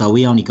dishwasher. So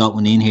we only got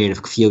one in here a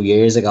few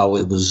years ago.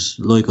 It was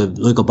like I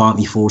bought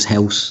my first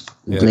house,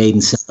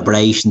 Gladen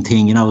celebration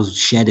thing. It was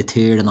shed a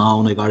tear and all,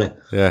 and I got it.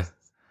 Yeah.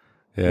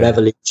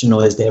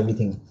 Revolutionised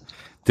everything.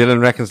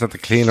 Dylan reckons that the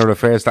cleaner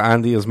refers to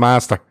Andy as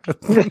master.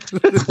 You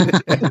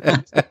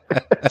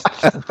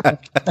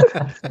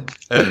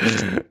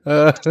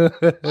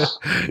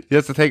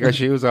have to take her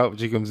shoes out when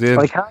she comes in.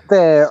 I can't.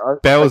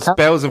 Bells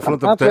in front of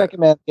the. I can't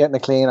recommend getting a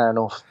cleaner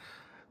enough.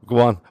 Go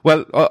on.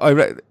 Well,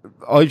 I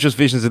just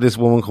visions of this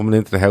woman coming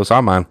into the house,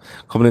 our man,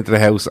 coming into the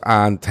house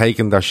and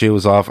taking their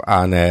shoes off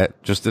and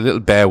just a little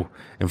bow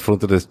in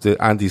front of the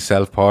Andy's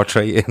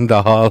self-portrait in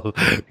the hall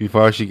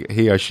before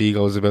he or she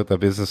goes about their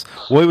business.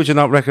 Why would you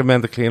not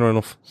recommend the cleaner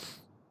enough?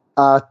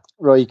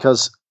 Right,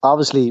 because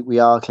obviously we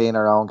all clean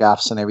our own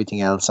gaffs and everything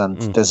else, and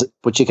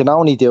but you can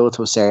only do it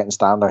to a certain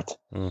standard.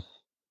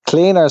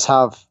 Cleaners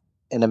have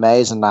an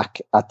amazing knack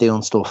at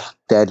doing stuff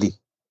deadly,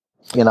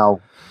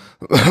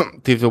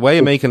 The way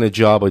of making a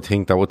job, I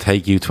think, that would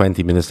take you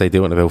 20 minutes, they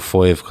do it in about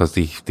 5 because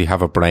they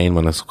have a brain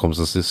when it comes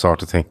to this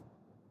sort of thing.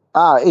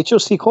 It's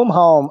just you come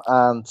home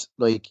and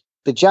the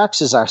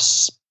Jackses are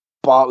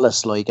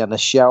spotless, and the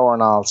shower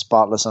and all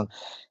spotless, and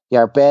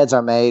your beds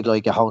are made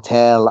like a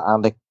hotel,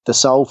 and the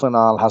sofa and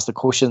all has the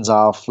cushions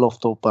all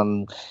fluffed up,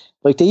 and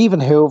like they even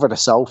hoover the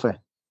sofa.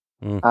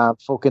 And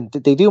fucking,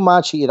 they do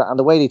mad shit, and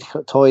the way they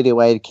tidy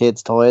away the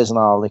kids' toys and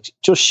all, like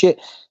just shit.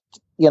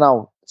 You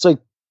know, it's like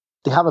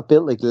they have it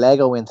built like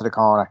Lego into the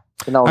corner.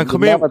 You know, you'll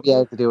never be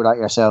able to do that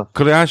yourself.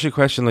 Could I ask you a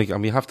question? Like,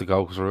 and we have to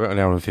go because we're about an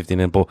hour and 15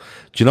 in. But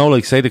do you know,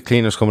 like, say the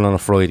cleaner's coming on a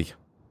Friday,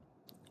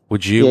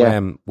 would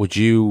you, would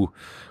you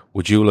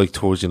like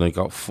towards you like,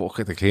 oh fuck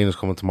it, the cleaner's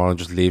coming tomorrow and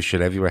just leave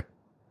shit everywhere?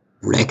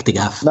 Wreck the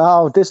gaff.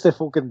 No,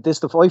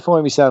 I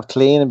find myself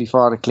cleaning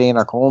before the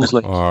cleaner comes,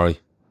 like. All right.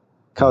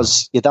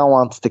 Because you don't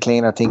want the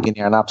cleaner thinking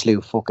you're an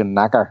absolute fucking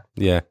knacker.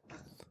 Yeah.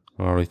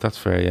 All right, that's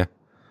fair, yeah.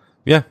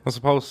 Yeah, I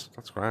suppose.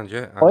 That's grand,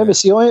 yeah.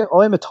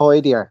 I'm a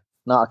tidier,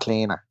 not a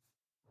cleaner.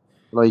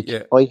 Like,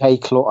 I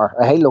hate clutter.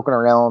 I hate looking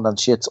around and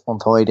shit's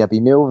untidy. I'd be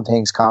moving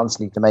things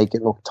constantly to make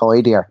it look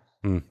tidier.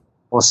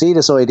 Well, see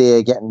this idea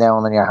of getting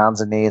down on your hands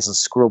and knees and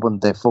scrubbing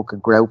the fucking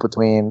grout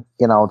between,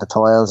 you know, the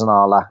tiles and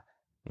all that.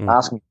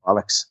 Ask me,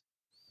 Alex.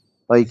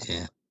 Like,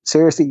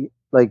 seriously,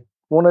 like,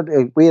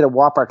 we had a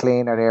whopper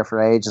cleaner there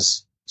for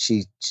ages.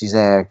 She's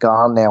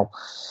gone now.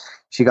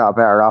 She got a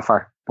better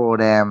offer, but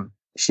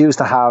she used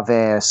to have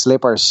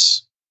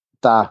slippers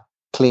that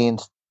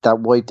cleaned that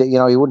white. You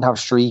know, you wouldn't have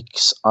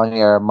streaks on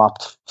your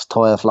mopped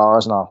tile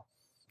floors and all.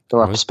 There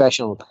were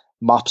special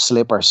mop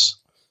slippers,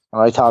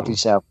 and I thought to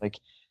myself, like,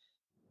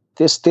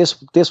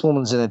 this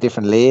woman's in a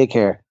different league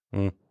here.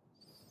 You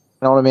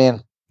know what I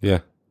mean? Yeah.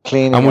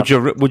 Cleaning. And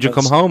would you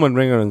come home and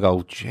ring her and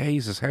go,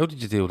 Jesus, how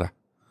did you do that?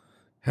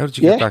 How did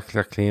you get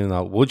that cleaning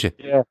out? Would you?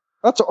 Yeah,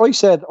 that's what I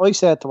said. I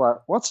said to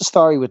her, "What's the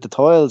story with the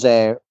tiles?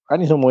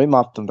 Anytime I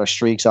mop them, there's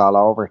streaks all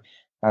over."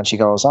 And she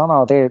goes, "Oh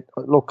no,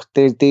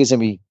 these are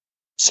me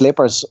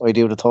slippers. I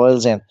do the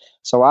tiles in.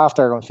 So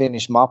after I'm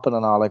finished mopping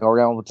and all, I go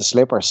around with the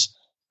slippers,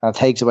 and it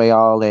takes away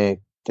all the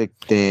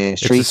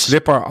streaks." It's a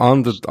slipper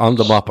on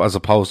the mop as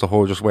opposed to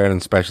her just wearing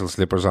special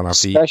slippers on her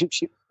feet.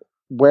 She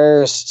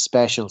wears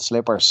special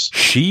slippers.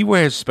 She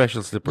wears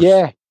special slippers.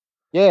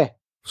 Yeah.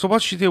 So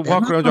what she do?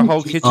 Walk around your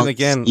whole kitchen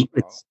again?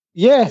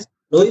 Yeah,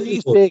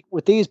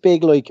 with these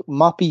big like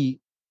moppy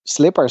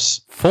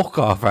slippers. Fuck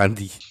off,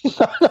 Andy.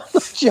 I'm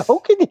not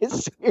joking, you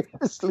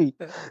seriously.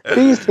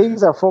 These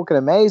things are fucking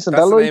amazing.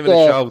 That's the name of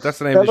the show. That's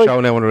the name of the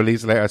show now when we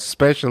release it later.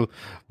 Special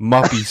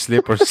moppy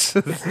slippers.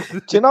 Do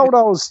you know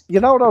those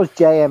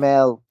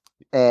JML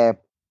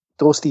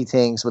dusty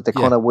things with the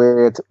kind of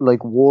weird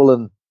like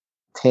woolen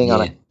thing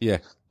on it? Yeah.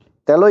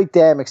 They're like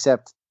them,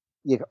 except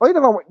I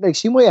don't know, like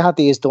she might have had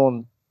these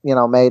done, you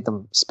know, made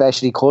them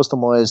specially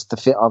customized to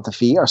fit onto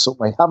feet or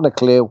something. I haven't a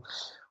clue.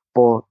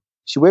 But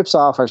she whips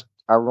off her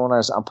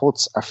runners and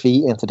puts her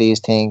feet into these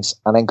things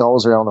and then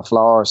goes around the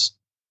floors.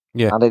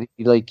 Yeah. And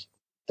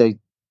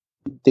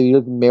they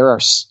look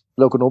mirrors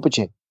looking up at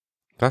you.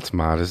 That's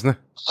mad, isn't it?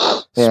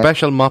 Yeah.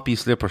 Special moppy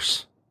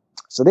slippers.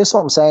 So this is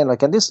what I'm saying,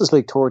 like, and this is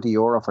like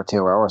 €30 for 2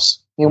 hours.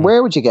 I mean,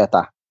 where would you get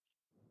that?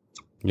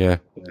 Yeah,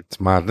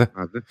 it's mad,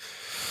 isn't it?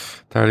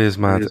 That is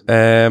mad.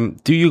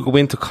 Do you go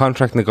into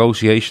contract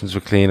negotiations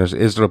with cleaners?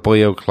 Is there a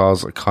buyout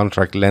clause, a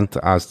contract length,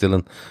 as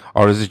Dylan?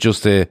 Or is it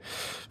just a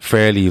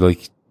fairly,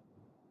 like,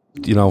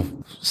 you know,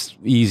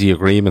 easy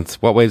agreement?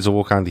 What way does it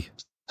work, Andy?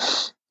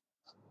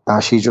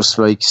 She just,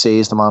 like,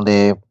 sees them on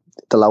the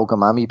local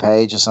mammy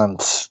pages, and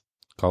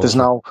there's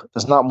not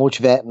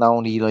much vetting,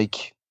 only,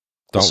 like,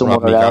 some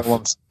other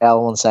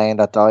L1 saying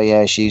that, oh,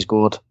 yeah, she's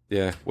good.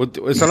 Yeah.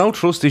 Is there no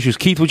trust issues?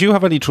 Keith, would you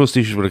have any trust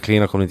issues with a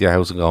cleaner coming into your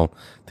house and going,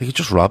 they could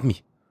just rob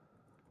me?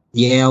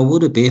 Yeah, I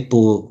would a bit,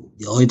 but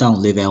I don't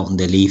live out in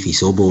the leafy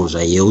suburbs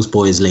where you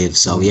boys live.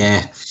 So,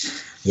 yeah,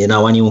 you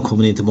know, anyone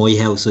coming into my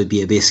house, I'd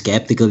be a bit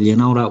sceptical, you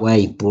know, that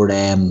way. But,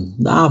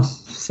 no,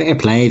 fair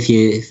play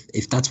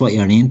if that's what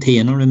you're into,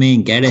 you know what I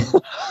mean? Get it.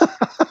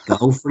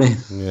 Go for it.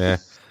 Yeah.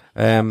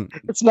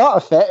 It's not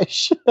a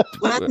fetish.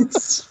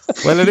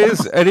 Well, it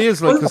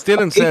is like, because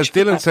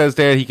Dylan says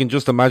there he can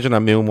just imagine a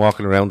moon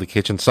walking around the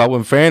kitchen. So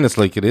in fairness,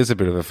 like, it is a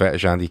bit of a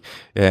fetish, Andy.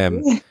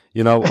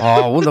 You know,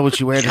 I wonder what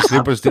she wear the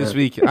slippers this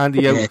week.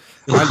 Andy out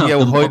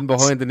hiding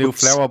behind the new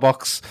flower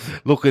box,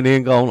 looking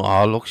in, going,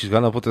 oh look, she's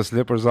gonna put the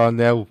slippers on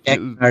now.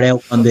 Checking her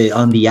out on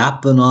the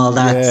app and all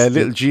that. Yeah,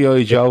 little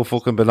G.I. Joe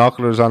fucking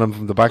binoculars on him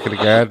from the back of the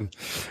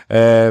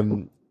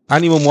garden.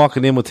 Anyone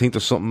walking in would think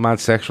there's something mad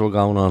sexual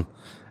going on.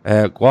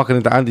 Walking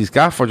into Andy's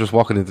gaff or just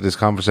walking into this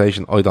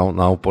conversation, I don't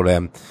know, but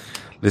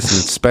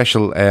listen,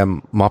 special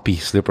moppy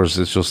slippers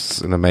is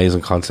just an amazing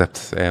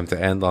concept to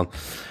end on.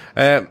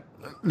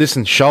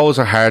 Listen, shows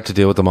are hard to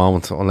do at the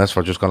moment unless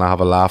we're just going to have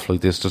a laugh like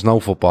this. There's no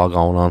football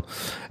going on.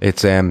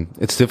 It's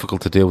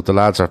difficult to do. The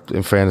lads are,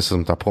 in fairness to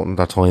them, they're putting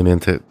their time in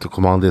to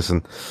come on this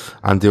and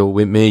do it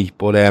with me,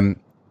 but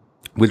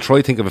we'll try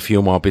to think of a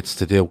few more bits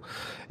to do.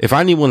 If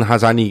anyone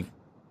has any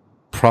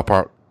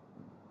proper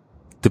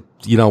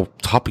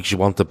topics you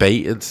want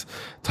debated,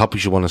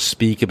 topics you want to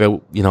speak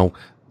about,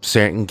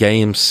 certain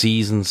games,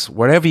 seasons,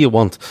 wherever you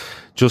want,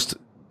 just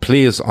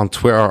please, on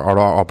Twitter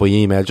or by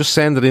email, just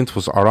send it in to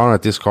us or on our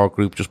Discord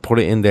group. Just put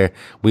it in there.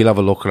 We'll have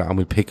a look at it and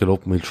we'll pick it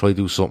up and we'll try to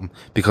do something.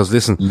 Because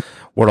listen,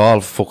 we're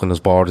all fucking as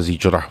bored as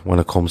each other when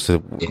it comes to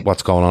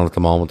what's going on at the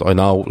moment. I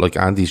know, like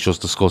Andy's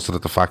just discussed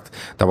it, the fact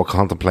that we're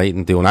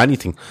contemplating doing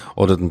anything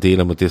other than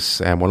dealing with this.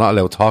 We're not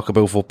allowed to talk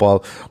about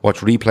football, watch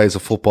replays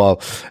of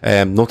football,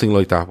 nothing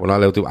like that. We're not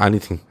allowed to do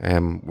anything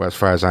as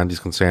far as Andy's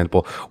concerned.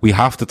 But we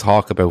have to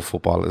talk about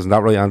football. Isn't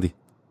that right, Andy?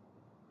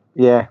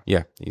 Yeah.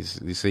 You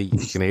see,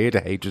 you can hear the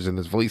hatred in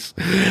his voice.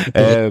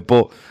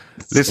 But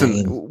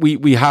listen,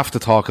 we have to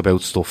talk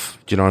about stuff.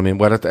 Do you know what I mean?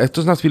 Well, it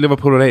doesn't have to be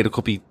Liverpool related. It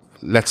could be,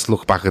 let's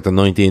look back at the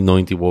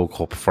 1990 World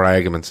Cup, for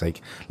argument's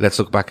sake. Let's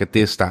look back at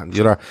this, that, and the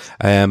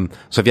other.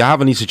 So if you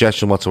have any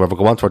suggestion whatsoever,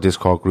 go onto our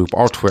Discord group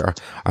or Twitter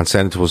and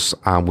send it to us,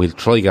 and we'll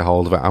try to get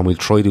hold of it, and we'll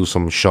try to do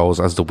some shows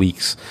as the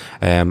weeks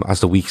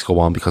go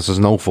on, because there's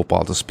no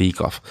football to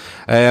speak of.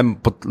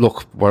 But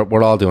look,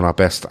 we're all doing our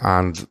best,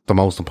 and the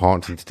most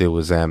important thing to do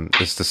is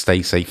to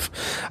stay safe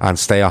and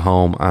stay at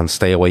home and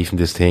stay away from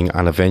this thing,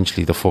 and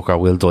eventually the fucker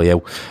will die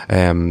out.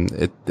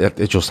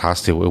 It just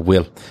has to. It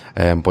will.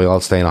 By all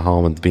staying at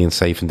home and being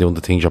safe and doing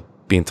the things you're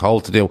being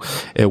told to do,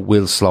 it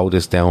will slow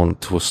this down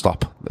to a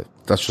stop.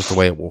 That's just the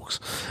way it works.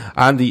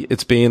 Andy,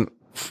 it's been,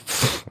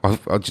 do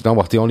you know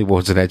what, the only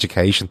word's in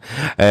education.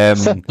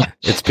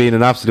 It's been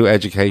an absolute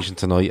education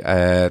tonight.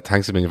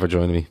 Thanks a million for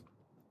joining me.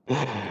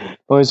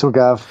 Always will,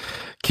 Gav.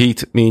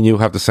 Keith, me and you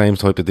have the same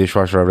type of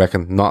dishwasher, I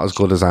reckon. Not as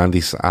good as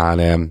Andy's,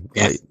 and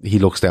he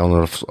looks down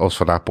on us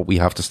for that, but we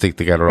have to stick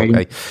together,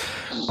 okay?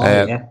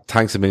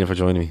 Thanks a million for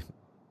joining me.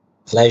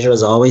 Pleasure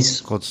as always.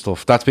 Good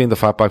stuff. That's been the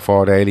Fatback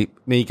 4 Daily.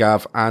 Me,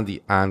 Gav,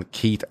 Andy and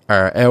Keith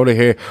are out of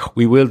here.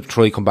 We will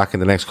try come back in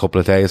the next couple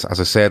of days.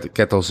 As I said,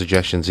 get those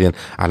suggestions in,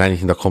 and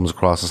anything that comes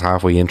across as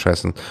halfway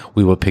interesting,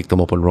 we will pick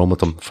them up and run with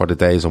them for the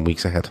days and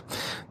weeks ahead.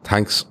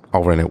 Thanks.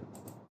 Over and out.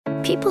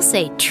 People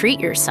say treat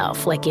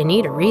yourself like you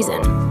need a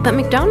reason, but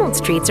McDonald's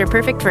treats are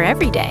perfect for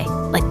every day.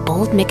 Like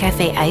bold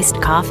McCafe iced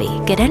coffee.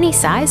 Get any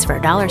size for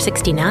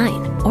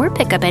 $1.69. Or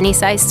pick up any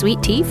size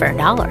sweet tea for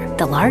 $1.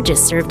 The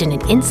largest served in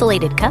an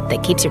insulated cup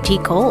that keeps your tea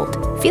cold.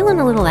 Feeling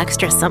a little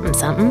extra something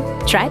something?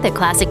 Try the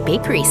classic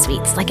bakery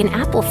sweets like an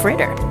apple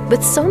fritter.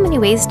 With so many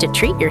ways to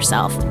treat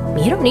yourself,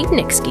 you don't need an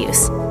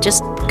excuse.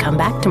 Just come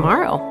back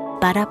tomorrow.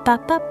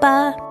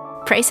 Ba-da-ba-ba-ba.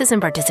 Prices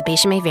and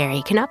participation may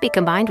vary. Cannot be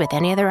combined with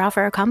any other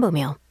offer or combo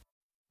meal.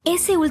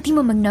 Ese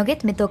último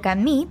McNugget me toca a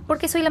mí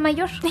porque soy la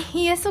mayor.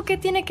 ¿Y eso qué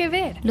tiene que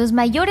ver? Los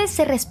mayores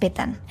se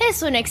respetan.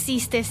 Eso no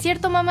existe,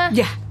 ¿cierto, mamá?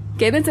 Ya,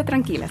 quédense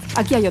tranquilas.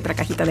 Aquí hay otra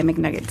cajita de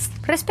McNuggets.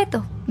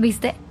 Respeto,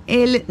 ¿viste?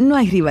 No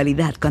hay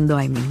rivalidad cuando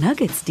hay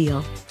McNuggets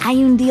deal.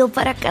 Hay un deal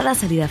para cada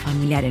salida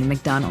familiar en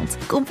McDonald's.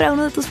 Compra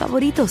uno de tus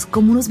favoritos,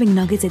 como unos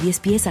McNuggets de 10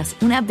 piezas,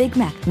 una Big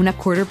Mac, una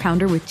Quarter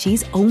Pounder with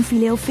Cheese o un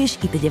Filet-O-Fish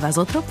y te llevas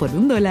otro por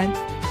 $1.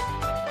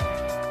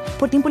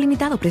 Por tiempo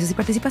limitado, precios y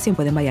participación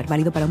pueden variar.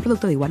 Válido para un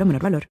producto de igual o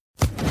menor valor.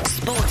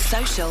 Sports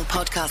Social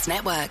Podcast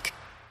Network.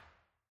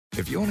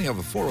 If you only have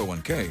a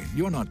 401k,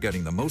 you're not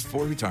getting the most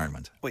for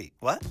retirement. Wait,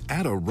 what?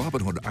 Add a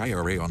Robinhood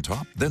IRA on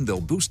top, then they'll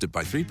boost it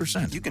by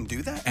 3%. You can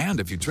do that? And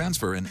if you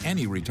transfer in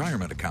any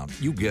retirement account,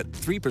 you get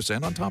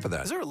 3% on top of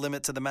that. Is there a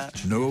limit to the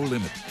match? No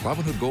limit.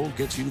 Robinhood Gold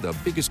gets you the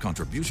biggest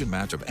contribution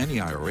match of any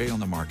IRA on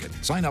the market.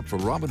 Sign up for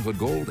Robinhood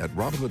Gold at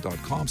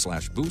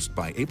Robinhood.com/boost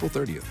by April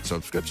 30th.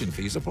 Subscription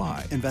fees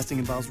apply. Investing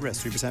involves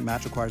risk. 3%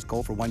 match requires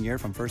gold for 1 year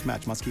from first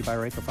match. Must keep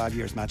IRA for 5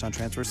 years. Match on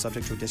transfers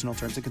subject to additional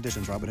terms and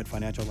conditions. Robinhood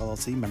Financial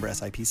LLC, member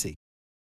SIPC.